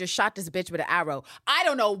 and now you just shot this bitch with an arrow. I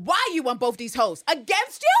don't know why you want both these hoes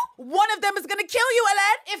against you. One of them is gonna kill you,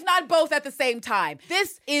 Ellen, if not both at the same time.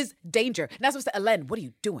 This is danger. And that's what I said, Ellen, what are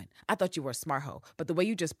you doing? I thought you were a smart hoe. But the way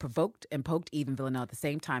you just provoked and poked Eve and Villanelle at the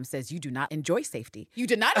same time says you do not enjoy safety. You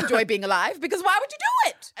do not enjoy being alive, because why would you do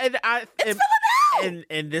it? And It's Villanelle!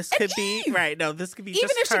 And this could be Eve! right. No, this could be Even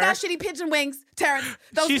just if she her. got shitty pigeon wings, Terrence,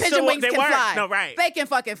 those She's pigeon still- wings they can work. fly. No, right. They can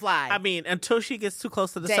fucking fly. I mean, until she gets too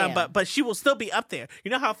close to the sun, Damn. but she will still be up there.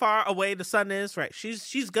 You know how far away the sun is, right?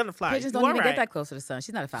 She's gonna fly. Pigeons You don't are even right. get that close to the sun.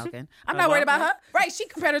 She's not a falcon. I'm Oh, not worried well, about her. Right, she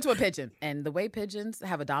compared her to a pigeon. And the way pigeons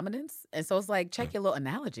have a dominance, and so it's like, check your little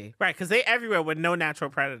analogy. Right, because they everywhere with no natural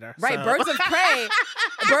predator. Right, so-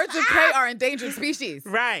 birds of prey are endangered species.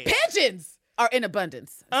 Right. Pigeons are in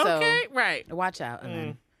abundance. Okay, So right. watch out,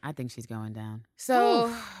 Ellen. I think she's going down.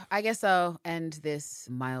 So I guess I'll end this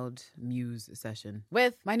mild muse session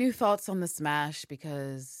with my new thoughts on the smash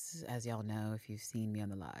because, as y'all know, if you've seen me on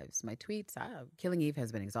the lives, my tweets, Killing Eve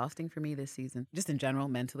has been exhausting for me this season, just in general,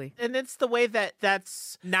 mentally. And it's the way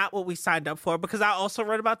that's not what we signed up for, because I also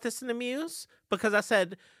wrote about this in the Muse, because I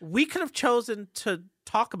said we could have chosen to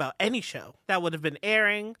talk about any show that would have been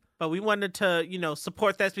airing, but we wanted to,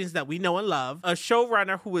 support thespians that we know and love, a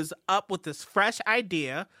showrunner who was up with this fresh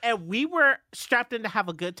idea, and we were strapped in to have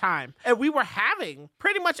a good time. And we were having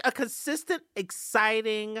pretty much a consistent,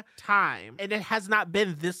 exciting time. And it has not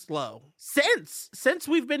been this low since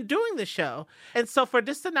we've been doing the show. And so for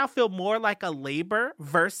this to now feel more like a labor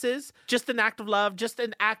versus just an act of love, just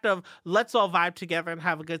an act of let's all vibe together and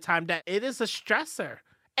have a good time, that it is a stressor.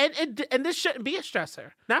 And this shouldn't be a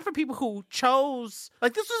stressor. Not for people who chose,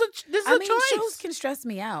 like, this is a choice. Shows can stress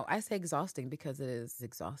me out. I say exhausting because it is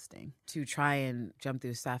exhausting to try and jump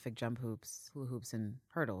through sapphic hula hoops and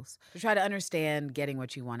hurdles. To try to understand getting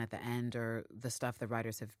what you want at the end, or the stuff the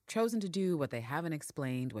writers have chosen to do, what they haven't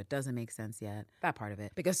explained, what doesn't make sense yet. That part of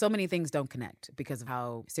it. Because so many things don't connect because of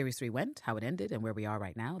how Series 3 went, how it ended, and where we are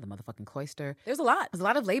right now, the motherfucking cloister. There's a lot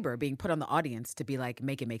of labor being put on the audience to be like,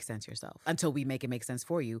 make it make sense yourself, until we make it make sense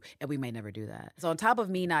for you. And we may never do that. So on top of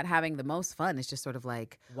me not having the most fun, it's just sort of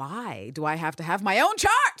like, why do I have to have my own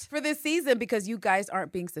chart for this season? Because you guys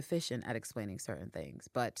aren't being sufficient at explaining certain things.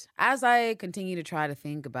 But as I continue to try to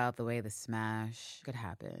think about the way the smash could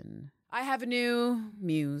happen, I have a new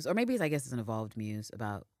muse, or maybe I guess it's an evolved muse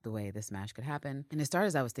about the way this smash could happen. And it started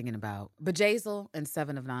as I was thinking about Bejazel and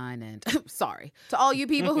 7 of 9, and sorry to all you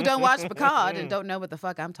people who don't watch Picard and don't know what the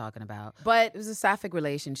fuck I'm talking about. But it was a sapphic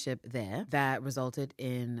relationship there that resulted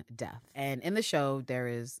in death. And in the show, there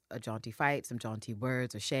is a jaunty fight, some jaunty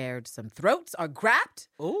words are shared, some throats are grabbed.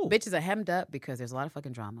 Ooh. Bitches are hemmed up because there's a lot of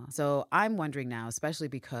fucking drama. So I'm wondering now, especially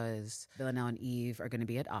because Villanelle and Eve are going to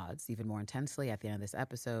be at odds even more intensely at the end of this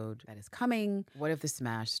episode that is coming. What if the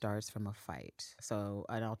smash starts from a fight? So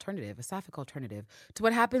a sapphic alternative to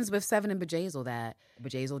what happens with 7 and Bejazel, that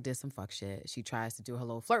Bejazel did some fuck shit. She tries to do her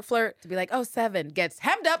little flirt to be like, oh, 7 gets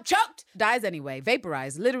hemmed up, choked, dies anyway,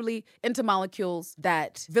 vaporized literally into molecules.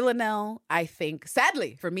 That Villanelle, I think,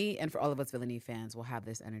 sadly for me and for all of us Villanelle fans, will have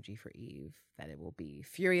this energy for Eve, that it will be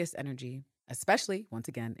furious energy, Especially, once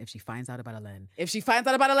again, if she finds out about Elen. If she finds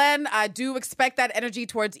out about Elen, I do expect that energy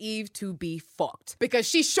towards Eve to be fucked. Because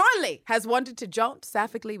she surely has wanted to jaunt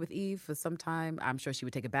sapphically with Eve for some time. I'm sure she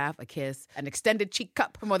would take a bath, a kiss, an extended cheek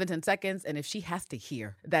cup for more than 10 seconds. And if she has to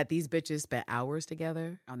hear that these bitches spent hours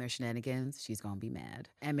together on their shenanigans, she's gonna be mad.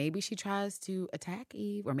 And maybe she tries to attack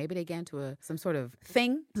Eve, or maybe they get into some sort of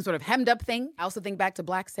thing, some sort of hemmed up thing. I also think back to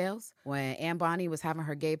Black Sails when Anne Bonny was having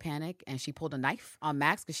her gay panic and she pulled a knife on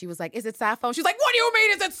Max because she was like, is it Sappho? She's like, what do you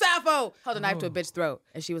mean is it Sappho? Held a knife to a bitch's throat.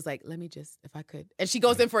 And she was like, let me just, if I could. And she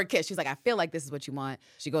goes in for a kiss. She's like, I feel like this is what you want.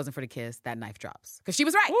 She goes in for the kiss. That knife drops. Because she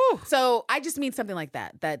was right. Ooh. So I just mean something like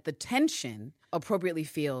that, that the tension appropriately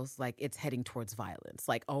feels like it's heading towards violence.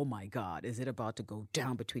 Like, oh my God, is it about to go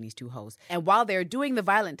down between these two hoes? And while they're doing the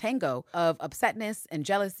violent tango of upsetness and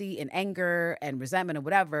jealousy and anger and resentment and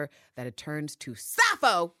whatever, that it turns to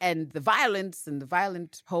Sappho, and the violence and the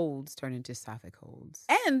violent holds turn into sapphic holds.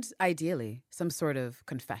 And ideally, some sort of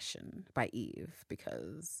confession by Eve,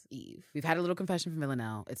 because Eve, we've had a little confession from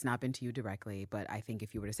Villanelle. It's not been to you directly, but I think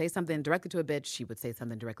if you were to say something directly to a bitch, she would say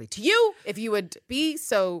something directly to you. If you would be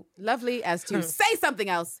so lovely as to say something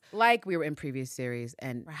else, like we were in previous series,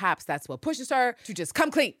 and perhaps that's what pushes her to just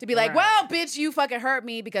come clean, to be like, well, bitch, you fucking hurt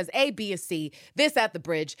me because A, B, and C, this at the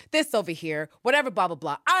bridge, this over here, whatever, blah, blah,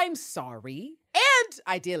 blah. I'm sorry. And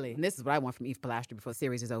ideally, and this is what I want from Eve Pilastri before the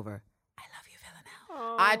series is over, I love you,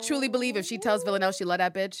 Villanelle. I truly believe if she tells Villanelle she love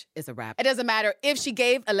that bitch, it's a wrap. It doesn't matter if she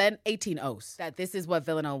gave Elen 18 O's, that this is what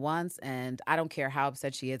Villanelle wants, and I don't care how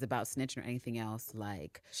upset she is about snitching or anything else.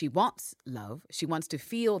 Like, she wants love. She wants to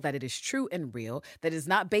feel that it is true and real, that it is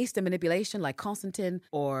not based in manipulation like Constantine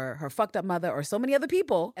or her fucked up mother or so many other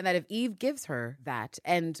people, and that if Eve gives her that,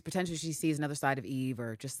 and potentially she sees another side of Eve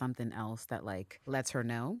or just something else that, like, lets her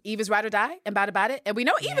know Eve is ride or die and bad about it, and we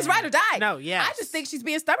know Eve is ride or die. No, yes. I just think she's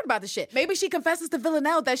being stubborn about this shit. Maybe she confesses to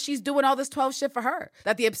Villanelle that she's doing all this 12 shit for her,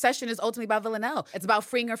 that the obsession is ultimately about Villanelle. It's about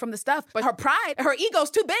freeing her from the stuff. But her pride, her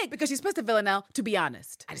ego's too big because she's pissed at Villanelle, to be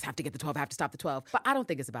honest. I just have to get the 12. I have to stop the 12. But I don't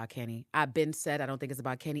think it's about Kenny. I've been said I don't think it's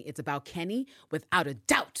about Kenny. It's about Kenny without a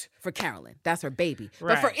doubt for Carolyn. That's her baby.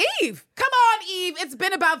 Right. But for Eve, come on, Eve. It's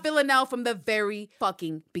been about Villanelle from the very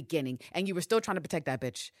fucking beginning. And you were still trying to protect that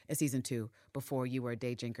bitch in season 2 before you were a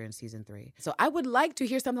day drinker in season 3. So I would like to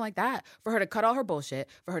hear something like that, for her to cut all her bullshit,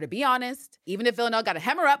 for her to be honest, even if Villanelle got to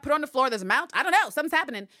hem her up, put her on the floor, there's a mount, I don't know, something's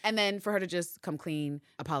happening. And then for her to just come clean,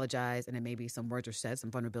 apologize, and then maybe some words are said,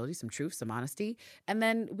 some vulnerability, some truth, some honesty. And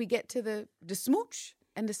then we get to the smooch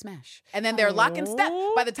and the smash. And then they're lock and step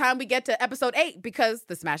by the time we get to episode 8, because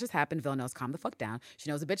the smash has happened. Villanelle's calmed the fuck down. She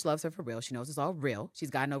knows the bitch loves her for real. She knows it's all real. She's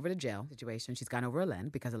gotten over the jail situation. She's gotten over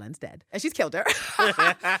Elen because Elen's dead. And she's killed her.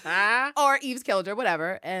 Or Eve's killed her,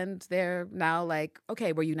 whatever. And they're now like,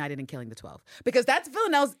 okay, we're united in killing the 12. Because that's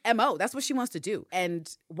Villanelle's MO. That's what she wants to do.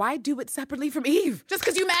 And why do it separately from Eve? Just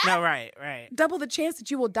because you mad? No, right. Double the chance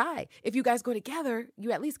that you will die. If you guys go together,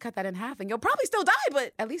 you at least cut that in half and you'll probably still die,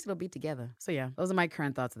 but at least it'll be together. So yeah, those are my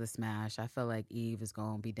current thoughts of the smash. I feel like Eve is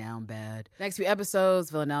going to be down bad. Next few episodes,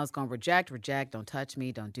 Villanelle's going to reject, don't touch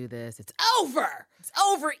me, don't do this. It's over. It's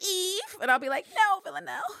over, Eve. And I'll be like, no,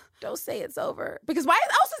 Villanelle, don't say it's over. Because why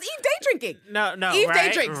else is Eve day drinking? No, Eve right,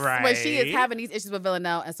 day drinks right. when she is having these issues with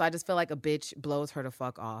Villanelle. And so I just feel like a bitch blows her the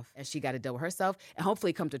fuck off and she got to deal with herself and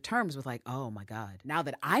hopefully come to terms with like, oh my God, now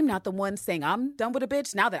that I'm not the one saying I'm done with a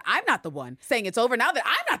bitch, now that I'm not the one saying it's over, now that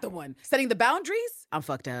I'm not the one setting the boundaries, I'm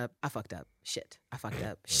fucked up. I fucked up. Shit. I fucked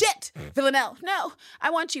up. Shit. Villanelle, no, I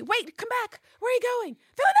want you. Wait, come back. Where are you going?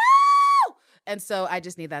 Villanelle! And so I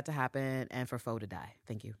just need that to happen and for Foe to die.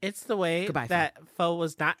 Thank you. It's the way Goodbye, that Foe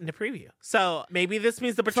was not in the preview. So maybe this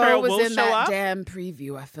means the Foe betrayal was will in show that up. damn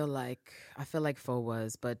preview. I feel like Foe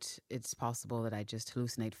was, but it's possible that I just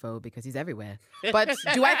hallucinate Foe because he's everywhere. But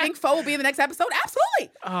do I think Foe will be in the next episode?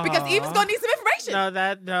 Absolutely. Because Eve is going to need some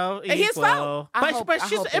information. No. And here's Foe. But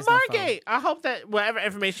she's in Margate. I hope that whatever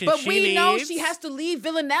information she needs. But we know she has to leave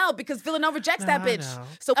Villanelle because Villanelle rejects that bitch. No.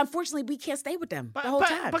 So unfortunately, we can't stay with them the whole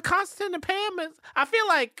time. But Constance and Pam I feel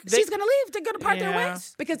like she's gonna leave. They're gonna part their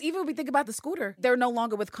ways. Because even when we think about the scooter, they're no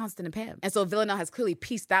longer with Constance and Pam. And so Villanelle has clearly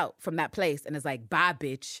pieced out from that place and is like, bye,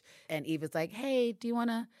 bitch. And Eve is like, hey, do you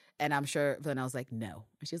wanna? And I'm sure Villanelle's like, no.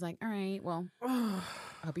 And she's like, all right, well, I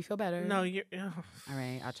hope you feel better. No, you're... All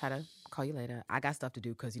right, I'll try to call you later. I got stuff to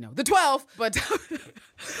do because, the 12. But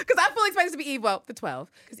because I fully expect it to be Eve. Well, the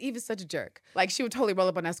 12. Because Eve is such a jerk. Like, she would totally roll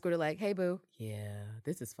up on that scooter like, hey, boo. Yeah,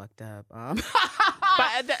 this is fucked up.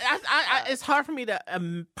 But it's hard for me to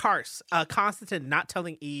parse Constantine not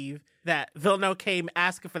telling Eve that Villanelle came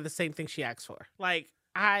asking for the same thing she asked for.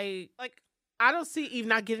 I don't see Eve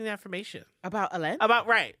not getting that information. About Ellen? About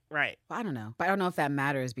right. Well, I don't know. But I don't know if that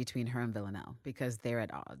matters between her and Villanelle because they're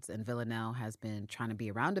at odds. And Villanelle has been trying to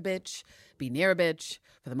be around a bitch, be near a bitch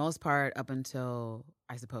for the most part up until,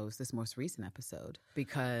 I suppose, this most recent episode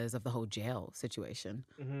because of the whole jail situation.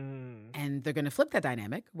 And they're going to flip that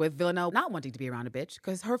dynamic with Villanelle not wanting to be around a bitch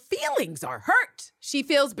because her feelings are hurt. She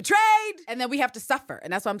feels betrayed and then we have to suffer.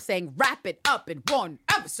 And that's why I'm saying wrap it up in one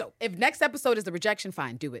episode. If next episode is the rejection,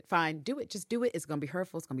 fine, do it. Fine, do it. Just do it. It's going to be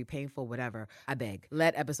hurtful. It's going to be painful, whatever. I beg.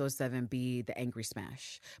 Let episode 7 be the angry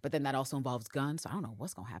smash. But then that also involves Gunn, so I don't know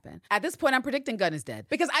what's going to happen. At this point, I'm predicting Gunn is dead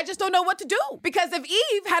because I just don't know what to do. Because if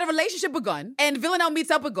Eve had a relationship with Gunn and Villanelle meets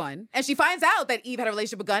up with Gunn and she finds out that Eve had a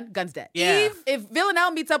relationship with Gunn, Gunn's dead. Yeah. Eve, if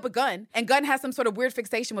Villanelle meets up with Gunn and Gunn has some sort of weird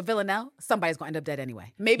fixation with Villanelle, somebody's going to end up dead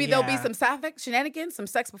anyway. Maybe there'll be some sapphic shenanigans, some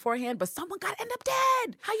sex beforehand, but someone got to end up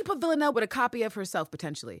dead. How you put Villanelle with a copy of herself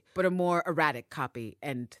potentially, but a more erratic copy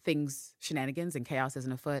and things, shenanigans and chaos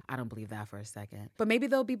isn't afoot? I don't believe that for a second. But maybe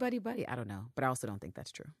they'll be buddy-buddy. I don't know. But I also don't think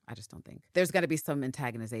that's true. I just don't think. There's got to be some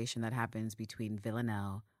antagonization that happens between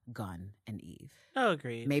Villanelle, Gunn, and Eve. Oh,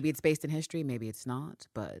 agreed. Maybe it's based in history. Maybe it's not.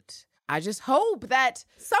 But I just hope that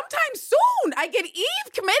sometime soon I get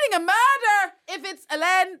Eve committing a murder. If it's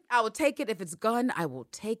Ellen, I will take it. If it's Gunn, I will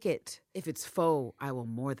take it. If it's foe, I will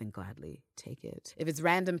more than gladly take it. If it's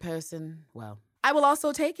random person, well, I will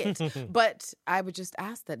also take it. But I would just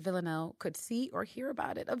ask that Villanelle could see or hear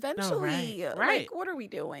about it eventually. No, right. Like, what are we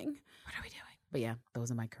doing? What are we doing? But yeah, those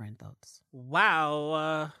are my current thoughts.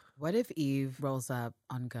 Wow. What if Eve rolls up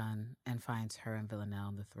on Gunn and finds her and Villanelle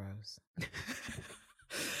in the throes?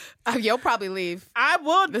 You'll probably leave. I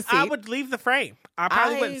would leave the frame. I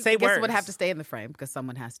probably wouldn't say words. I guess words. I would have to stay in the frame because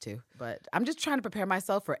someone has to. But I'm just trying to prepare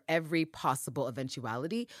myself for every possible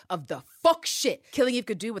eventuality of the fuck shit Killing Eve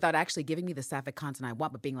could do without actually giving me the sapphic content I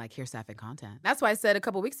want, but being like, here's sapphic content. That's why I said a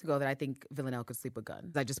couple weeks ago that I think Villanelle could sleep with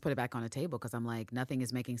Gunn. I just put it back on the table because I'm like, nothing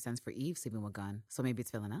is making sense for Eve sleeping with Gunn. So maybe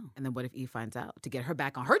it's Villanelle. And then what if Eve finds out to get her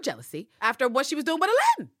back on her jealousy after what she was doing with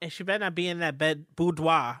Ellen? And she better not be in that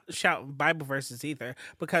boudoir shouting Bible verses either,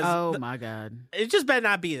 because oh my God, it just better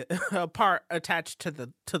not be a part attached to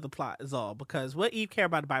the plot is all. Because what Eve care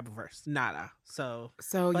about a Bible verse? Nada. So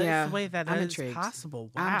but yeah, it's the way that I'm is intrigued. possible.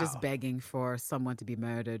 Wow. I'm just begging for someone to be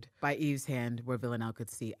murdered by Eve's hand where Villanelle could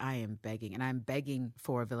see. I am begging. And I'm begging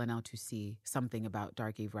for Villanelle to see something about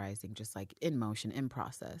Dark Eve Rising, just like in motion, in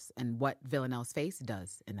process, and what Villanelle's face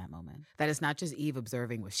does in that moment. That is not just Eve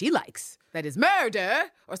observing what she likes. That is murder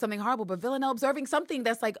or something horrible, but Villanelle observing something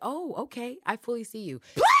that's like, oh, okay, I fully see you.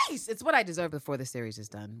 Please! It's what I deserve before the series is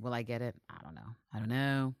done. Will I get it? I don't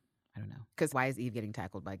know. Because why is Eve getting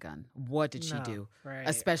tackled by Gunn? What did she do? Right.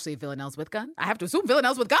 Especially if Villanelle's with Gunn. I have to assume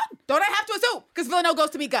Villanelle's with Gunn. Don't I have to assume? Because Villanelle goes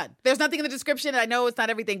to meet Gunn. There's nothing in the description, and I know it's not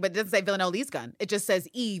everything, but it doesn't say Villanelle leaves Gunn. It just says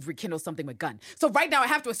Eve rekindles something with Gunn. So right now I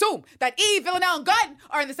have to assume that Eve, Villanelle, and Gunn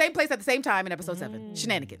are in the same place at the same time in episode 7.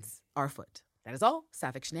 Shenanigans are afoot. That is all.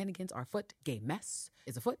 Sapphic shenanigans are afoot. Gay mess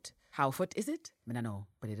is afoot. How afoot is it? I mean, I know,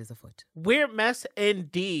 but it is afoot. Weird mess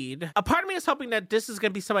indeed. A part of me is hoping that this is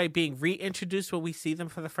going to be somebody being reintroduced when we see them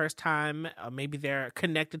for the first time. Maybe they're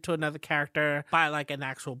connected to another character by like an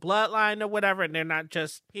actual bloodline or whatever, and they're not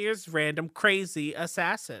just, here's random crazy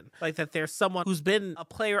assassin. Like that there's someone who's been a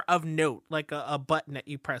player of note, like a button that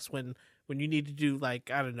you press when you need to do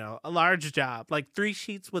like, I don't know, a large job. Like 3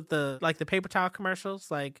 sheets with the paper towel commercials,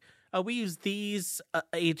 like, we use these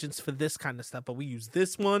agents for this kind of stuff, but we use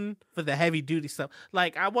this one for the heavy duty stuff.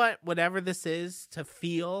 Like, I want whatever this is to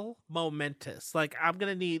feel momentous. Like, I'm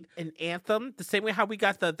going to need an anthem, the same way how we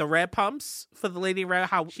got the red pumps for the Lady Red,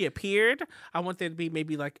 how she appeared. I want there to be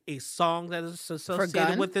maybe like a song that is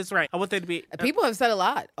associated with this. Right. I want there to be... People have said a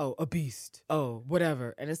lot. Oh, a beast. Oh,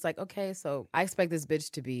 whatever. And it's like, okay, so I expect this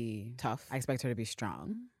bitch to be tough. I expect her to be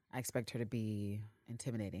strong. I expect her to be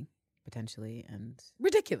intimidating, potentially, and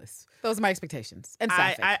ridiculous. Those are my expectations. And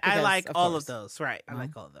sapphic, I like all of those. Right. I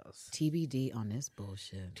like all of those. TBD on this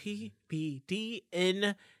bullshit. TBD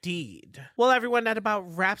indeed. Well, everyone, that about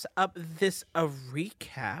wraps up this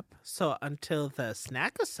recap. So until the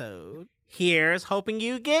snack-isode, here's hoping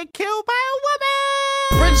you get killed by a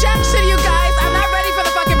woman. Rejection, you guys. I'm not ready for the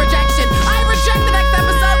fucking rejection. I reject the next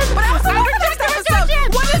episode, but I also reject the episode.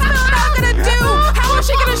 What is Villanelle gonna do? How is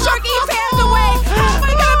she gonna shark Eve's hands away? How am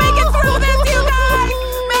I gonna make it through this, you guys?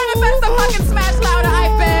 Manifest the fucking smash louder. I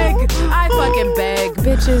beg. I fucking beg.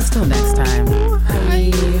 Bitches, till next time.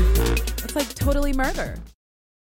 It's like totally murder.